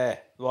 Yeah.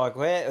 Like,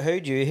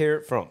 who'd you hear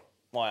it from?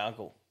 My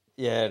uncle.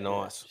 Yeah,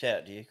 nice. Shout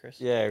out to you,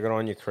 Chris. Yeah, good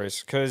on you,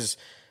 Chris. Because,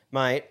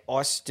 mate,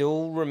 I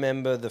still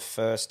remember the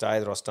first day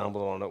that I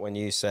stumbled on it when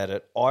you said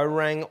it. I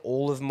rang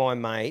all of my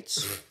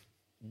mates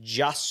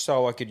just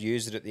so I could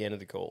use it at the end of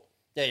the call.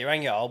 Yeah, you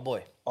rang your old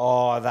boy.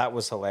 Oh, that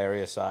was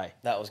hilarious, eh?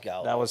 That was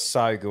gold. That was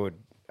so good.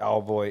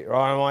 Oh, boy.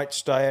 Right, mate,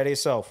 stay out of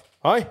yourself.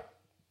 Hey?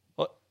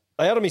 What?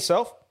 Out of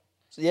myself?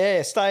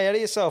 Yeah, stay out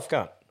of yourself,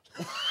 cunt.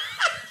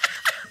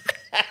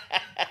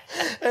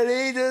 And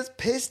he just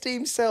pissed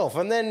himself.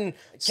 And then...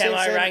 Camo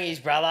rang his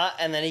brother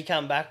and then he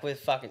come back with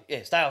fucking...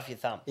 Yeah, stay off your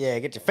thumb. Yeah,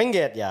 get your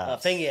finger out your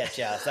ass. Finger out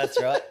your ass,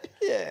 that's right.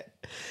 Yeah.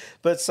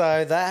 But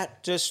so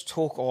that just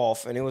took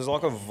off and it was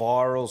like a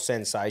viral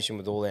sensation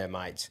with all our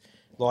mates.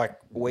 Like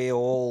it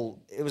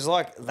was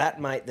like that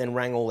mate then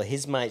rang all of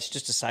his mates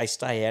just to say,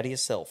 stay out of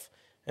yourself.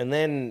 And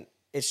then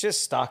it's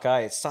just stuck, eh?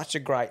 It's such a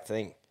great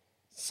thing.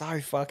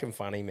 So fucking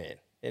funny, man.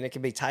 And it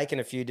can be taken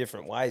a few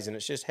different ways and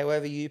it's just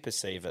however you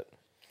perceive it.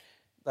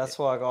 That's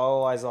why I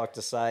always like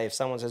to say, if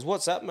someone says,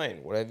 what's that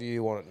mean? Whatever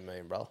you want it to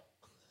mean, brother.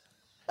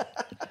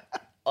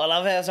 I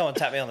love how someone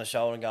tapped me on the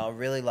shoulder and go, I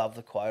really love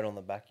the quote on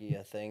the back of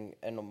your thing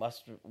and I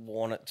must have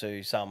worn it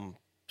to some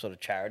sort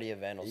of charity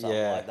event or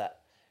something like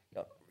that.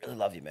 I really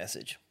love your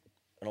message.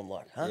 And I'm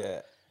like, huh?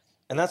 Yeah.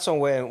 And that's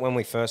when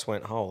we first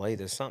went, holy,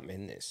 there's something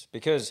in this.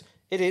 Because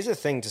it is a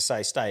thing to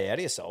say stay out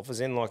of yourself,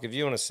 as in like if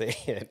you want to see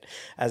it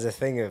as a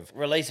thing of...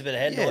 Release a bit of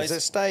head noise. So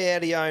stay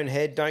out of your own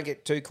head, don't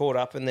get too caught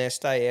up in there,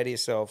 stay out of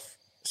yourself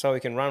so we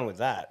can run with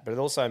that. But it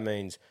also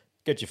means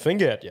get your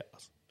finger out your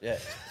ass. Yeah,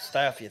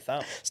 stay off your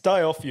thumb.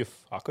 Stay off your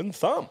fucking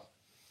thumb.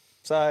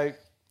 So,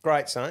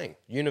 great saying.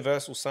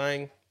 Universal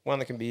saying, one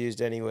that can be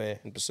used anywhere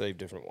and perceived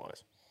different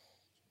ways.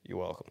 You're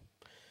welcome.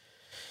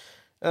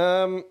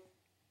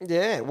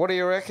 Yeah, what do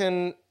you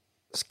reckon?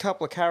 Just a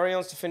couple of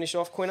carry-ons to finish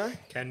off, Quino?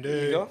 Can You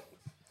do. got?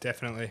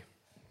 Definitely.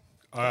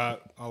 I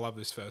love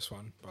this first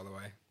one, by the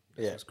way.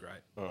 This was great.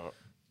 All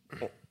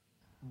right.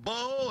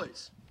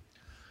 Boys,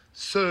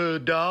 Sir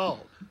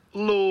Dahl,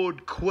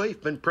 Lord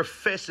Queef and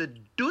Professor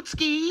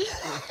Dutski.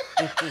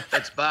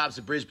 That's Barb's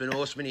the Brisbane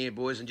Horseman here,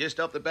 boys. And just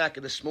off the back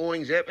of this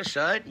morning's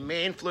episode,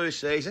 man flu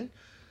season,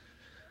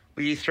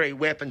 well, you three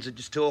weapons are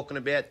just talking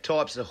about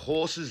types of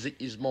horses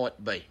that yous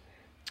might be.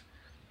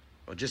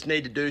 I just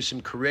need to do some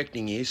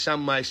correcting here.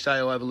 Some may say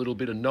I have a little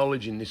bit of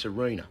knowledge in this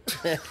arena.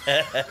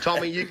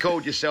 Tommy, you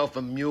called yourself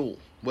a mule.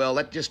 Well,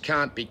 that just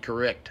can't be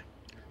correct.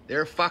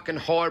 They're a fucking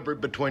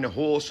hybrid between a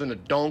horse and a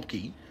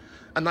donkey,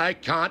 and they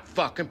can't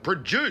fucking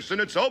produce,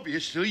 and it's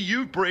obviously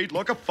you breed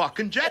like a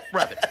fucking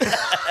jackrabbit.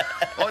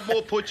 I'd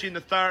more put you in the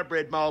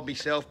thoroughbred mould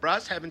myself,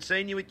 Bruss. Haven't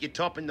seen you at your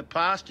top in the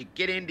past. You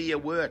get into your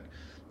work.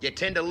 You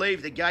tend to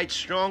leave the gate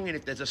strong, and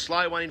if there's a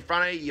slow one in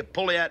front of you, you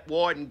pull out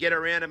wide and get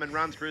around them and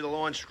run through the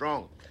line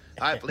strong.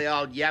 Hopefully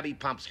old Yabby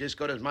Pump's just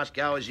got as much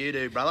go as you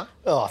do, brother.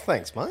 Oh,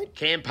 thanks, mate.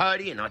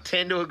 Campodian, I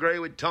tend to agree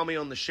with Tommy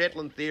on the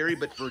Shetland theory,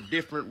 but for a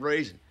different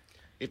reason.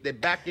 If they're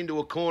backed into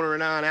a corner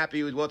and aren't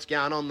happy with what's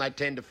going on, they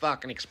tend to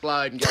fucking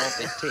explode and go off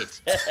their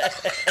tits.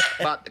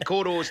 But the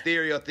quarter horse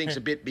theory, I think's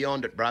a bit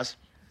beyond it, Bruss.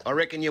 I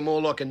reckon you're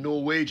more like a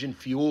Norwegian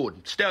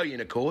fjord.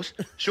 Stallion, of course.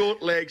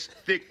 Short legs,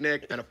 thick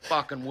neck, and a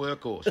fucking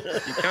workhorse.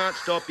 You can't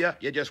stop you.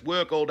 You just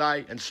work all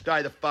day and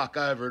stay the fuck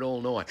over it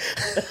all night.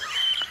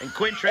 And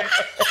Quintrex,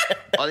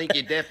 I think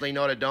you're definitely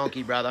not a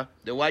donkey, brother.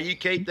 The way you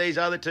keep these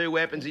other two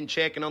weapons in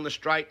check and on the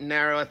straight and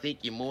narrow, I think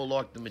you're more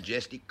like the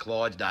majestic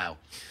Clydesdale.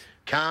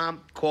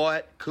 Calm,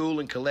 quiet,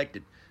 cool and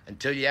collected.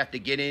 Until you have to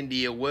get into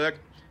your work,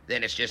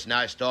 then it's just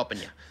no stopping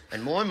you.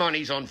 And my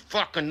money's on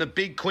fucking the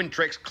big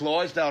Quintrex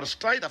Clydesdale to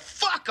stay the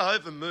fuck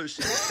over Moose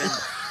in December.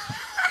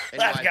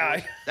 Anyway, Let's go.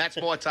 boys, that's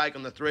my take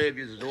on the three of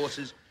you as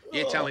horses.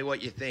 You tell me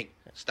what you think.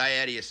 Stay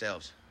out of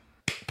yourselves.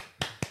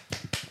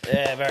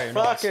 Yeah, very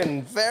nice.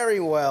 Fucking very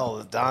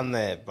well done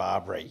there,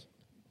 Barbary.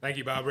 Thank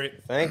you, Barbary.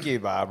 Thank you,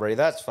 Barbary.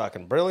 That's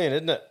fucking brilliant,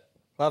 isn't it?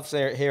 Love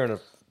hearing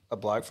a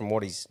bloke from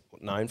what he's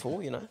known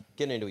for, you know,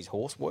 getting into his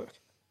horse work.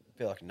 I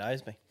feel like he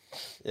knows me.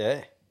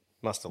 Yeah,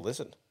 must have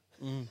listened.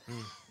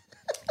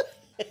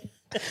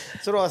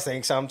 That's what I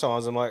think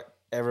sometimes. I'm like,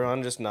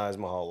 everyone just knows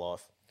my whole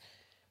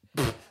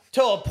life.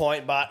 To a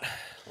point, but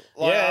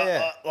like,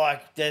 Yeah.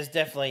 like there's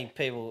definitely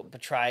people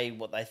portray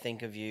what they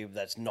think of you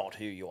that's not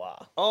who you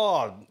are.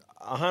 Oh,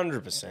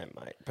 100%,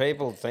 mate.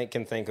 People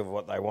can think of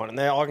what they want. And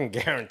now I can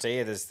guarantee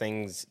you there's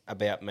things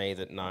about me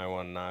that no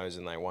one knows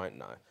and they won't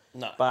know.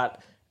 No.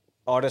 But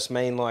I just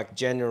mean like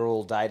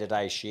general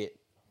day-to-day shit.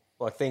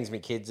 Like things my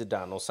kids have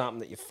done or something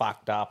that you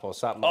fucked up or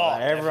something like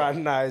that.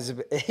 Everyone knows,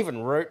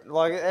 even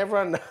like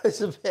everyone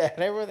knows about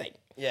everything.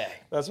 Yeah.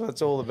 That's what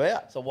it's all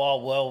about. It's a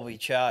wild world we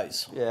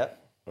chose. Yeah.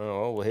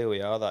 Oh, well, here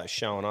we are, though,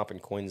 showing up in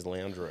Quinn's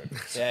lounge room.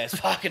 Yeah, it's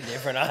fucking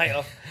different,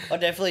 eh? I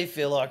definitely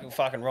feel like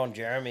fucking Ron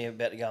Jeremy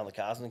about to go on the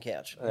Carson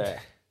couch. Yeah.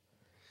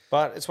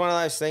 But it's one of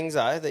those things,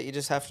 though, that you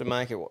just have to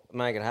make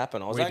it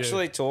happen. I was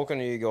actually talking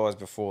to you guys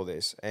before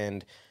this,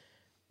 and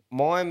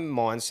my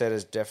mindset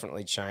has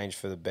definitely changed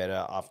for the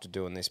better after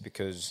doing this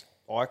because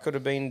I could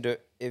have been...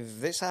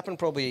 if this happened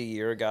probably a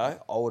year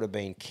ago, I would have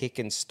been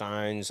kicking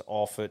stones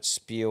off it,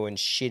 spewing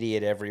shitty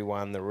at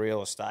everyone, the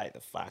real estate, the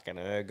fucking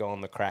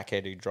ergon, the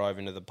crackhead who drove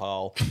into the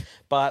pole.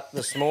 But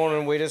this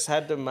morning we just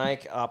had to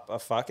make up a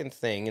fucking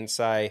thing and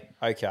say,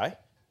 okay,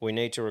 we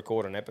need to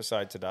record an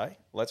episode today.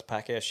 Let's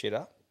pack our shit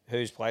up.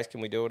 Whose place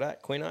can we do it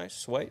at? Quino's?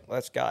 Sweet,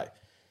 let's go.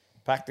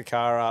 Pack the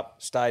car up,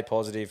 stay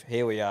positive.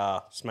 Here we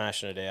are,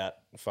 smashing it out.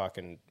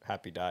 Fucking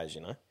happy days,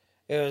 you know?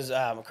 It was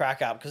a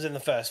crack up because in the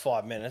first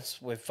 5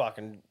 minutes we've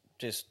fucking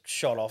just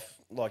shot off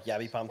like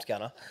Yabby Pump's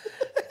gunner.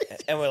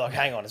 And we're like,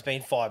 hang on, it's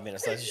been 5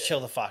 minutes, let's just chill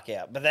the fuck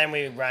out. But then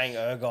we rang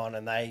Ergon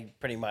and they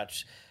pretty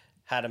much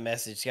had a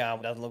message going,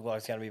 it doesn't look like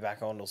it's going to be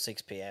back on till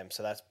 6 p.m.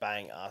 So that's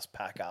bang us,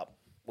 pack up,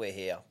 we're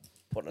here,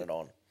 putting it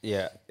on.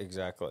 Yeah,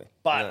 exactly.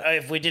 But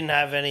if we didn't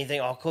have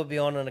anything, could be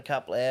on in a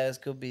couple of hours,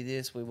 could be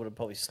this, we would have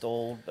probably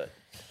stalled. But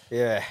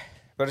yeah,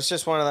 but it's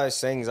just one of those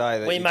things,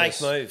 that we you make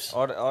just, moves.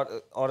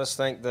 I just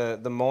think the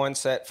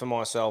mindset for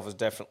myself has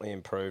definitely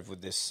improved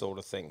with this sort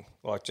of thing.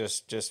 Like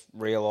just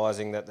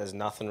realising that there's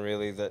nothing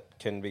really that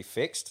can be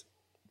fixed.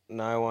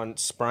 No one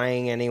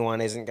spraying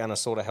anyone isn't going to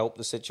sort of help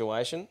the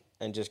situation,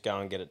 and just go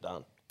and get it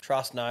done.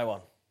 Trust no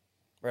one.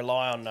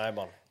 Rely on no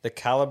one. The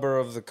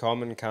calibre of the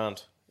common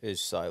cunt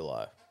is so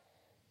low.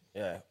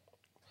 Yeah.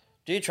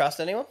 Do you trust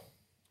anyone?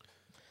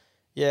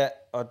 Yeah,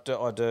 I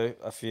do.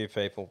 A few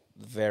people.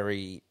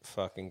 Very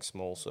fucking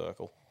small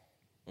circle.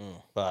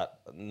 But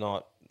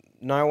not...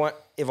 No one...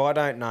 If I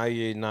don't know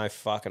you, no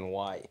fucking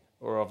way.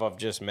 Or if I've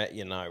just met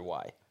you, no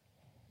way.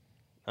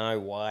 No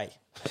way.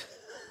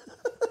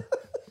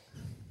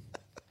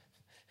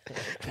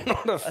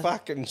 Not a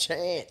fucking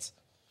chance.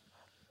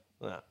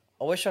 No.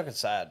 I wish I could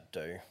say I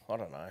do. I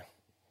don't know.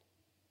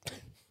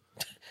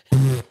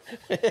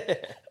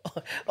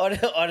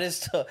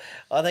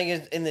 I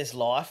think in this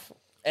life,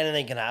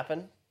 anything can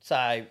happen.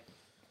 So,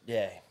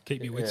 yeah.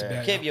 Keep your wits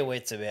about Keep you. your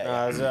wits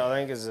about you.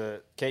 I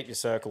think keep your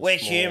circle We're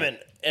small. human.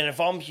 And if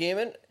I'm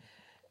human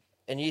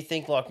and you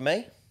think like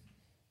me,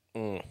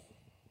 I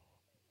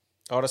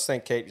just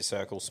think keep your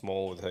circle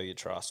small with who you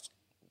trust.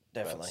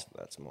 definitely.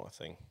 That's my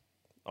thing.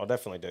 I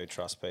definitely do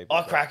trust people.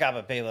 I but- crack up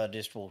at people that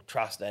just will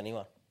trust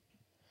anyone.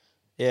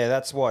 Yeah,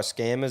 that's why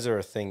scammers are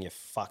a thing, you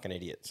fucking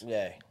idiots.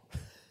 Yeah.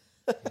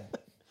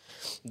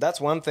 That's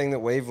one thing that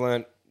we've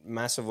learnt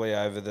massively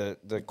over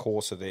the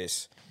course of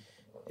this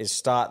is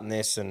starting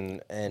this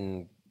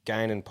and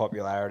gaining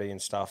popularity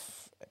and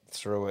stuff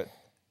through it.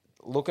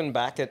 Looking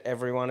back at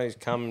everyone who's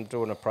come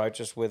to and approach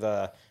us with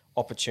a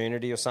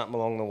opportunity or something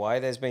along the way,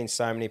 there's been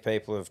so many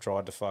people who've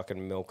tried to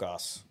fucking milk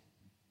us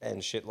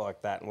and shit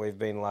like that, and we've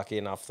been lucky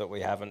enough that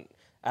we haven't,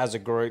 as a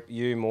group,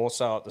 you more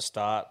so at the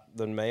start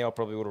than me. I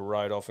probably would have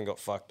rode off and got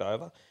fucked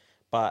over,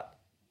 but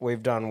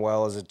we've done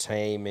well as a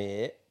team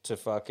here to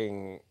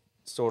fucking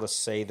sort of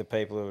see the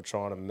people who are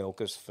trying to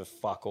milk us for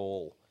fuck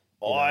all.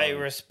 I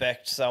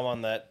respect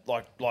someone that,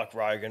 like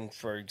Rogan,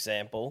 for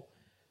example,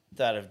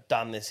 that have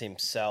done this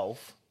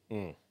himself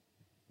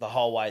the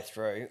whole way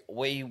through.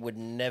 We would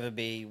never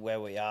be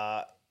where we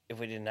are if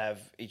we didn't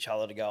have each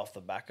other to go off the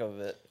back of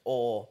it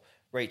or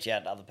reach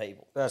out to other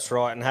people. That's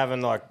right, and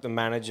having like the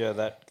manager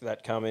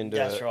that come into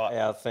That's right.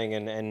 our thing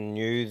and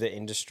knew the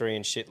industry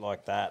and shit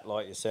like that,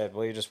 like you said,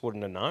 well, you just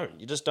wouldn't have known.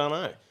 You just don't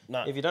know.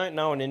 No. If you don't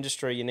know an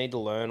industry, you need to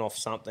learn off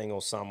something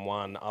or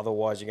someone.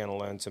 Otherwise, you're going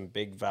to learn some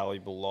big,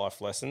 valuable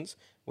life lessons,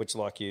 which,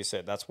 like you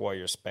said, that's why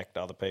you respect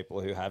other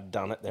people who have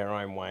done it their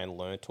own way and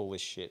learnt all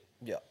this shit.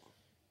 Yeah.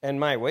 And,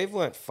 mate, we've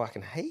learnt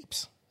fucking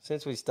heaps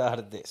since we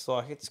started this.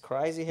 Like, it's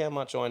crazy how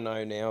much I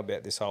know now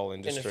about this whole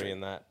industry.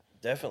 And that.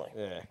 Definitely.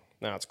 Yeah.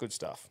 No, it's good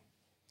stuff.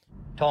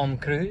 Tom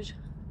Cruise,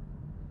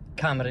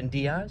 Cameron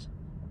Diaz,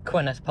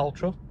 Gwyneth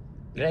Paltrow,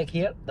 Greg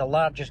here, the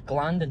largest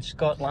gland in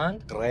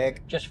Scotland.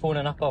 Greg. Just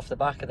phoning up off the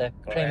back of the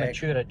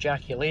premature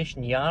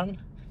ejaculation yarn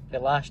for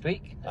last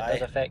week. It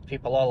does affect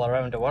people all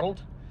around the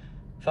world.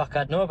 Fuck,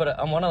 I'd know about it,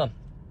 I'm one of them.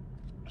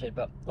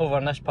 But over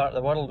in this part of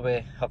the world,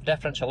 we have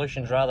different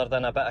solutions rather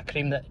than a bit of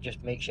cream that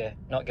just makes you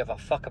not give a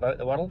fuck about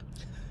the world.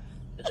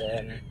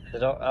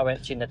 I went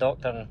to see the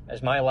doctor, and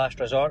as my last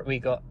resort, we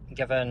got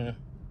given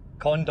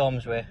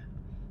condoms with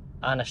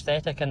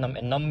anaesthetic in them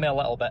to numb me a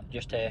little bit,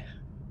 just to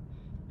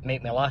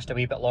make me last a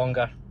wee bit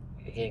longer.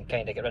 You can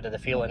kind of get rid of the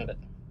feeling, but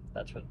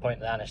that's what the point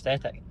of the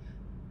anaesthetic.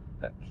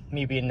 But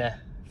me being the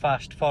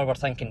fast,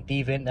 forward-thinking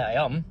deviant that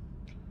I am,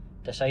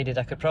 decided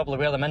I could probably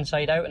wear them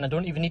inside out and I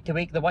don't even need to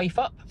wake the wife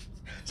up.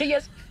 See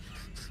yous!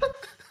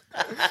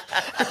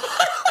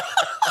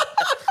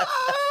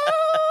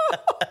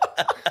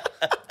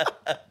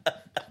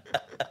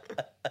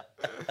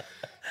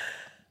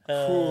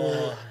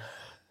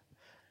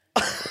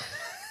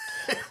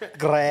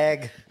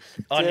 Greg.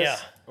 Anya.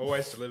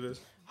 Always delivers.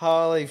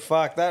 Holy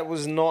fuck, that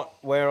was not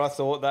where I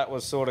thought that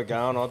was sort of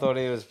going. I thought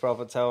he was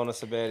proper telling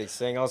us about his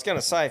thing. I was going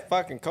to say,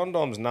 fucking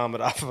condoms numb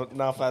it up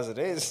enough as it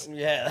is.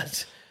 Yeah,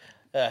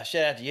 that's...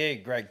 shout out to you,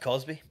 Greg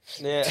Cosby.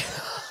 Yeah.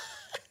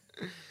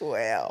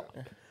 Wow.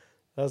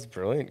 That was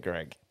brilliant,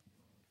 Greg.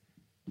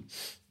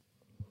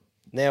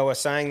 Now, we're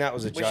saying that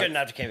was a We joke. shouldn't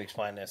have to keep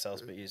explaining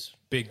ourselves, but use...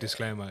 Big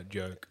disclaimer,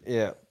 joke.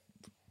 Yeah.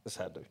 Just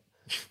had to.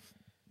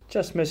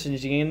 Just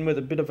messaging in with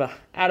a bit of a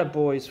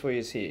attaboys for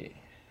you here.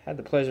 Had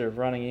the pleasure of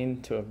running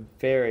into a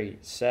very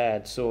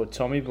sad, sore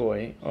Tommy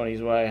boy on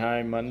his way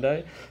home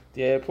Monday at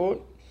the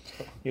airport.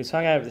 He was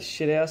hung over the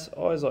shithouse.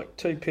 I was like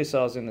 2 piss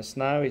holes in the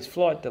snow. His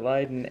flight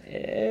delayed and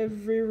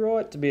every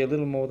right to be a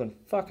little more than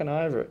fucking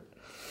over it.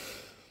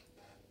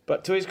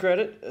 But to his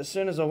credit, as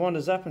soon as I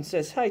wanders up and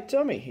says, "Hey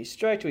Tommy," he's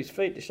straight to his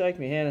feet to shake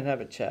my hand and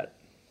have a chat.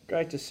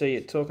 Great to see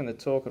you talking the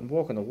talk and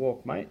walking the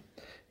walk, mate.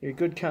 You're a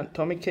good cunt,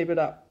 Tommy. Keep it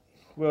up.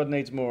 World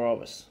needs more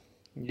of us.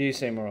 You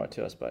seem alright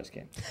too, I suppose,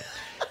 Cam.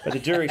 But the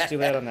jury's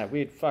still out on that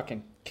weird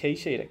fucking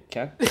quiche eater,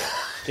 cunt.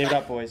 Give it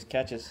up, boys.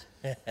 Catch us.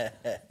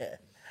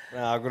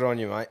 No, good on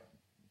you, mate.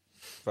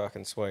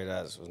 Fucking sweet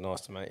as. It was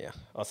nice to meet you.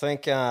 I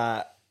think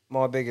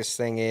my biggest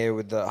thing here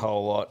with the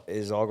whole lot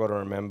is I got to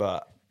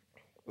remember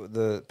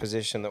the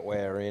position that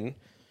we're in.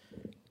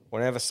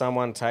 Whenever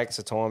someone takes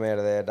the time out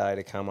of their day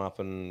to come up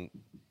and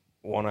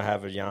want to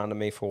have a yarn to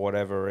me for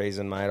whatever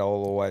reason, mate, I'll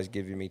always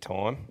give you me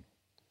time.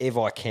 If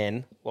I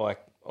can, like,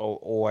 I'll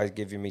always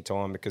give you me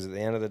time, because at the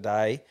end of the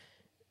day,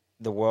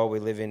 the world we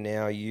live in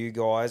now, you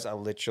guys are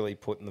literally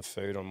putting the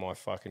food on my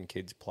fucking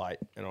kid's plate,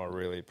 and I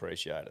really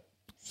appreciate it.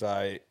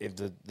 So if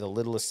the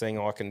littlest thing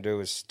I can do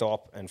is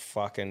stop and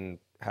fucking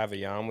have a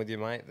yarn with you,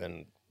 mate,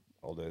 then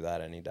I'll do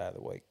that any day of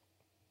the week.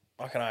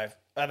 I can have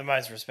the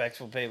most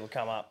respectful people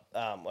come up,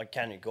 like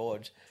Canyon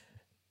Gorge,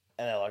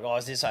 and they're like, "Oh,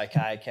 is this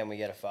okay? Can we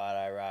get a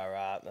photo?" Rah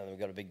rah. And then we've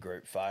got a big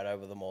group photo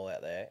with them all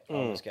out there.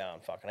 I'm just going,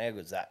 "Fucking how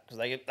good's that?" Because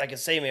they can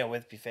see me. I'm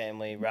with my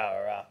family. Rah rah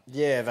rah.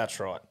 Yeah, that's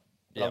right.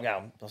 But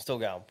I'm still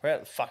going. We're out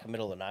in the fucking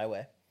middle of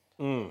nowhere,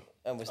 and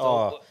we're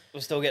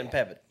still getting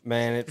peppered.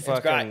 Man, it It's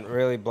fucking great.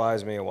 really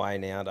blows me away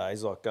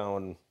nowadays, like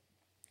going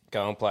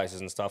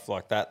places and stuff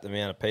like that, the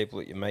amount of people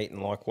that you meet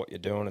and like what you're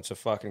doing. It's a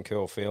fucking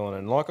cool feeling.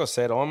 And like I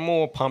said, I'm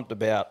more pumped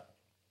about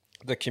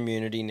the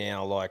community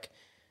now. Like,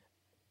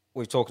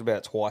 we've talked about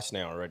it twice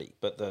now already,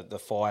 but the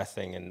fire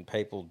thing and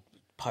people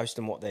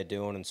posting what they're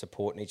doing and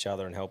supporting each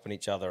other and helping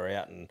each other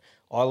out. And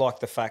I like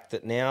the fact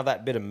that now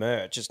that bit of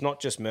merch, it's not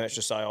just merch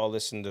to say, "Oh,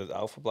 listen to the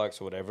Alpha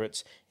Blokes" or whatever.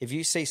 It's if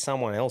you see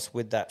someone else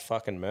with that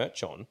fucking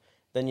merch on,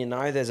 then you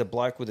know there's a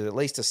bloke with at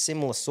least a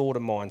similar sort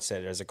of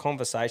mindset. There's a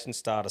conversation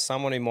starter,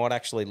 someone who might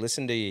actually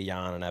listen to your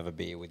yarn and have a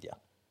beer with you.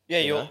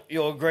 Yeah,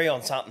 you'll agree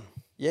on something.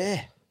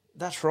 Yeah,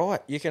 that's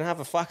right. You can have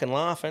a fucking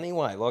laugh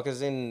anyway. Like,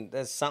 as in,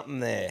 there's something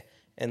there.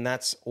 And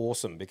that's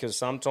awesome because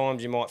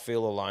sometimes you might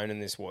feel alone in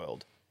this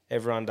world.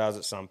 Everyone does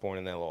at some point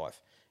in their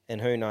life. And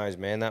who knows,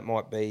 man, that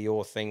might be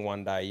your thing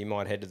one day. You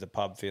might head to the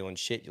pub feeling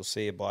shit. You'll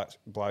see a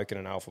bloke in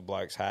an Alpha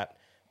Blokes hat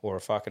or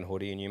a fucking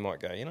hoodie and you might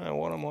go, you know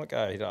what, I might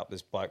go hit up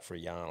this bloke for a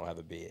yarn. I'll have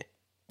a beer.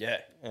 Yeah.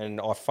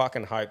 And I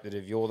fucking hope that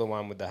if you're the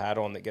one with the hat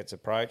on that gets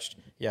approached,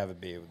 you have a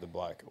beer with the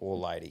bloke or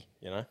lady,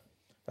 you know?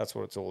 That's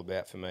what it's all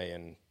about for me,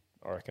 and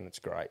I reckon it's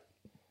great.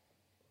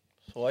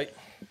 Sweet.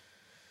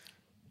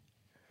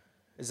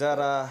 Is that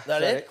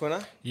it,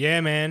 Quinner?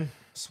 Yeah, man.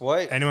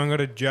 Sweet. Anyone got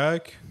a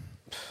joke?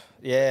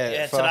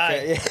 Yeah,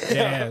 today.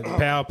 Yeah,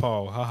 power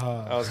pole.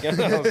 Haha. I was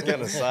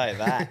gonna say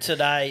that.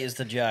 Today is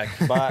the joke.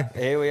 But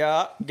here we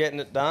are, getting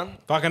it done.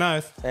 Fucking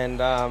oath. And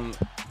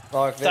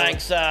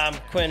thanks,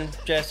 Quinn,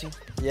 Jesse.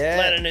 Yeah.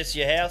 Lending us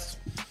your house.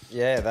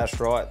 Yeah, that's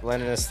right.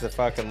 Lending us the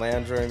fucking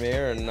lounge room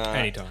here and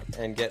anytime.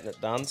 And getting it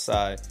done.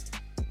 So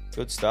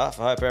good stuff.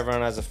 I hope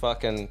everyone has a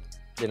fucking,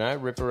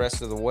 ripper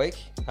rest of the week.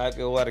 Hope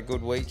you all had a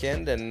good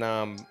weekend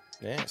and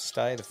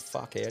stay the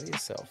fuck out of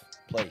yourself.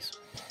 Please.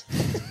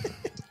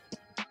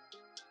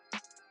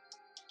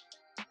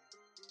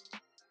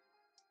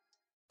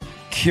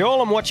 Call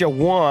them what you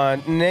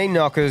want, knee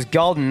knockers,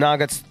 golden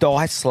nuggets,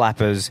 thigh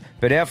slappers.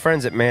 But our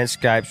friends at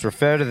Manscaped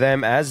refer to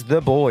them as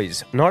the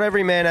boys. Not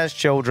every man has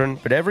children,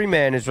 but every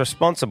man is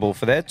responsible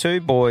for their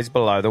 2 boys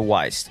below the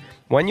waist.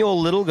 When your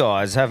little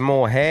guys have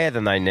more hair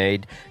than they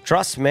need,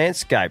 trust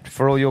Manscaped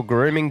for all your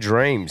grooming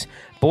dreams.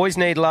 Boys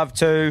need love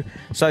too,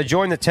 so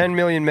join the 10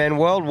 million men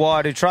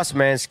worldwide who trust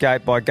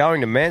Manscaped by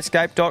going to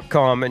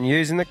manscaped.com and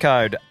using the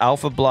code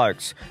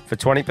ALPHABLOKES for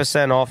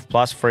 20% off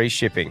plus free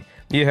shipping.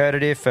 You heard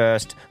it here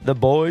first. The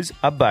boys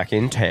are back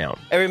in town.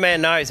 Every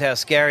man knows how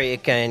scary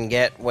it can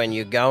get when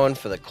you're going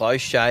for the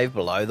close shave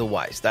below the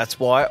waist. That's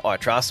why I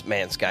trust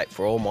Manscaped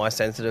for all my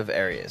sensitive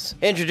areas.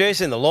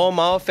 Introducing the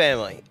Lawnmower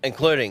family,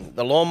 including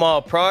the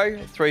Lawnmower Pro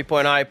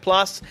 3.0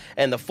 Plus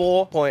and the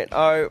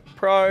 4.0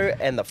 Pro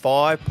and the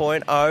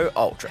 5.0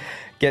 Ultra.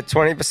 Get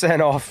 20%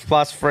 off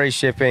plus free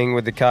shipping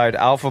with the code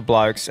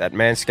ALPHABLOKES at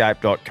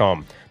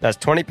manscaped.com. That's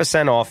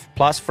 20% off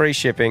plus free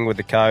shipping with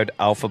the code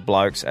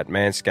ALPHABLOKES at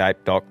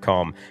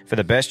manscaped.com. For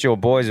the best your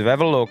boys have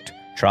ever looked,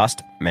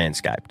 trust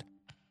Manscaped.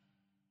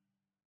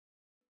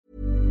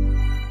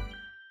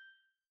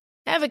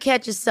 Ever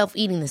catch yourself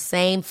eating the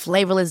same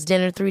flavorless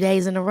dinner 3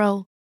 days in a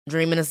row?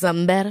 Dreaming of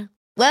something better?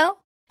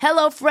 Well,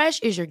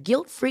 HelloFresh is your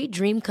guilt-free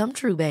dream come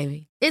true,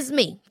 baby. It's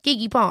me,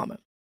 Keke Palmer.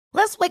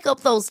 Let's wake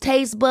up those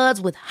taste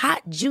buds with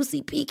hot,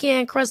 juicy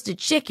pecan-crusted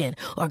chicken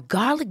or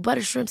garlic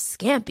butter shrimp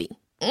scampi.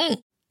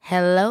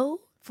 Hello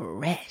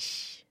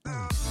Fresh.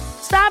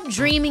 Stop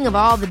dreaming of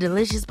all the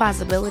delicious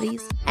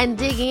possibilities and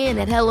dig in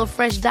at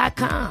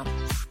HelloFresh.com.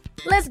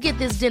 Let's get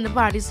this dinner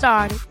party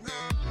started.